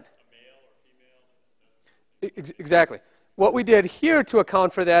about that. Exactly. What we did here to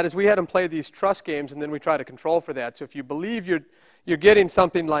account for that is we had them play these trust games, and then we try to control for that. So if you believe you're getting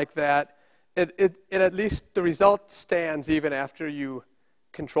something like that, it at least the result stands even after you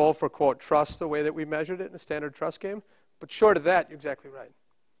control for, quote, trust the way that we measured it in a standard trust game. But short of that, you're exactly right.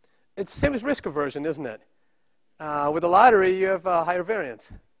 It's the same as risk aversion, isn't it? With the lottery, you have higher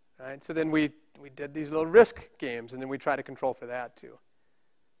variance. Right? So then we did these little risk games, and then we try to control for that too.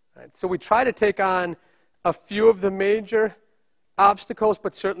 Right? So we try to take on a few of the major obstacles,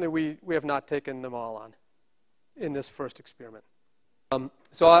 but certainly we have not taken them all on in this first experiment.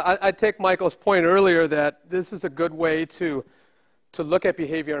 So I take Michael's point earlier that this is a good way to look at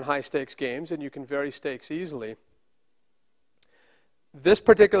behavior in high-stakes games, and you can vary stakes easily. This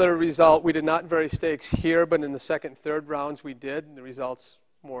particular result, we did not vary stakes here, but in the second, third rounds we did, and the results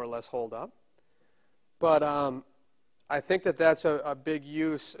more or less hold up. But I think that that's a big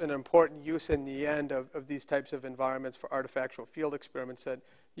use, an important use in the end of these types of environments for artifactual field experiments, that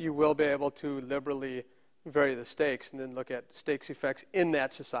you will be able to liberally vary the stakes and then look at stakes effects in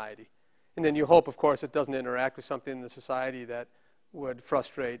that society. And then you hope, of course, it doesn't interact with something in the society that would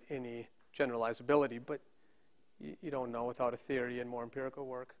frustrate any generalizability, but you don't know without a theory and more empirical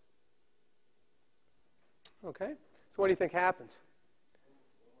work. Okay, so what do you think happens?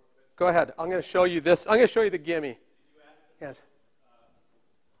 Go ahead. I'm going to show you this. I'm going to show you the gimme. Yes.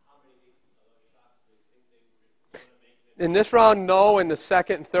 In this round, no. In the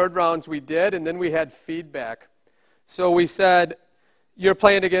second and third rounds, we did, and then we had feedback. So we said, you're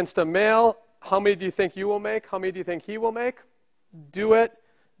playing against a male. How many do you think you will make? How many do you think he will make? Do it.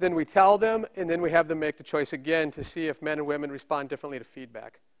 Then we tell them, and then we have them make the choice again to see if men and women respond differently to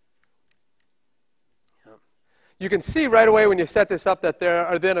feedback. Yeah. You can see right away when you set this up that there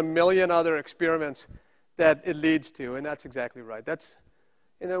are then a million other experiments that it leads to, and that's exactly right. That's,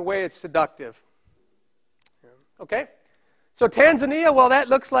 in a way, it's seductive. Yeah. Okay? So Tanzania, well, that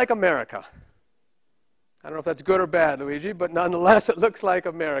looks like America. I don't know if that's good or bad, Luigi, but nonetheless, it looks like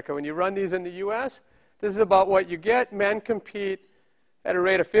America. When you run these in the U.S., this is about what you get. Men compete at a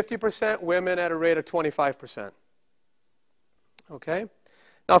rate of 50%, women at a rate of 25%. Okay?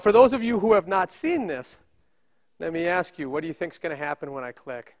 Now, for those of you who have not seen this, let me ask you, what do you think is going to happen when I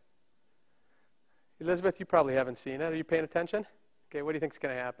click? Elizabeth, you probably haven't seen it. Are you paying attention? Okay, what do you think is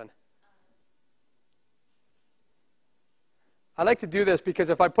going to happen? I like to do this because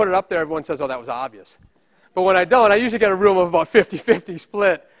if I put it up there, everyone says, oh, that was obvious. But when I don't, I usually get a room of about 50-50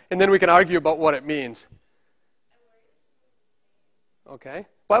 split, and then we can argue about what it means. Okay.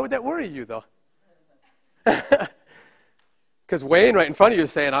 Why would that worry you, though? Because Wayne right in front of you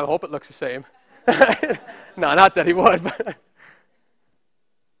is saying, I hope it looks the same. No, not that he would. But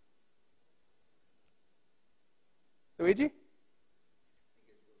Luigi?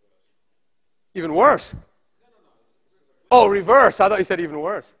 Even worse? Oh, reverse. I thought you said even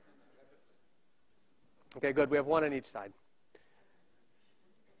worse. Okay, good. We have one on each side.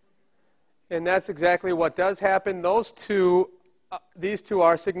 And that's exactly what does happen. Those two, these two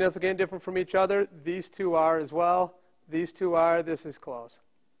are significantly different from each other. These two are as well. These two are. This is close.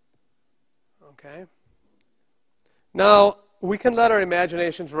 Okay. Now, we can let our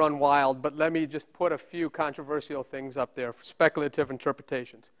imaginations run wild, but let me just put a few controversial things up there for speculative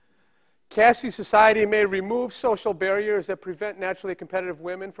interpretations. Caste society may remove social barriers that prevent naturally competitive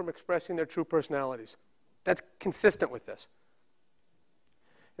women from expressing their true personalities. That's consistent with this.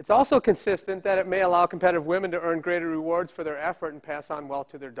 It's also consistent that it may allow competitive women to earn greater rewards for their effort and pass on wealth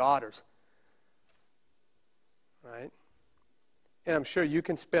to their daughters. Right? And I'm sure you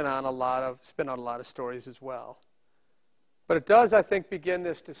can spin out a lot of stories as well. But it does, I think, begin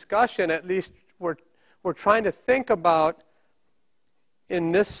this discussion. At least we're trying to think about,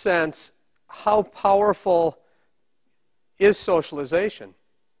 in this sense, how powerful is socialization?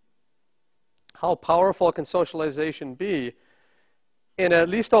 How powerful can socialization be? And it at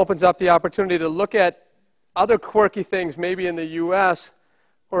least opens up the opportunity to look at other quirky things, maybe in the U.S.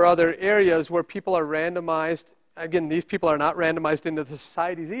 or other areas where people are randomized. Again, these people are not randomized into the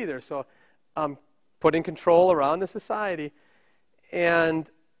societies either. So putting control around the society and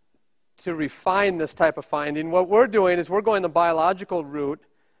to refine this type of finding. What we're doing is we're going the biological route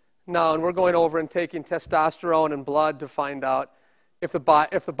now, and we're going over and taking testosterone and blood to find out if the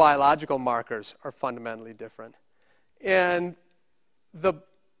biological markers are fundamentally different. And the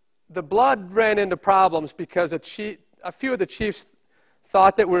blood ran into problems because a few of the chiefs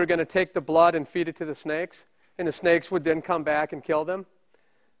thought that we were going to take the blood and feed it to the snakes, and the snakes would then come back and kill them.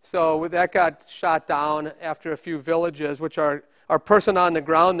 So that got shot down after a few villages, which our person on the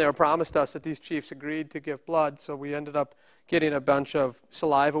ground there promised us that these chiefs agreed to give blood, so we ended up getting a bunch of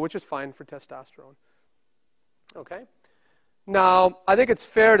saliva, which is fine for testosterone. Okay? Now, I think it's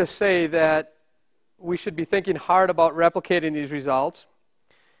fair to say that we should be thinking hard about replicating these results,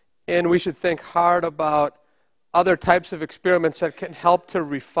 and we should think hard about other types of experiments that can help to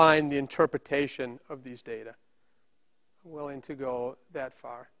refine the interpretation of these data. I'm willing to go that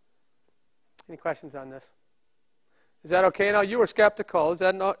far. Any questions on this? Is that okay? Now, you were skeptical. Is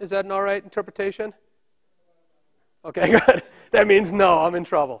that an all right interpretation? Okay, good. That means no, I'm in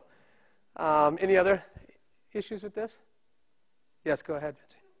trouble. Any other issues with this? Yes, go ahead,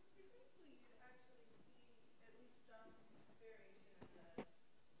 Betsy.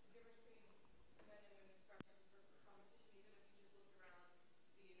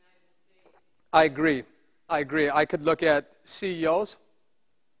 I agree. I could look at CEOs,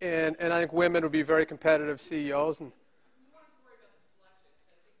 and I think women would be very competitive CEOs. And You want to worry about the selection,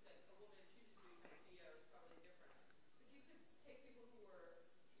 because I think that a woman choosing to become a CEO is probably different. But you could take people who were,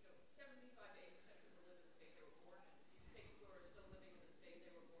 75 to 80% of people live in the state they were born in. You could take people who are still living in the state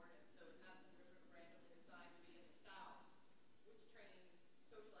they were born in. So it's not that they're sort of randomly assigned to be in the South, which training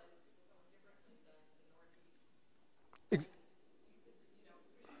socializes people somewhat differently than the Northeast. ex-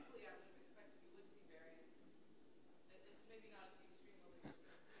 Presumably I would have expected you would see variance. It's maybe not at the extreme level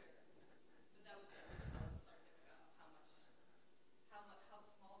you're clear, but that would be at least start thinking about how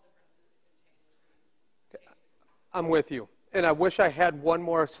small differences can change. I'm with you. And I wish I had one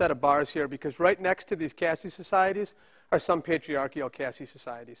more set of bars here, because right next to these Cassie societies are some patriarchal Cassie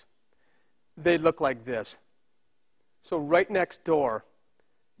societies. They look like this. So right next door,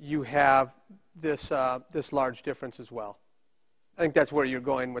 you have this large difference as well. I think that's where you're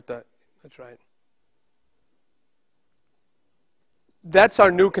going with that's right. That's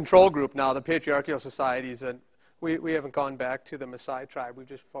our new control group now, the patriarchal societies, and we haven't gone back to the Maasai tribe. We've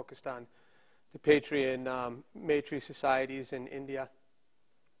just focused on the Patri and Matri societies in India.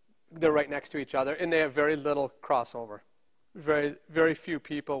 They're right next to each other, and they have very little crossover. Very, very few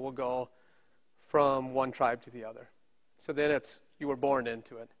people will go from one tribe to the other. So then you were born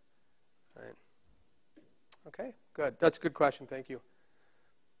into it. Right. Okay, good. That's a good question. Thank you.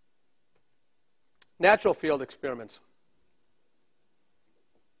 Natural field experiments.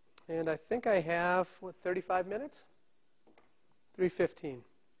 And I think I have, 35 minutes? 3:15.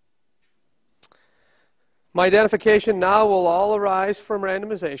 My identification now will all arise from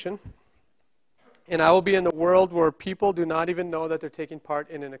randomization, and I will be in the world where people do not even know that they're taking part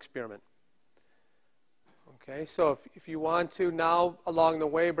in an experiment. Okay, so if you want to now, along the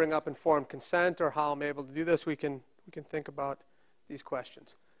way, bring up informed consent or how I'm able to do this, we can think about these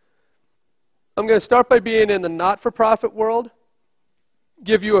questions. I'm going to start by being in the not-for-profit world,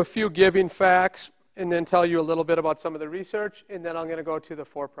 give you a few giving facts, and then tell you a little bit about some of the research, and then I'm going to go to the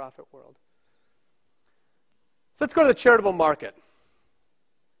for-profit world. So let's go to the charitable market.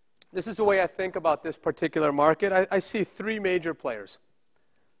 This is the way I think about this particular market. I see three major players.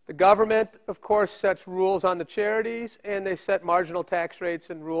 The government, of course, sets rules on the charities, and they set marginal tax rates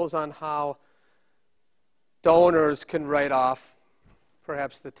and rules on how donors can write off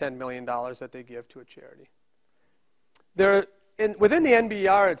perhaps the $10 million that they give to a charity. Within the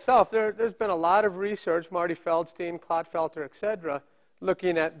NBER itself, there's been a lot of research, Marty Feldstein, Clotfelter, et cetera,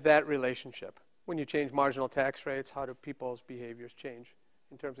 looking at that relationship. When you change marginal tax rates, how do people's behaviors change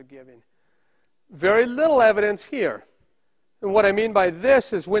in terms of giving? Very little evidence here. And what I mean by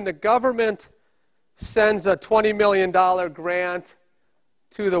this is when the government sends a $20 million grant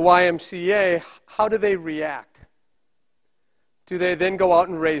to the YMCA, how do they react? Do they then go out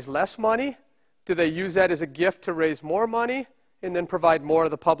and raise less money? Do they use that as a gift to raise more money and then provide more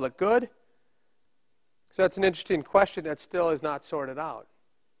of the public good? So that's an interesting question that still is not sorted out.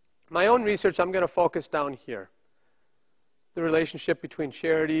 My own research, I'm going to focus down here, the relationship between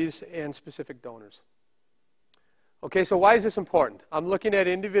charities and specific donors. Okay, so why is this important? I'm looking at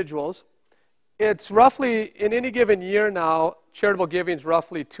individuals. It's roughly, in any given year now, charitable giving is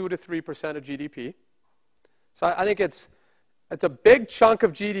roughly 2 to 3% of GDP. So I think it's a big chunk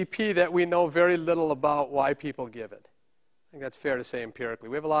of GDP that we know very little about why people give it. I think that's fair to say empirically.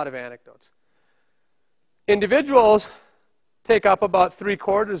 We have a lot of anecdotes. Individuals take up about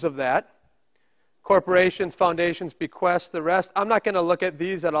 3/4 of that. Corporations, foundations, bequests, the rest. I'm not going to look at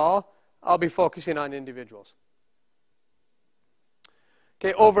these at all. I'll be focusing on individuals.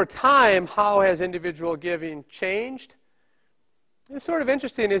 Okay, over time, how has individual giving changed? It's sort of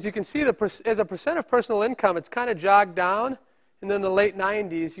interesting. As you can see, as a percent of personal income, it's kind of jogged down. And then in the late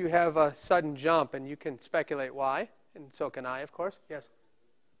 90s, you have a sudden jump, and you can speculate why. And so can I, of course. Yes?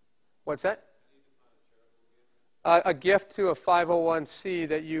 What's that? A gift to a 501c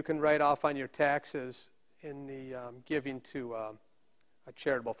that you can write off on your taxes in the giving to a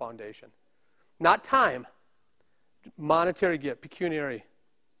charitable foundation. Not time. Monetary gift, pecuniary.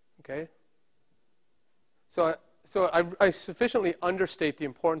 Okay? So I sufficiently understate the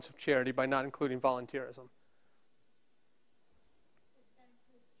importance of charity by not including volunteerism.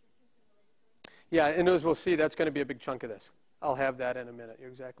 Yeah, and as we'll see, that's going to be a big chunk of this. I'll have that in a minute. You're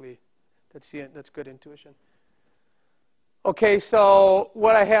exactly, that's good intuition. Okay, so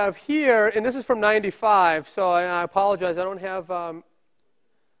what I have here, and this is from 95, so I apologize, I don't have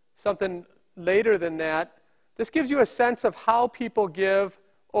something later than that. This gives you a sense of how people give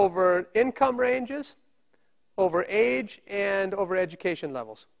over income ranges, over age, and over education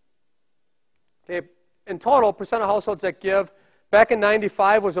levels. Okay, in total, percent of households that give, back in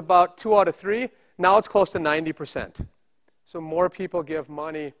 95 was about 2 out of 3. Now it's close to 90%. So more people give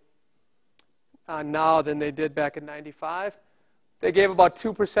money now than they did back in 95. They gave about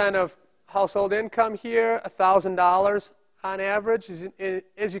 2% of household income here, $1,000 on average.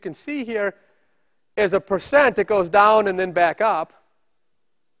 As you can see here, as a percent, it goes down and then back up.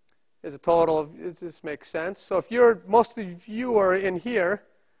 As a total, this makes sense. So if most of you are in here,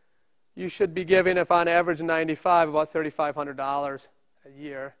 you should be giving, if on average in 95, about $3,500 a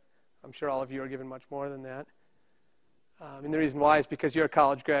year. I'm sure all of you are giving much more than that. And the reason why is because you're a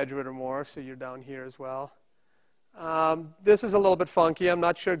college graduate or more, so you're down here as well. This is a little bit funky. I'm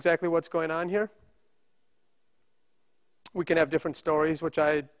not sure exactly what's going on here. We can have different stories, which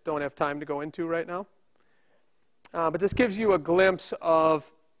I don't have time to go into right now. But this gives you a glimpse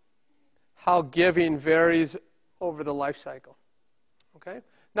of how giving varies over the life cycle. Okay?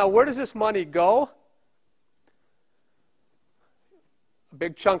 Now, where does this money go? A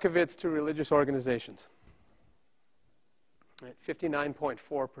big chunk of it's to religious organizations. Right,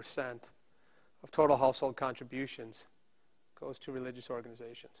 59.4% of total household contributions goes to religious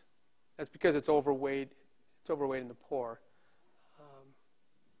organizations. That's because it's overweight. It's overweight in the poor.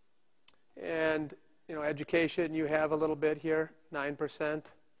 And education, you have a little bit here, 9%,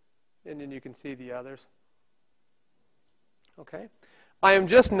 and then you can see the others. Okay, I am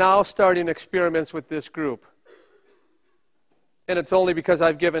just now starting experiments with this group, and it's only because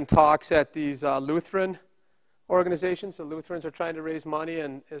I've given talks at these Lutheran organizations. The Lutherans are trying to raise money,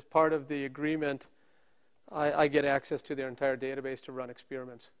 and as part of the agreement, I get access to their entire database to run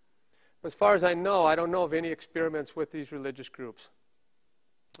experiments. But as far as I know, I don't know of any experiments with these religious groups.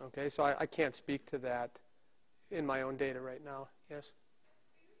 Okay, so I can't speak to that in my own data right now. Yes?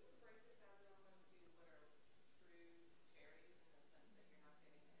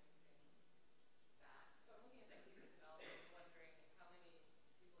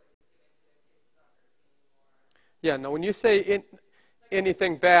 Yeah, no, when you say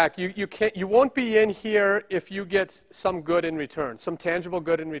anything back, you won't be in here if you get some good in return, some tangible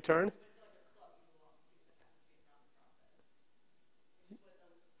good in return.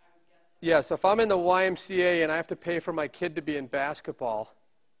 Yes, if I'm in the YMCA and I have to pay for my kid to be in basketball,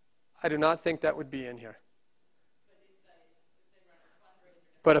 I do not think that would be in here.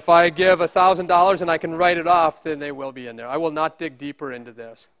 But if I give $1,000 and I can write it off, then they will be in there. I will not dig deeper into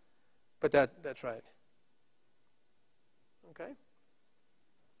this. But that's right. Okay?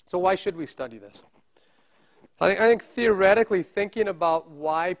 So why should we study this? I think theoretically thinking about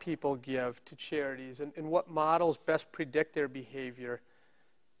why people give to charities and what models best predict their behavior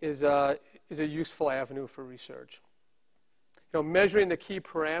is a useful avenue for research. Measuring the key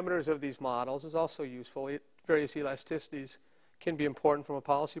parameters of these models is also useful. Various elasticities can be important from a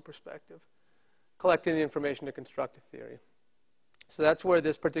policy perspective. Collecting the information to construct a theory. So that's where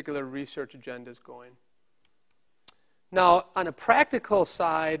this particular research agenda is going. Now, on a practical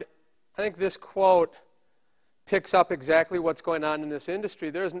side, I think this quote picks up exactly what's going on in this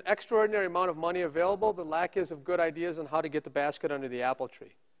industry. There's an extraordinary amount of money available. The lack is of good ideas on how to get the basket under the apple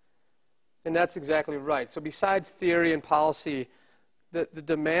tree. And that's exactly right. So besides theory and policy, the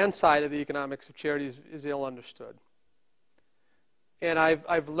demand side of the economics of charities is ill understood. And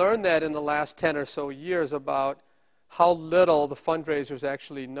I've learned that in the last 10 or so years about how little the fundraisers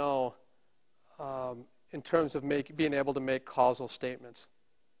actually know in terms of being able to make causal statements.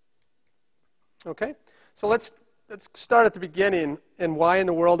 Okay? So let's start at the beginning, and why in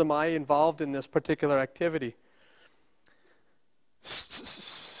the world am I involved in this particular activity?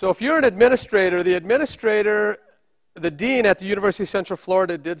 So if you're an administrator, the dean at the University of Central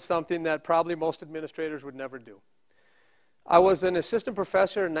Florida did something that probably most administrators would never do. I was an assistant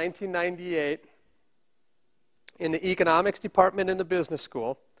professor in 1998 in the economics department in the business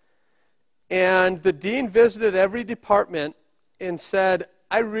school, and the dean visited every department and said,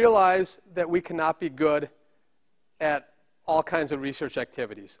 I realize that we cannot be good at all kinds of research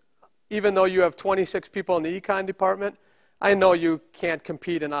activities. Even though you have 26 people in the econ department, I know you can't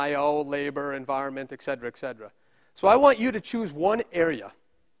compete in IO, labor, environment, et cetera, et cetera. So I want you to choose one area.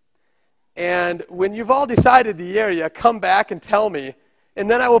 And when you've all decided the area, come back and tell me, and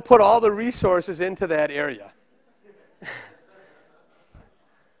then I will put all the resources into that area.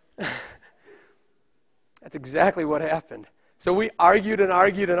 That's exactly what happened. So we argued and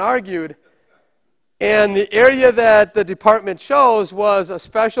argued and argued. And the area that the department chose was a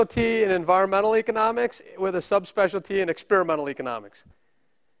specialty in environmental economics with a subspecialty in experimental economics.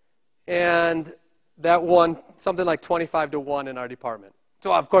 And that won something like 25-1 in our department.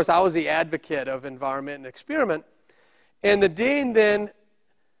 So, of course, I was the advocate of environment and experiment. And the dean then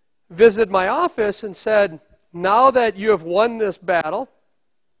visited my office and said, now that you have won this battle,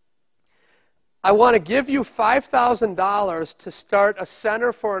 I want to give you $5,000 to start a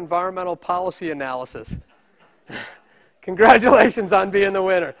Center for Environmental Policy Analysis. Congratulations on being the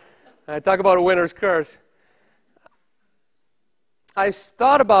winner. I talk about a winner's curse. I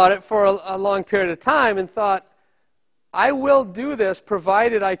thought about it for a long period of time and thought, I will do this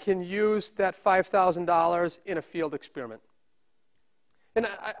provided I can use that $5,000 in a field experiment. And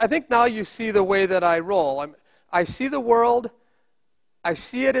I think now you see the way that I roll. I see the world, I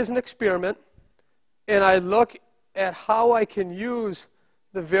see it as an experiment, and I look at how I can use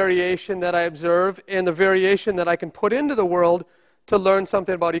the variation that I observe and the variation that I can put into the world to learn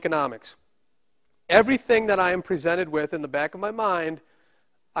something about economics. Everything that I am presented with in the back of my mind,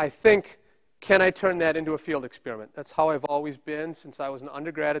 I think, can I turn that into a field experiment? That's how I've always been since I was an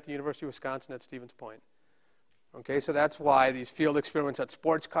undergrad at the University of Wisconsin at Stevens Point. Okay, so that's why these field experiments at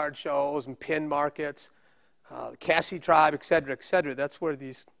sports card shows and pin markets, the Cassie tribe, et cetera, that's where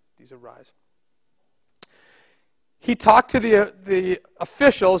these arise. He talked to the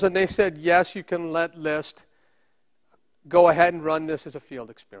officials, and they said, yes, you can let List go ahead and run this as a field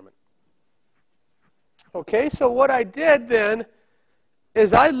experiment. Okay, so what I did then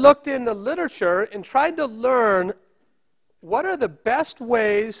is I looked in the literature and tried to learn what are the best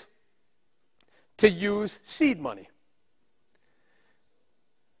ways to use seed money.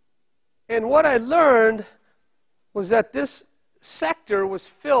 And what I learned was that this sector was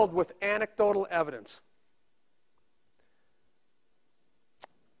filled with anecdotal evidence.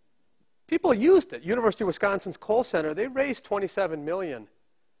 People used it. University of Wisconsin's Coal Center, they raised $27 million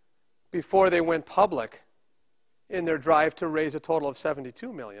before they went public in their drive to raise a total of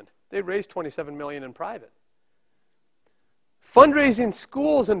 $72 million. They raised $27 million in private. Fundraising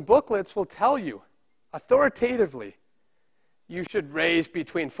schools and booklets will tell you authoritatively you should raise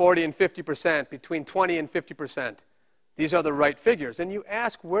between 40 and 50%, between 20 and 50%. These are the right figures. And you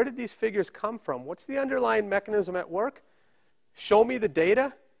ask, where did these figures come from? What's the underlying mechanism at work? Show me the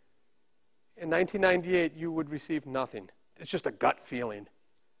data. In 1998, you would receive nothing. It's just a gut feeling.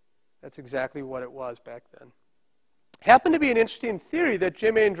 That's exactly what it was back then. Happened to be an interesting theory that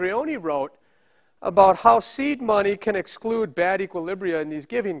Jim Andreoni wrote about how seed money can exclude bad equilibria in these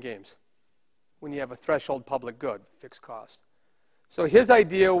giving games when you have a threshold public good, fixed cost. So his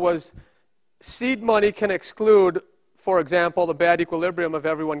idea was seed money can exclude, for example, the bad equilibrium of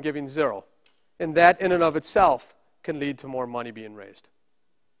everyone giving zero. And that in and of itself can lead to more money being raised.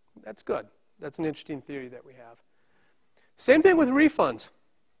 That's good. That's an interesting theory that we have. Same thing with refunds.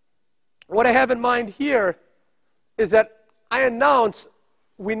 What I have in mind here is that I announce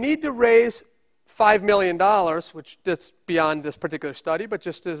we need to raise $5 million, which is beyond this particular study, but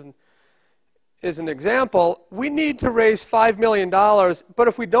just as an example, we need to raise $5 million, but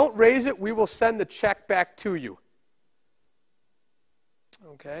if we don't raise it, we will send the check back to you.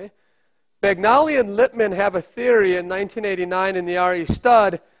 Okay? Bagnali and Lippmann have a theory in 1989 in the RE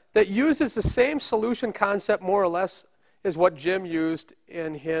Stud that uses the same solution concept more or less as what Jim used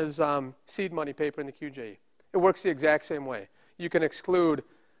in his seed money paper in the QJE. It works the exact same way. You can exclude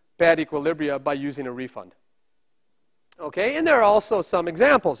bad equilibria by using a refund. Okay, and there are also some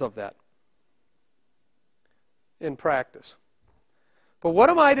examples of that in practice. But what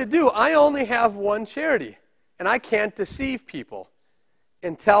am I to do? I only have one charity, and I can't deceive people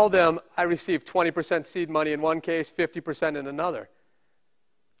and tell them I received 20% seed money in one case, 50% in another.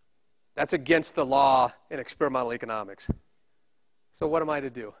 That's against the law in experimental economics. So what am I to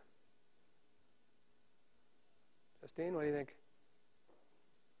do? Justine, what do you think?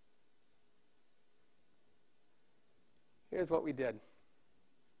 Here's what we did.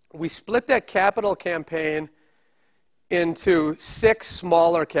 We split that capital campaign into 6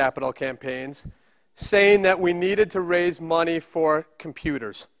 smaller capital campaigns, saying that we needed to raise money for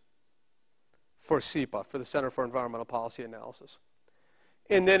computers, for CEPA, for the Center for Environmental Policy Analysis.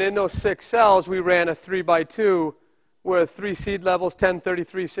 And then in those 6 cells, we ran a 3x2 with 3 seed levels, 10,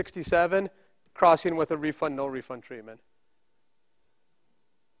 33, 67, crossing with a refund, no refund treatment.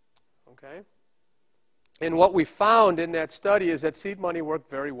 Okay? And what we found in that study is that seed money worked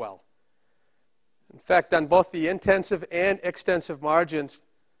very well. In fact, on both the intensive and extensive margins,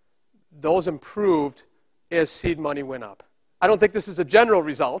 those improved as seed money went up. I don't think this is a general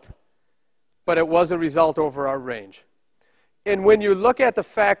result, but it was a result over our range. And when you look at the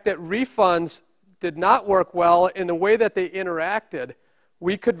fact that refunds did not work well in the way that they interacted,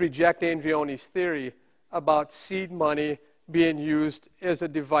 we could reject Andreoni's theory about seed money being used as a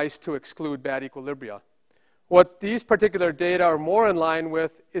device to exclude bad equilibria. What these particular data are more in line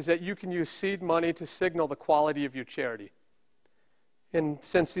with is that you can use seed money to signal the quality of your charity. And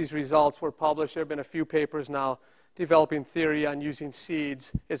since these results were published, there have been a few papers now developing theory on using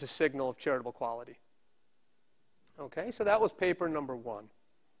seeds as a signal of charitable quality. Okay, so that was paper number 1.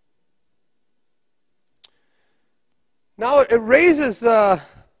 Now it raises the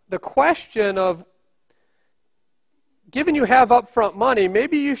question of, given you have upfront money,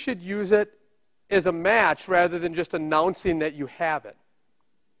 maybe you should use it as a match rather than just announcing that you have it.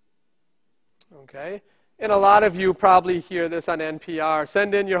 Okay? And a lot of you probably hear this on NPR.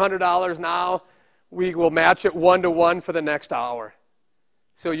 Send in your $100 now. We will match it 1-to-1 for the next hour.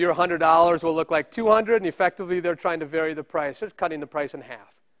 So your $100 will look like $200, and effectively they're trying to vary the price. They're cutting the price in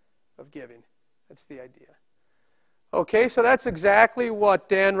half of giving. That's the idea. Okay, so that's exactly what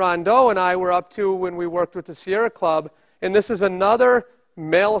Dan Rondeau and I were up to when we worked with the Sierra Club. And this is another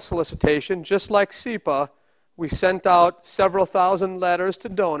mail solicitation, just like SEPA. We sent out several thousand letters to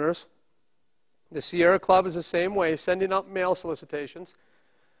donors. The Sierra Club is the same way, sending out mail solicitations.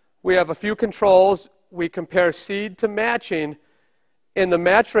 We have a few controls. We compare seed to matching, and the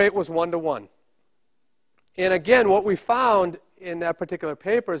match rate was 1-to-1. And again, what we found in that particular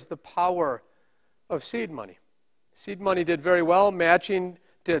paper is the power of seed money. Seed money did very well. Matching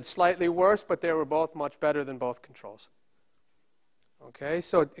did slightly worse, but they were both much better than both controls. Okay,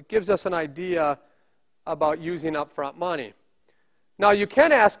 so it gives us an idea about using upfront money. Now you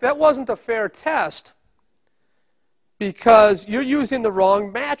can ask, that wasn't a fair test because you're using the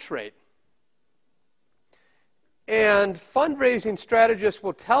wrong match rate. And fundraising strategists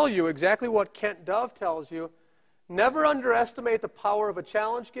will tell you exactly what Kent Dove tells you. Never underestimate the power of a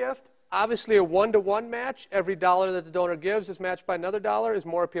challenge gift. Obviously, a 1-to-1 match, every dollar that the donor gives is matched by another dollar, is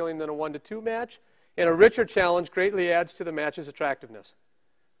more appealing than a 1-to-2 match. And a richer challenge greatly adds to the match's attractiveness.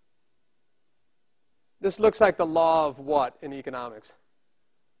 This looks like the law of what in economics?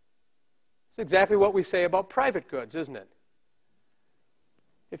 It's exactly what we say about private goods, isn't it?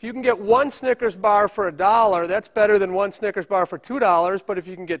 If you can get 1 Snickers bar for $1, that's better than 1 Snickers bar for $2, but if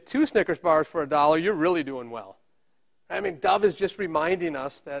you can get 2 Snickers bars for $1, you're really doing well. I mean, Dove is just reminding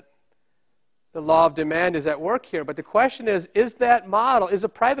us that the law of demand is at work here. But the question is that model, is a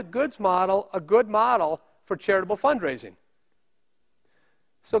private goods model a good model for charitable fundraising?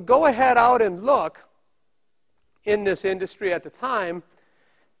 So go ahead out and look in this industry at the time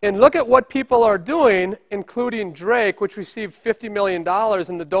and look at what people are doing, including Drake, which received $50 million,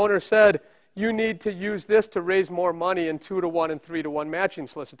 and the donor said, you need to use this to raise more money in 2-to-1 and 3-to-1 matching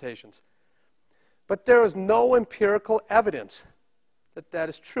solicitations. But there is no empirical evidence that that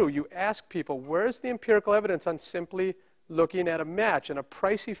is true. You ask people, where's the empirical evidence on simply looking at a match and a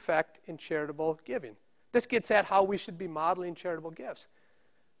price effect in charitable giving? This gets at how we should be modeling charitable gifts.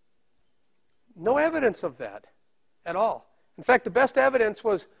 No evidence of that at all. In fact, the best evidence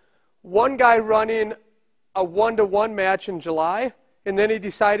was one guy running a 1-to-1 match in July, and then he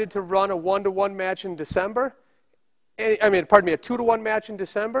decided to run a 1-to-1 match in December. A 2-to-1 match in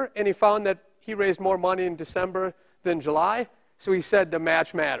December, and he found that he raised more money in December than July. So he said the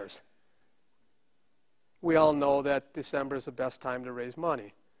match matters. We all know that December is the best time to raise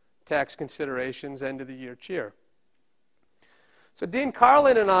money. Tax considerations, end of the year cheer. So Dean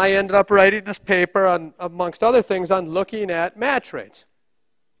Carlin and I ended up writing this paper on, amongst other things, on looking at match rates.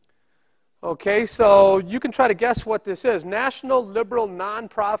 Okay, so you can try to guess what this is. National liberal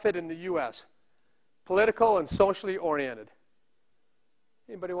nonprofit in the U.S. Political and socially oriented.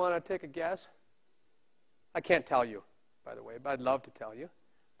 Anybody want to take a guess? I can't tell you, by the way, but I'd love to tell you.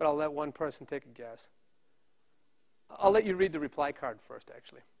 But I'll let one person take a guess. I'll let you read the reply card first,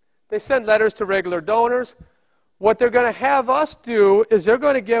 actually. They send letters to regular donors. What they're going to have us do is they're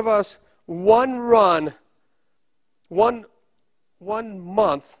going to give us one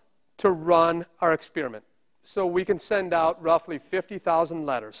month to run our experiment. So we can send out roughly 50,000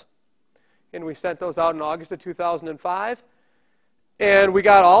 letters. And we sent those out in August of 2005. And we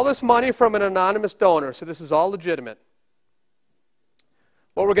got all this money from an anonymous donor, so this is all legitimate.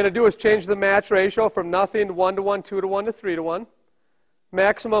 What we're going to do is change the match ratio from nothing to 1-to-1, 2-to-1 to 3-to-1.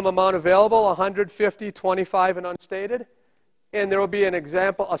 Maximum amount available, 150, 25, and unstated. And there will be an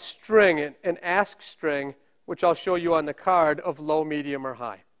example, a string, an ask string, which I'll show you on the card, of low, medium, or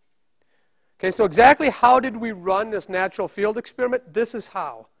high. Okay, so exactly how did we run this natural field experiment? This is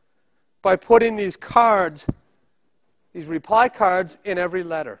how. By putting these cards, these reply cards, in every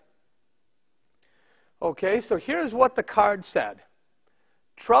letter. Okay, so here's what the card said.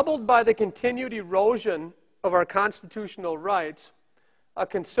 Troubled by the continued erosion of our constitutional rights, a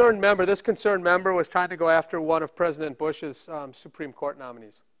concerned member, this concerned member was trying to go after one of President Bush's Supreme Court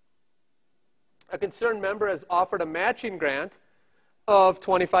nominees. A concerned member has offered a matching grant of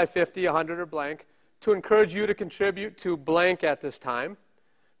 $25, $50, $100, or blank to encourage you to contribute to blank at this time.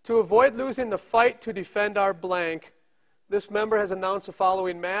 To avoid losing the fight to defend our blank, this member has announced the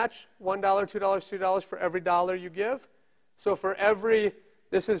following match: $1, $2, $3 for every dollar you give. So for every,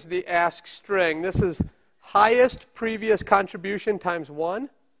 this is the ask string. This is highest previous contribution times 1.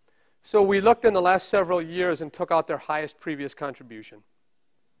 So we looked in the last several years and took out their highest previous contribution.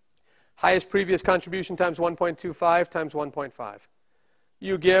 Highest previous contribution times 1.25 times 1.5.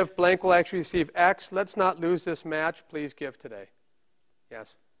 You give, blank will actually receive X. Let's not lose this match. Please give today.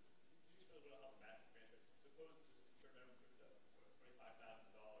 Yes?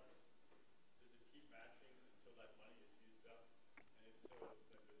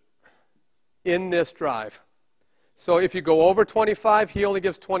 In this drive. So if you go over 25, he only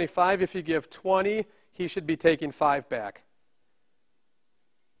gives 25. If you give 20, he should be taking 5 back.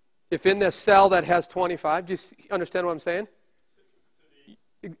 If in this cell that has 25, do you understand what I'm saying?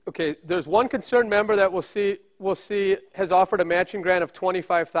 Okay, there's one concerned member that we'll see has offered a matching grant of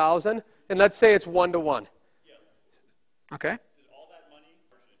 25,000, and let's say it's 1-to-1. Okay?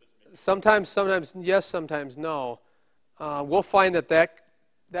 Sometimes yes, sometimes no. We'll find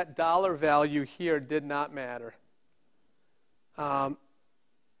that dollar value here did not matter. And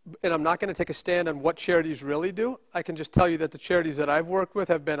I'm not going to take a stand on what charities really do. I can just tell you that the charities that I've worked with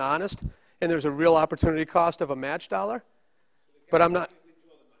have been honest, and there's a real opportunity cost of a match dollar. But I'm not.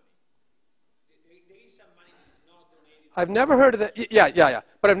 I've never heard of that. Yeah.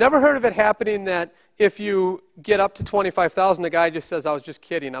 But I've never heard of it happening that if you get up to 25,000, the guy just says, "I was just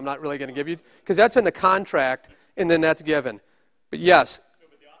kidding. I'm not really going to give you," because that's in the contract, and then that's given. But yes,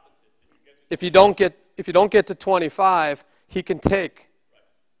 if you don't get to 25, he can take.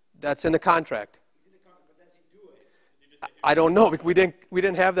 That's in the contract. I don't know. We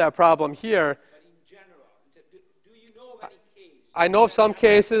didn't have that problem here. I know of some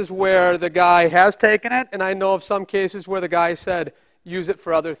cases where the guy has taken it, and I know of some cases where the guy said, use it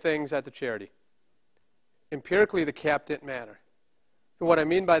for other things at the charity. Empirically, the cap didn't matter. And what I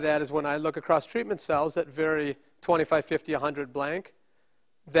mean by that is when I look across treatment cells that vary 25, 50, 100 blank,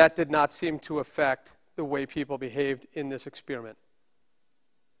 that did not seem to affect the way people behaved in this experiment.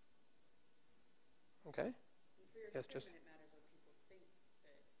 Okay? Yes, just.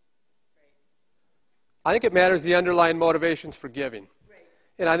 I think it matters the underlying motivations for giving. Right.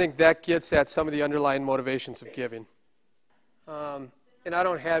 And I think that gets at some of the underlying motivations of giving. And I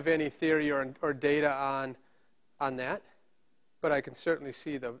don't have any theory or data on that, but I can certainly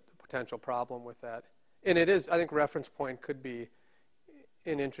see the potential problem with that. And it is, I think reference point could be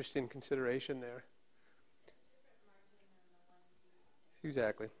an interesting consideration there.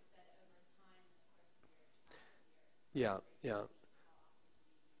 Exactly. Yeah.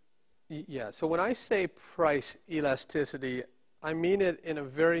 Yeah, so when I say price elasticity, I mean it in a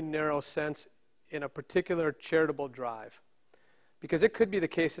very narrow sense in a particular charitable drive. Because it could be the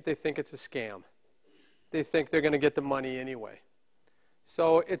case that they think it's a scam. They think they're going to get the money anyway.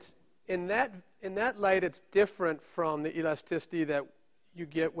 So it's in that light, it's different from the elasticity that you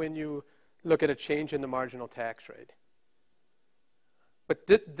get when you look at a change in the marginal tax rate. But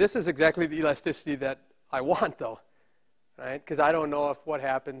this is exactly the elasticity that I want, though. Right? Because I don't know if what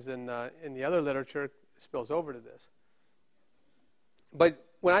happens in the other literature spills over to this. But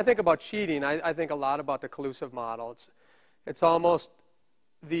when I think about cheating, I think a lot about the collusive model. It's almost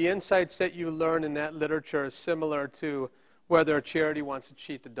the insights that you learn in that literature is similar to whether a charity wants to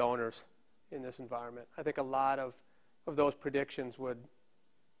cheat the donors in this environment. I think a lot of those predictions would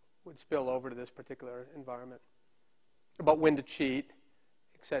spill over to this particular environment about when to cheat,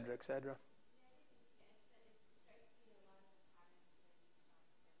 et cetera, et cetera.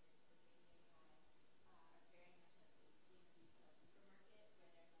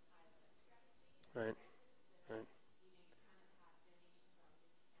 Right.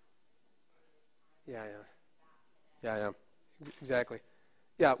 Yeah. Exactly.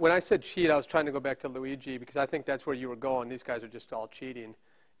 Yeah, when I said cheat, I was trying to go back to Luigi because I think that's where you were going. These guys are just all cheating.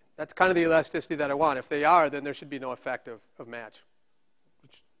 That's kind of the elasticity that I want. If they are, then there should be no effect of match.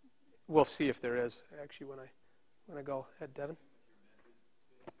 Which we'll see if there is, actually, when I go ahead, Devin.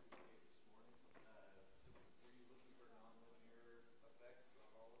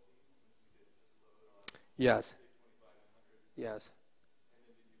 Yes.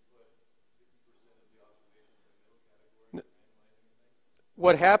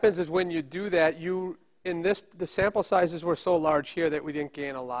 What happens is when you do that, you in this, the sample sizes were so large here that we didn't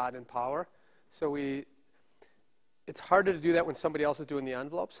gain a lot in power. So it's harder to do that when somebody else is doing the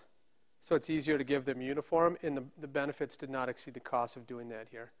envelopes. So it's easier to give them uniform, and the benefits did not exceed the cost of doing that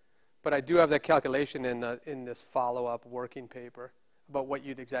here. But I do have that calculation in this follow-up working paper about what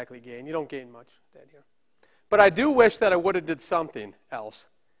you'd exactly gain. You don't gain much that here. But I do wish that I would have did something else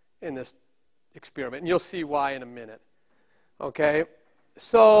in this experiment, and you'll see why in a minute. Okay,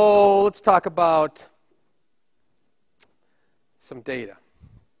 so let's talk about some data.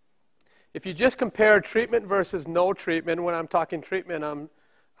 If you just compare treatment versus no treatment, when I'm talking treatment, I'm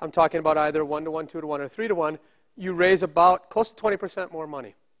talking about either 1-to-1, 2-to-1, or 3-to-1, you raise about close to 20% more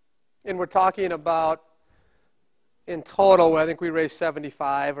money. And we're talking about, in total, I think we raised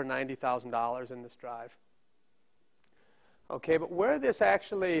 $75,000 or $90,000 in this drive. Okay, but where this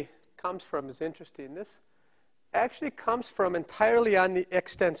actually comes from is interesting. This actually comes from entirely on the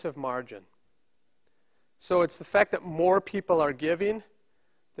extensive margin. So it's the fact that more people are giving.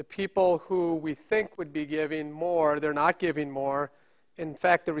 The people who we think would be giving more, they're not giving more. In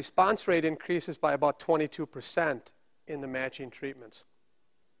fact, the response rate increases by about 22% in the matching treatments.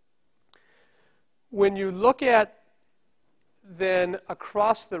 When you look at then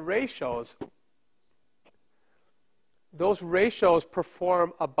across the ratios, those ratios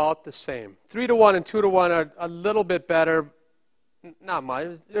perform about the same. 3-to-1 and 2-to-1 are a little bit better, not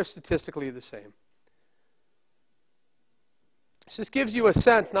much, they're statistically the same. So this gives you a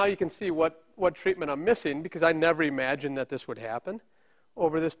sense, now you can see what treatment I'm missing, because I never imagined that this would happen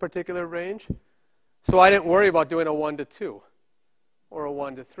over this particular range. So I didn't worry about doing a 1-to-2 or a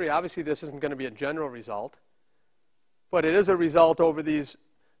 1-to-3. Obviously this isn't going to be a general result, but it is a result over these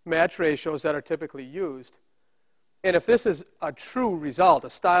match ratios that are typically used. And if this is a true result, a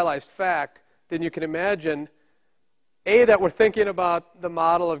stylized fact, then you can imagine, A, that we're thinking about the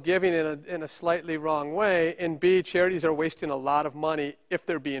model of giving in a slightly wrong way, and B, charities are wasting a lot of money if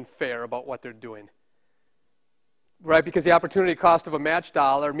they're being fair about what they're doing. Right? Because the opportunity cost of a match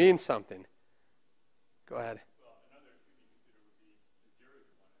dollar means something. Go ahead. Well, another thing you consider would be the jury's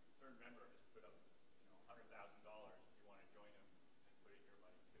one. A concerned member has put up, $100,000. You want to join them and put in your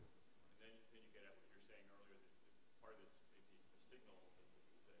money too. And then you get at what you were saying earlier, that part of this may be a signal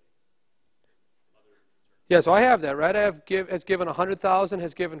that other concerned. Yeah, so I have that, right? I have has given 100,000,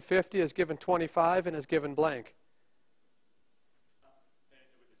 has given 50, has given 25, and has given blank. And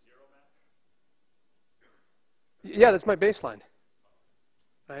with the zero match? Yeah, that's my baseline,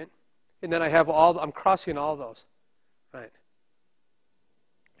 right? And then I have I'm crossing all those, right?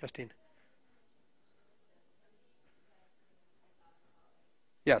 Justine?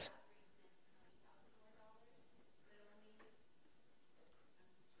 Yes.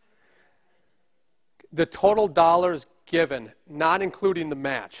 The total dollars given, not including the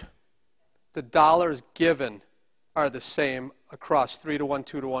match, the dollars given are the same across 3-to-1,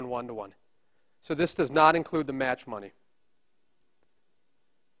 2-to-1, 1-to-1. So this does not include the match money.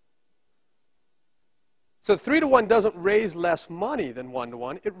 So 3-to-1 doesn't raise less money than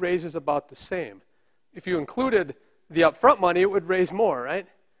 1-to-1. It raises about the same. If you included the upfront money, it would raise more, right?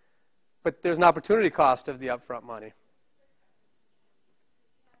 But there's an opportunity cost of the upfront money.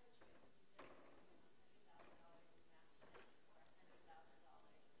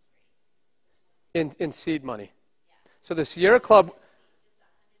 In seed money. So the Sierra Club...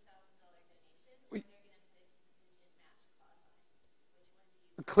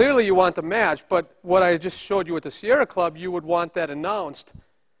 Clearly you want the match, but what I just showed you with the Sierra Club, you would want that announced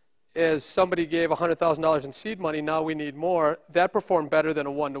as somebody gave $100,000 in seed money, now we need more. That performed better than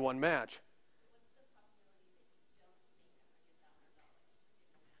a 1-to-1 match.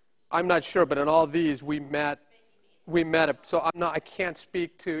 I'm not sure, but in all these we met it. So I can't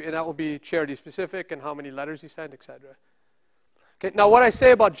speak to, and that will be charity specific and how many letters you sent, etc. Okay, now what I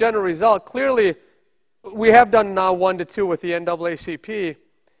say about general result, clearly we have done now 1-to-2 with the NAACP,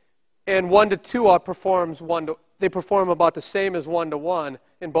 and 1-to-2 outperforms they perform about the same as 1-to-1,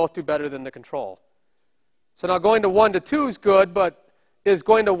 and both do better than the control. So now going to 1-to-2 is good, but is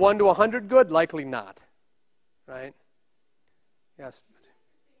going to 1-to-100 good? Likely not, right? Yes.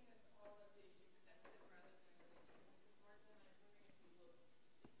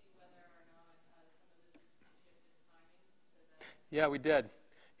 Yeah, we did.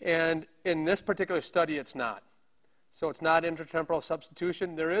 And in this particular study, it's not. So it's not intertemporal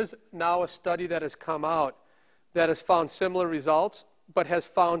substitution. There is now a study that has come out that has found similar results, but has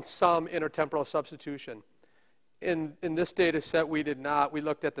found some intertemporal substitution. In this data set, we did not. We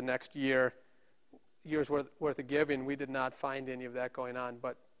looked at the next year's worth of giving. We did not find any of that going on.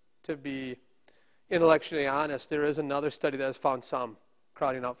 But to be intellectually honest, there is another study that has found some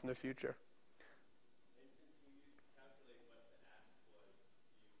crowding out from the future.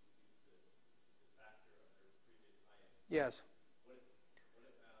 Yes. What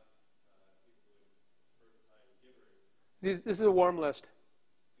about people with first-time givers? This is a warm list.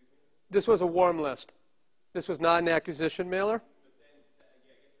 This was a warm list. This was not an acquisition mailer. But then, I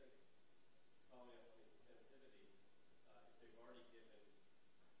guess that's following up on the sensitivity. If they've already given,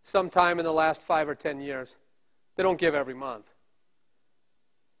 Sometime in the last 5 or 10 years. They don't give every month.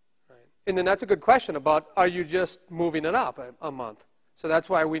 Right. And then that's a good question about, are you just moving it up a month? So that's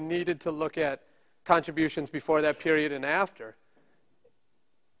why we needed to look at contributions before that period and after.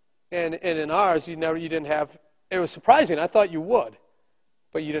 And in ours, you didn't have, it was surprising. I thought you would,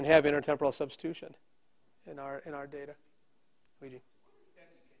 but you didn't have intertemporal substitution in our data. Luigi. To what extent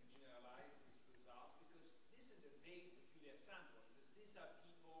you can generalize these results? Because this is a very peculiar sample. These are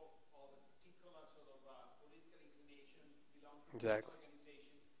people of a particular sort of political inclination, belong to a Exactly. political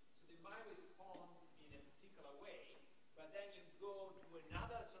organization, so they might respond in a particular way, but then you go to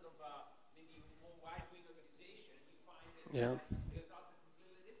another sort of maybe more right-wing organization, and you find that Yeah. the results are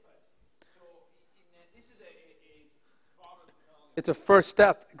completely different. So this is a problem. It's a first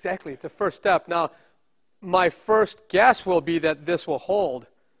step. Exactly. It's a first step. Now, my first guess will be that this will hold.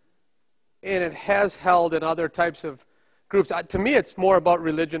 And it has held in other types of groups. To me, it's more about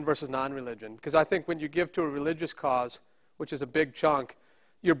religion versus non-religion. Because I think when you give to a religious cause, which is a big chunk,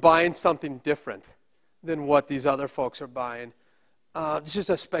 you're buying something different than what these other folks are buying. It's just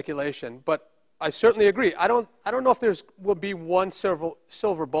a speculation. But I certainly agree. I don't know if will be one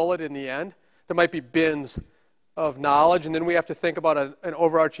silver bullet in the end. There might be bins of knowledge, and then we have to think about an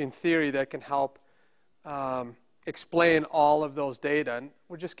overarching theory that can help explain all of those data. And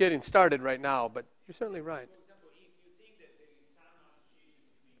we're just getting started right now, but you're certainly right. For example, if you think that there is some association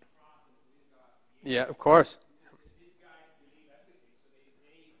between cross and political behavior, Yeah, of course. these guys believe everything, so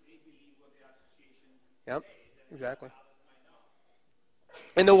they believe what the association Yep, says, and exactly. others might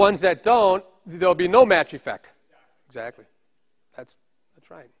not. And the ones that don't, there'll be no match effect. Exactly. That's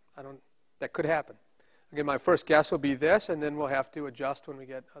right. That could happen. Again, my first guess will be this, and then we'll have to adjust when we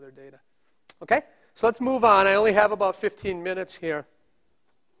get other data. Okay? So let's move on. I only have about 15 minutes here.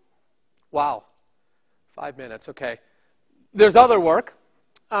 Wow. 5 minutes. Okay. There's other work.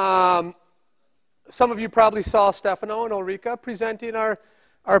 Some of you probably saw Stefano and Ulrika presenting our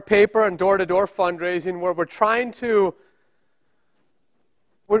paper on door-to-door fundraising, where we're trying to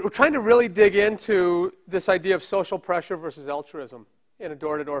really dig into this idea of social pressure versus altruism in a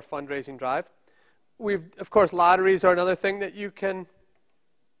door-to-door fundraising drive. Of course, lotteries are another thing that you can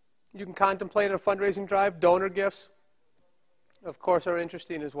contemplate in a fundraising drive. Donor gifts, of course, are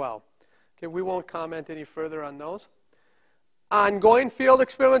interesting as well. Okay, we won't comment any further on those. Ongoing field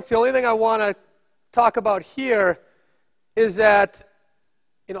experiments, the only thing I want to talk about here is that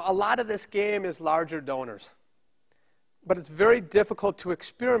a lot of this game is larger donors. But it's very difficult to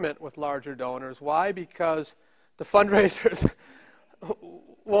experiment with larger donors. Why? Because the fundraisers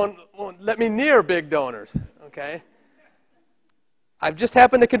won't let me near big donors, okay? I've just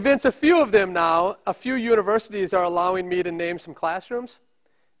happened to convince a few of them now. A few universities are allowing me to name some classrooms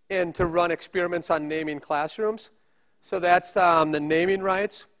and to run experiments on naming classrooms. So that's the naming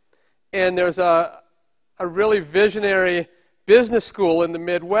rights. And there's a really visionary business school in the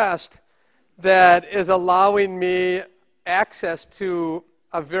Midwest that is allowing me access to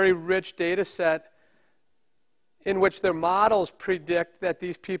a very rich data set in which their models predict that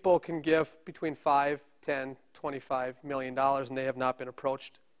these people can give between $5, $10, $25 million, and they have not been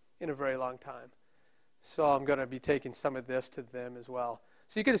approached in a very long time. So I'm going to be taking some of this to them as well.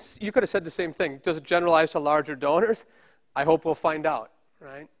 So you could have said the same thing. Does it generalize to larger donors? I hope we'll find out,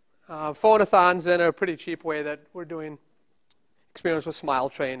 right? Phone-a-thons in a pretty cheap way that we're doing experiments with Smile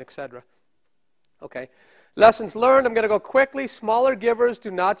Train, etc. Okay. Lessons learned, I'm going to go quickly. Smaller givers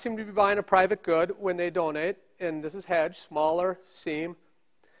do not seem to be buying a private good when they donate. And this is hedge, smaller, seam.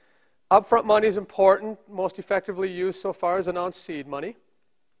 Upfront money is important, most effectively used so far as announced seed money.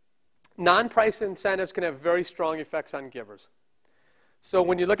 Non-price incentives can have very strong effects on givers. So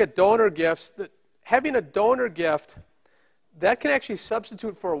when you look at donor gifts, having a donor gift, that can actually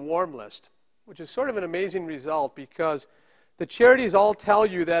substitute for a warm list, which is sort of an amazing result because the charities all tell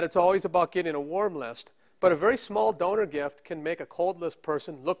you that it's always about getting a warm list, but a very small donor gift can make a cold list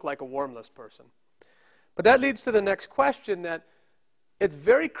person look like a warm list person. But that leads to the next question, that it's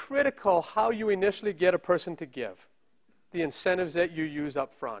very critical how you initially get a person to give, the incentives that you use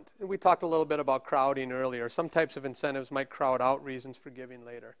up front. And we talked a little bit about crowding earlier. Some types of incentives might crowd out reasons for giving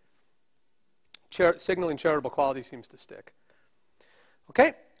later. Signaling charitable quality seems to stick.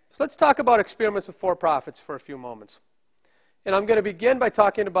 Okay, so let's talk about experiments with for-profits for a few moments. And I'm going to begin by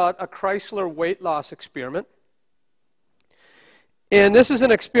talking about a Chrysler weight loss experiment. And this is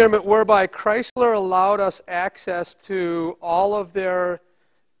an experiment whereby Chrysler allowed us access to all of their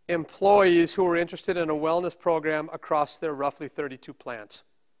employees who were interested in a wellness program across their roughly 32 plants.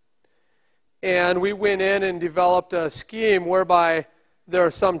 And we went in and developed a scheme whereby there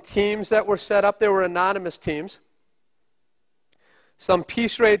are some teams that were set up. They were anonymous teams. Some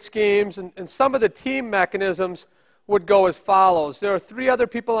piece rate schemes, and some of the team mechanisms would go as follows. There are 3 other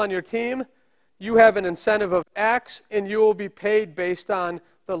people on your team. You have an incentive of X, and you will be paid based on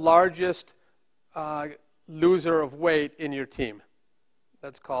the largest loser of weight in your team.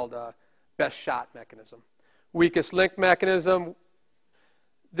 That's called a best shot mechanism. Weakest link mechanism.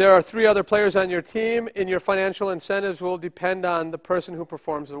 There are 3 other players on your team, and your financial incentives will depend on the person who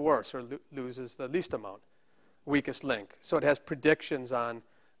performs the worst or loses the least amount. Weakest link. So it has predictions on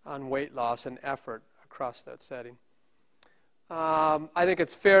weight loss and effort across that setting. I think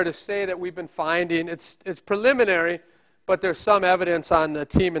it's fair to say that we've been finding, it's preliminary, but there's some evidence on the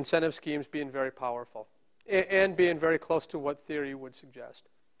team incentive schemes being very powerful and being very close to what theory would suggest.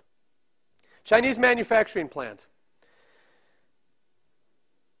 Chinese manufacturing plant.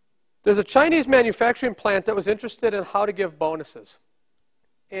 There's a Chinese manufacturing plant that was interested in how to give bonuses.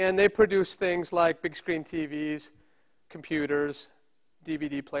 And they produce things like big screen TVs, computers,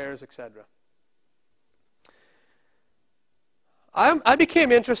 DVD players, etc. I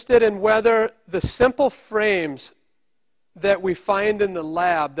became interested in whether the simple frames that we find in the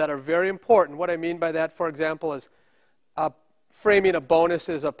lab that are very important, what I mean by that, for example, is framing a bonus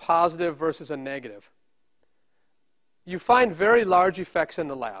as a positive versus a negative. You find very large effects in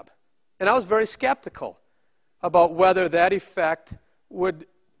the lab. And I was very skeptical about whether that effect would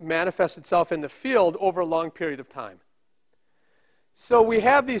manifest itself in the field over a long period of time. So we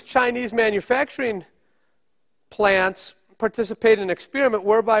have these Chinese manufacturing plants participate in an experiment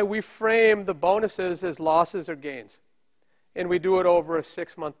whereby we frame the bonuses as losses or gains. And we do it over a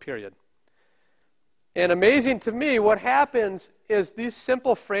 6-month period. And amazing to me, what happens is these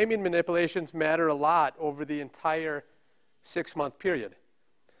simple framing manipulations matter a lot over the entire 6-month period.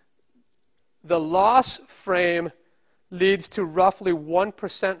 The loss frame leads to roughly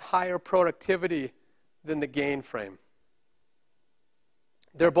 1% higher productivity than the gain frame.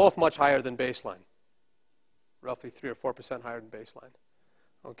 They're both much higher than baseline, roughly 3 or 4% higher than baseline.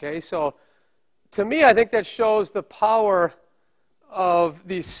 Okay, so to me, I think that shows the power of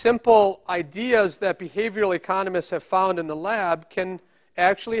these simple ideas that behavioral economists have found in the lab can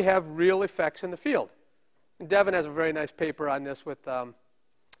actually have real effects in the field. And Devin has a very nice paper on this with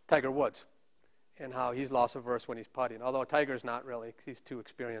Tiger Woods and how he's loss averse when he's putting, although Tiger's not really because he's too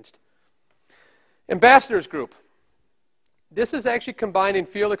experienced. Ambassadors Group. This is actually combining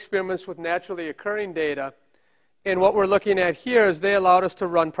field experiments with naturally occurring data. And what we're looking at here is they allowed us to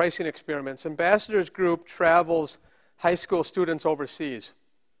run pricing experiments. Ambassadors Group travels high school students overseas.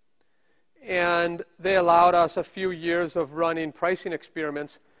 And they allowed us a few years of running pricing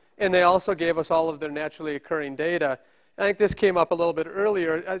experiments. And they also gave us all of their naturally occurring data. I think this came up a little bit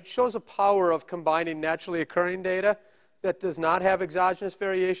earlier. It shows the power of combining naturally occurring data that does not have exogenous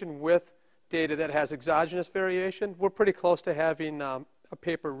variation with data that has exogenous variation. We're pretty close to having a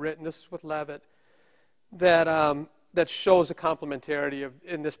paper written, this is with Levitt, that shows the complementarity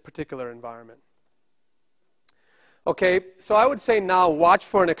in this particular environment. Okay, so I would say now watch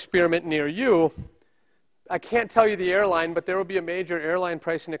for an experiment near you. I can't tell you the airline, but there will be a major airline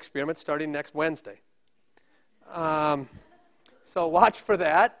pricing experiment starting next Wednesday. So watch for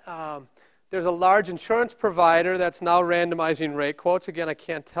that. There's a large insurance provider that's now randomizing rate quotes. Again, I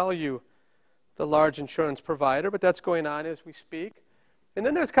can't tell you the large insurance provider, but that's going on as we speak. And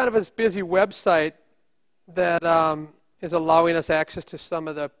then there's kind of this busy website that is allowing us access to some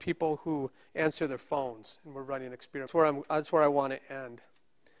of the people who answer their phones, and we're running experiments. That's where I want to end.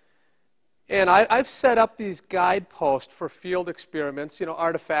 And I've set up these guideposts for field experiments,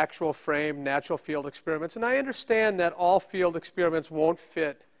 artifactual frame, natural field experiments. And I understand that all field experiments won't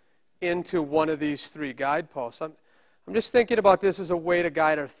fit into one of these 3 guideposts. I'm just thinking about this as a way to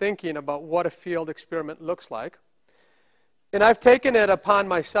guide our thinking about what a field experiment looks like. And I've taken it upon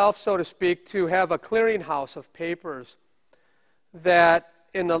myself, so to speak, to have a clearinghouse of papers that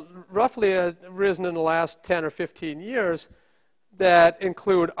roughly arisen in the last 10 or 15 years that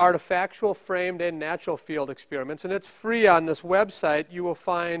include artifactual, framed, and natural field experiments. And it's free on this website. You will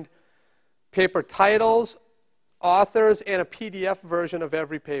find paper titles, authors, and a PDF version of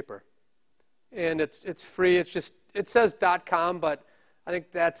every paper. And it's free. It says .com, but I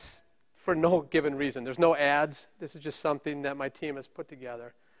think that's for no given reason. There's no ads. This is just something that my team has put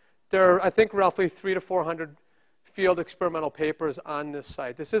together. There are, I think, roughly 300 to 400 field experimental papers on this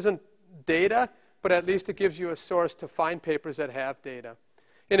site. This isn't data. but at least it gives you a source to find papers that have data.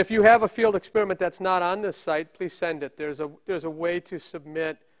 And if you have a field experiment that's not on this site, please send it. There's a way to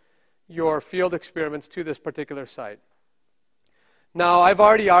submit your field experiments to this particular site. Now, I've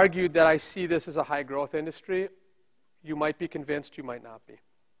already argued that I see this as a high growth industry. You might be convinced, you might not be.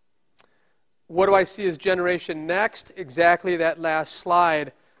 What do I see as generation next? Exactly that last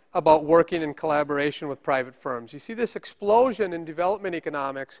slide about working in collaboration with private firms. You see this explosion in development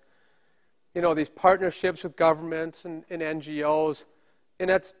economics, these partnerships with governments and NGOs. And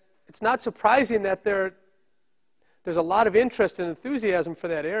it's not surprising that there's a lot of interest and enthusiasm for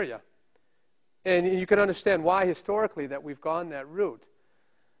that area. And you can understand why historically that we've gone that route.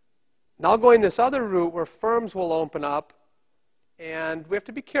 Now going this other route where firms will open up, and we have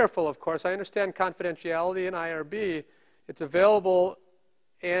to be careful, of course. I understand confidentiality in IRB. It's available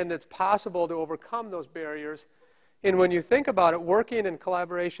and it's possible to overcome those barriers. And when you think about it, working in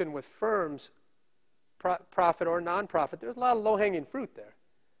collaboration with firms, profit or nonprofit, there's a lot of low-hanging fruit there.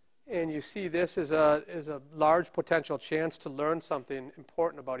 And you see this as a large potential chance to learn something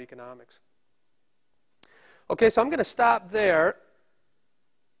important about economics. Okay, so I'm going to stop there.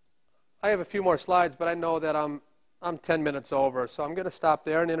 I have a few more slides, but I know that I'm 10 minutes over, so I'm going to stop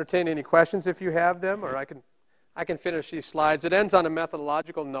there and entertain any questions if you have them, or I can finish these slides. It ends on a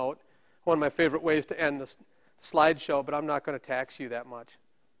methodological note, one of my favorite ways to end the slideshow, but I'm not going to tax you that much.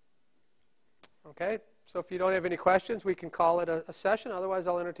 Okay, so if you don't have any questions, we can call it a session. Otherwise,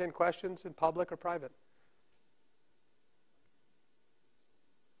 I'll entertain questions in public or private.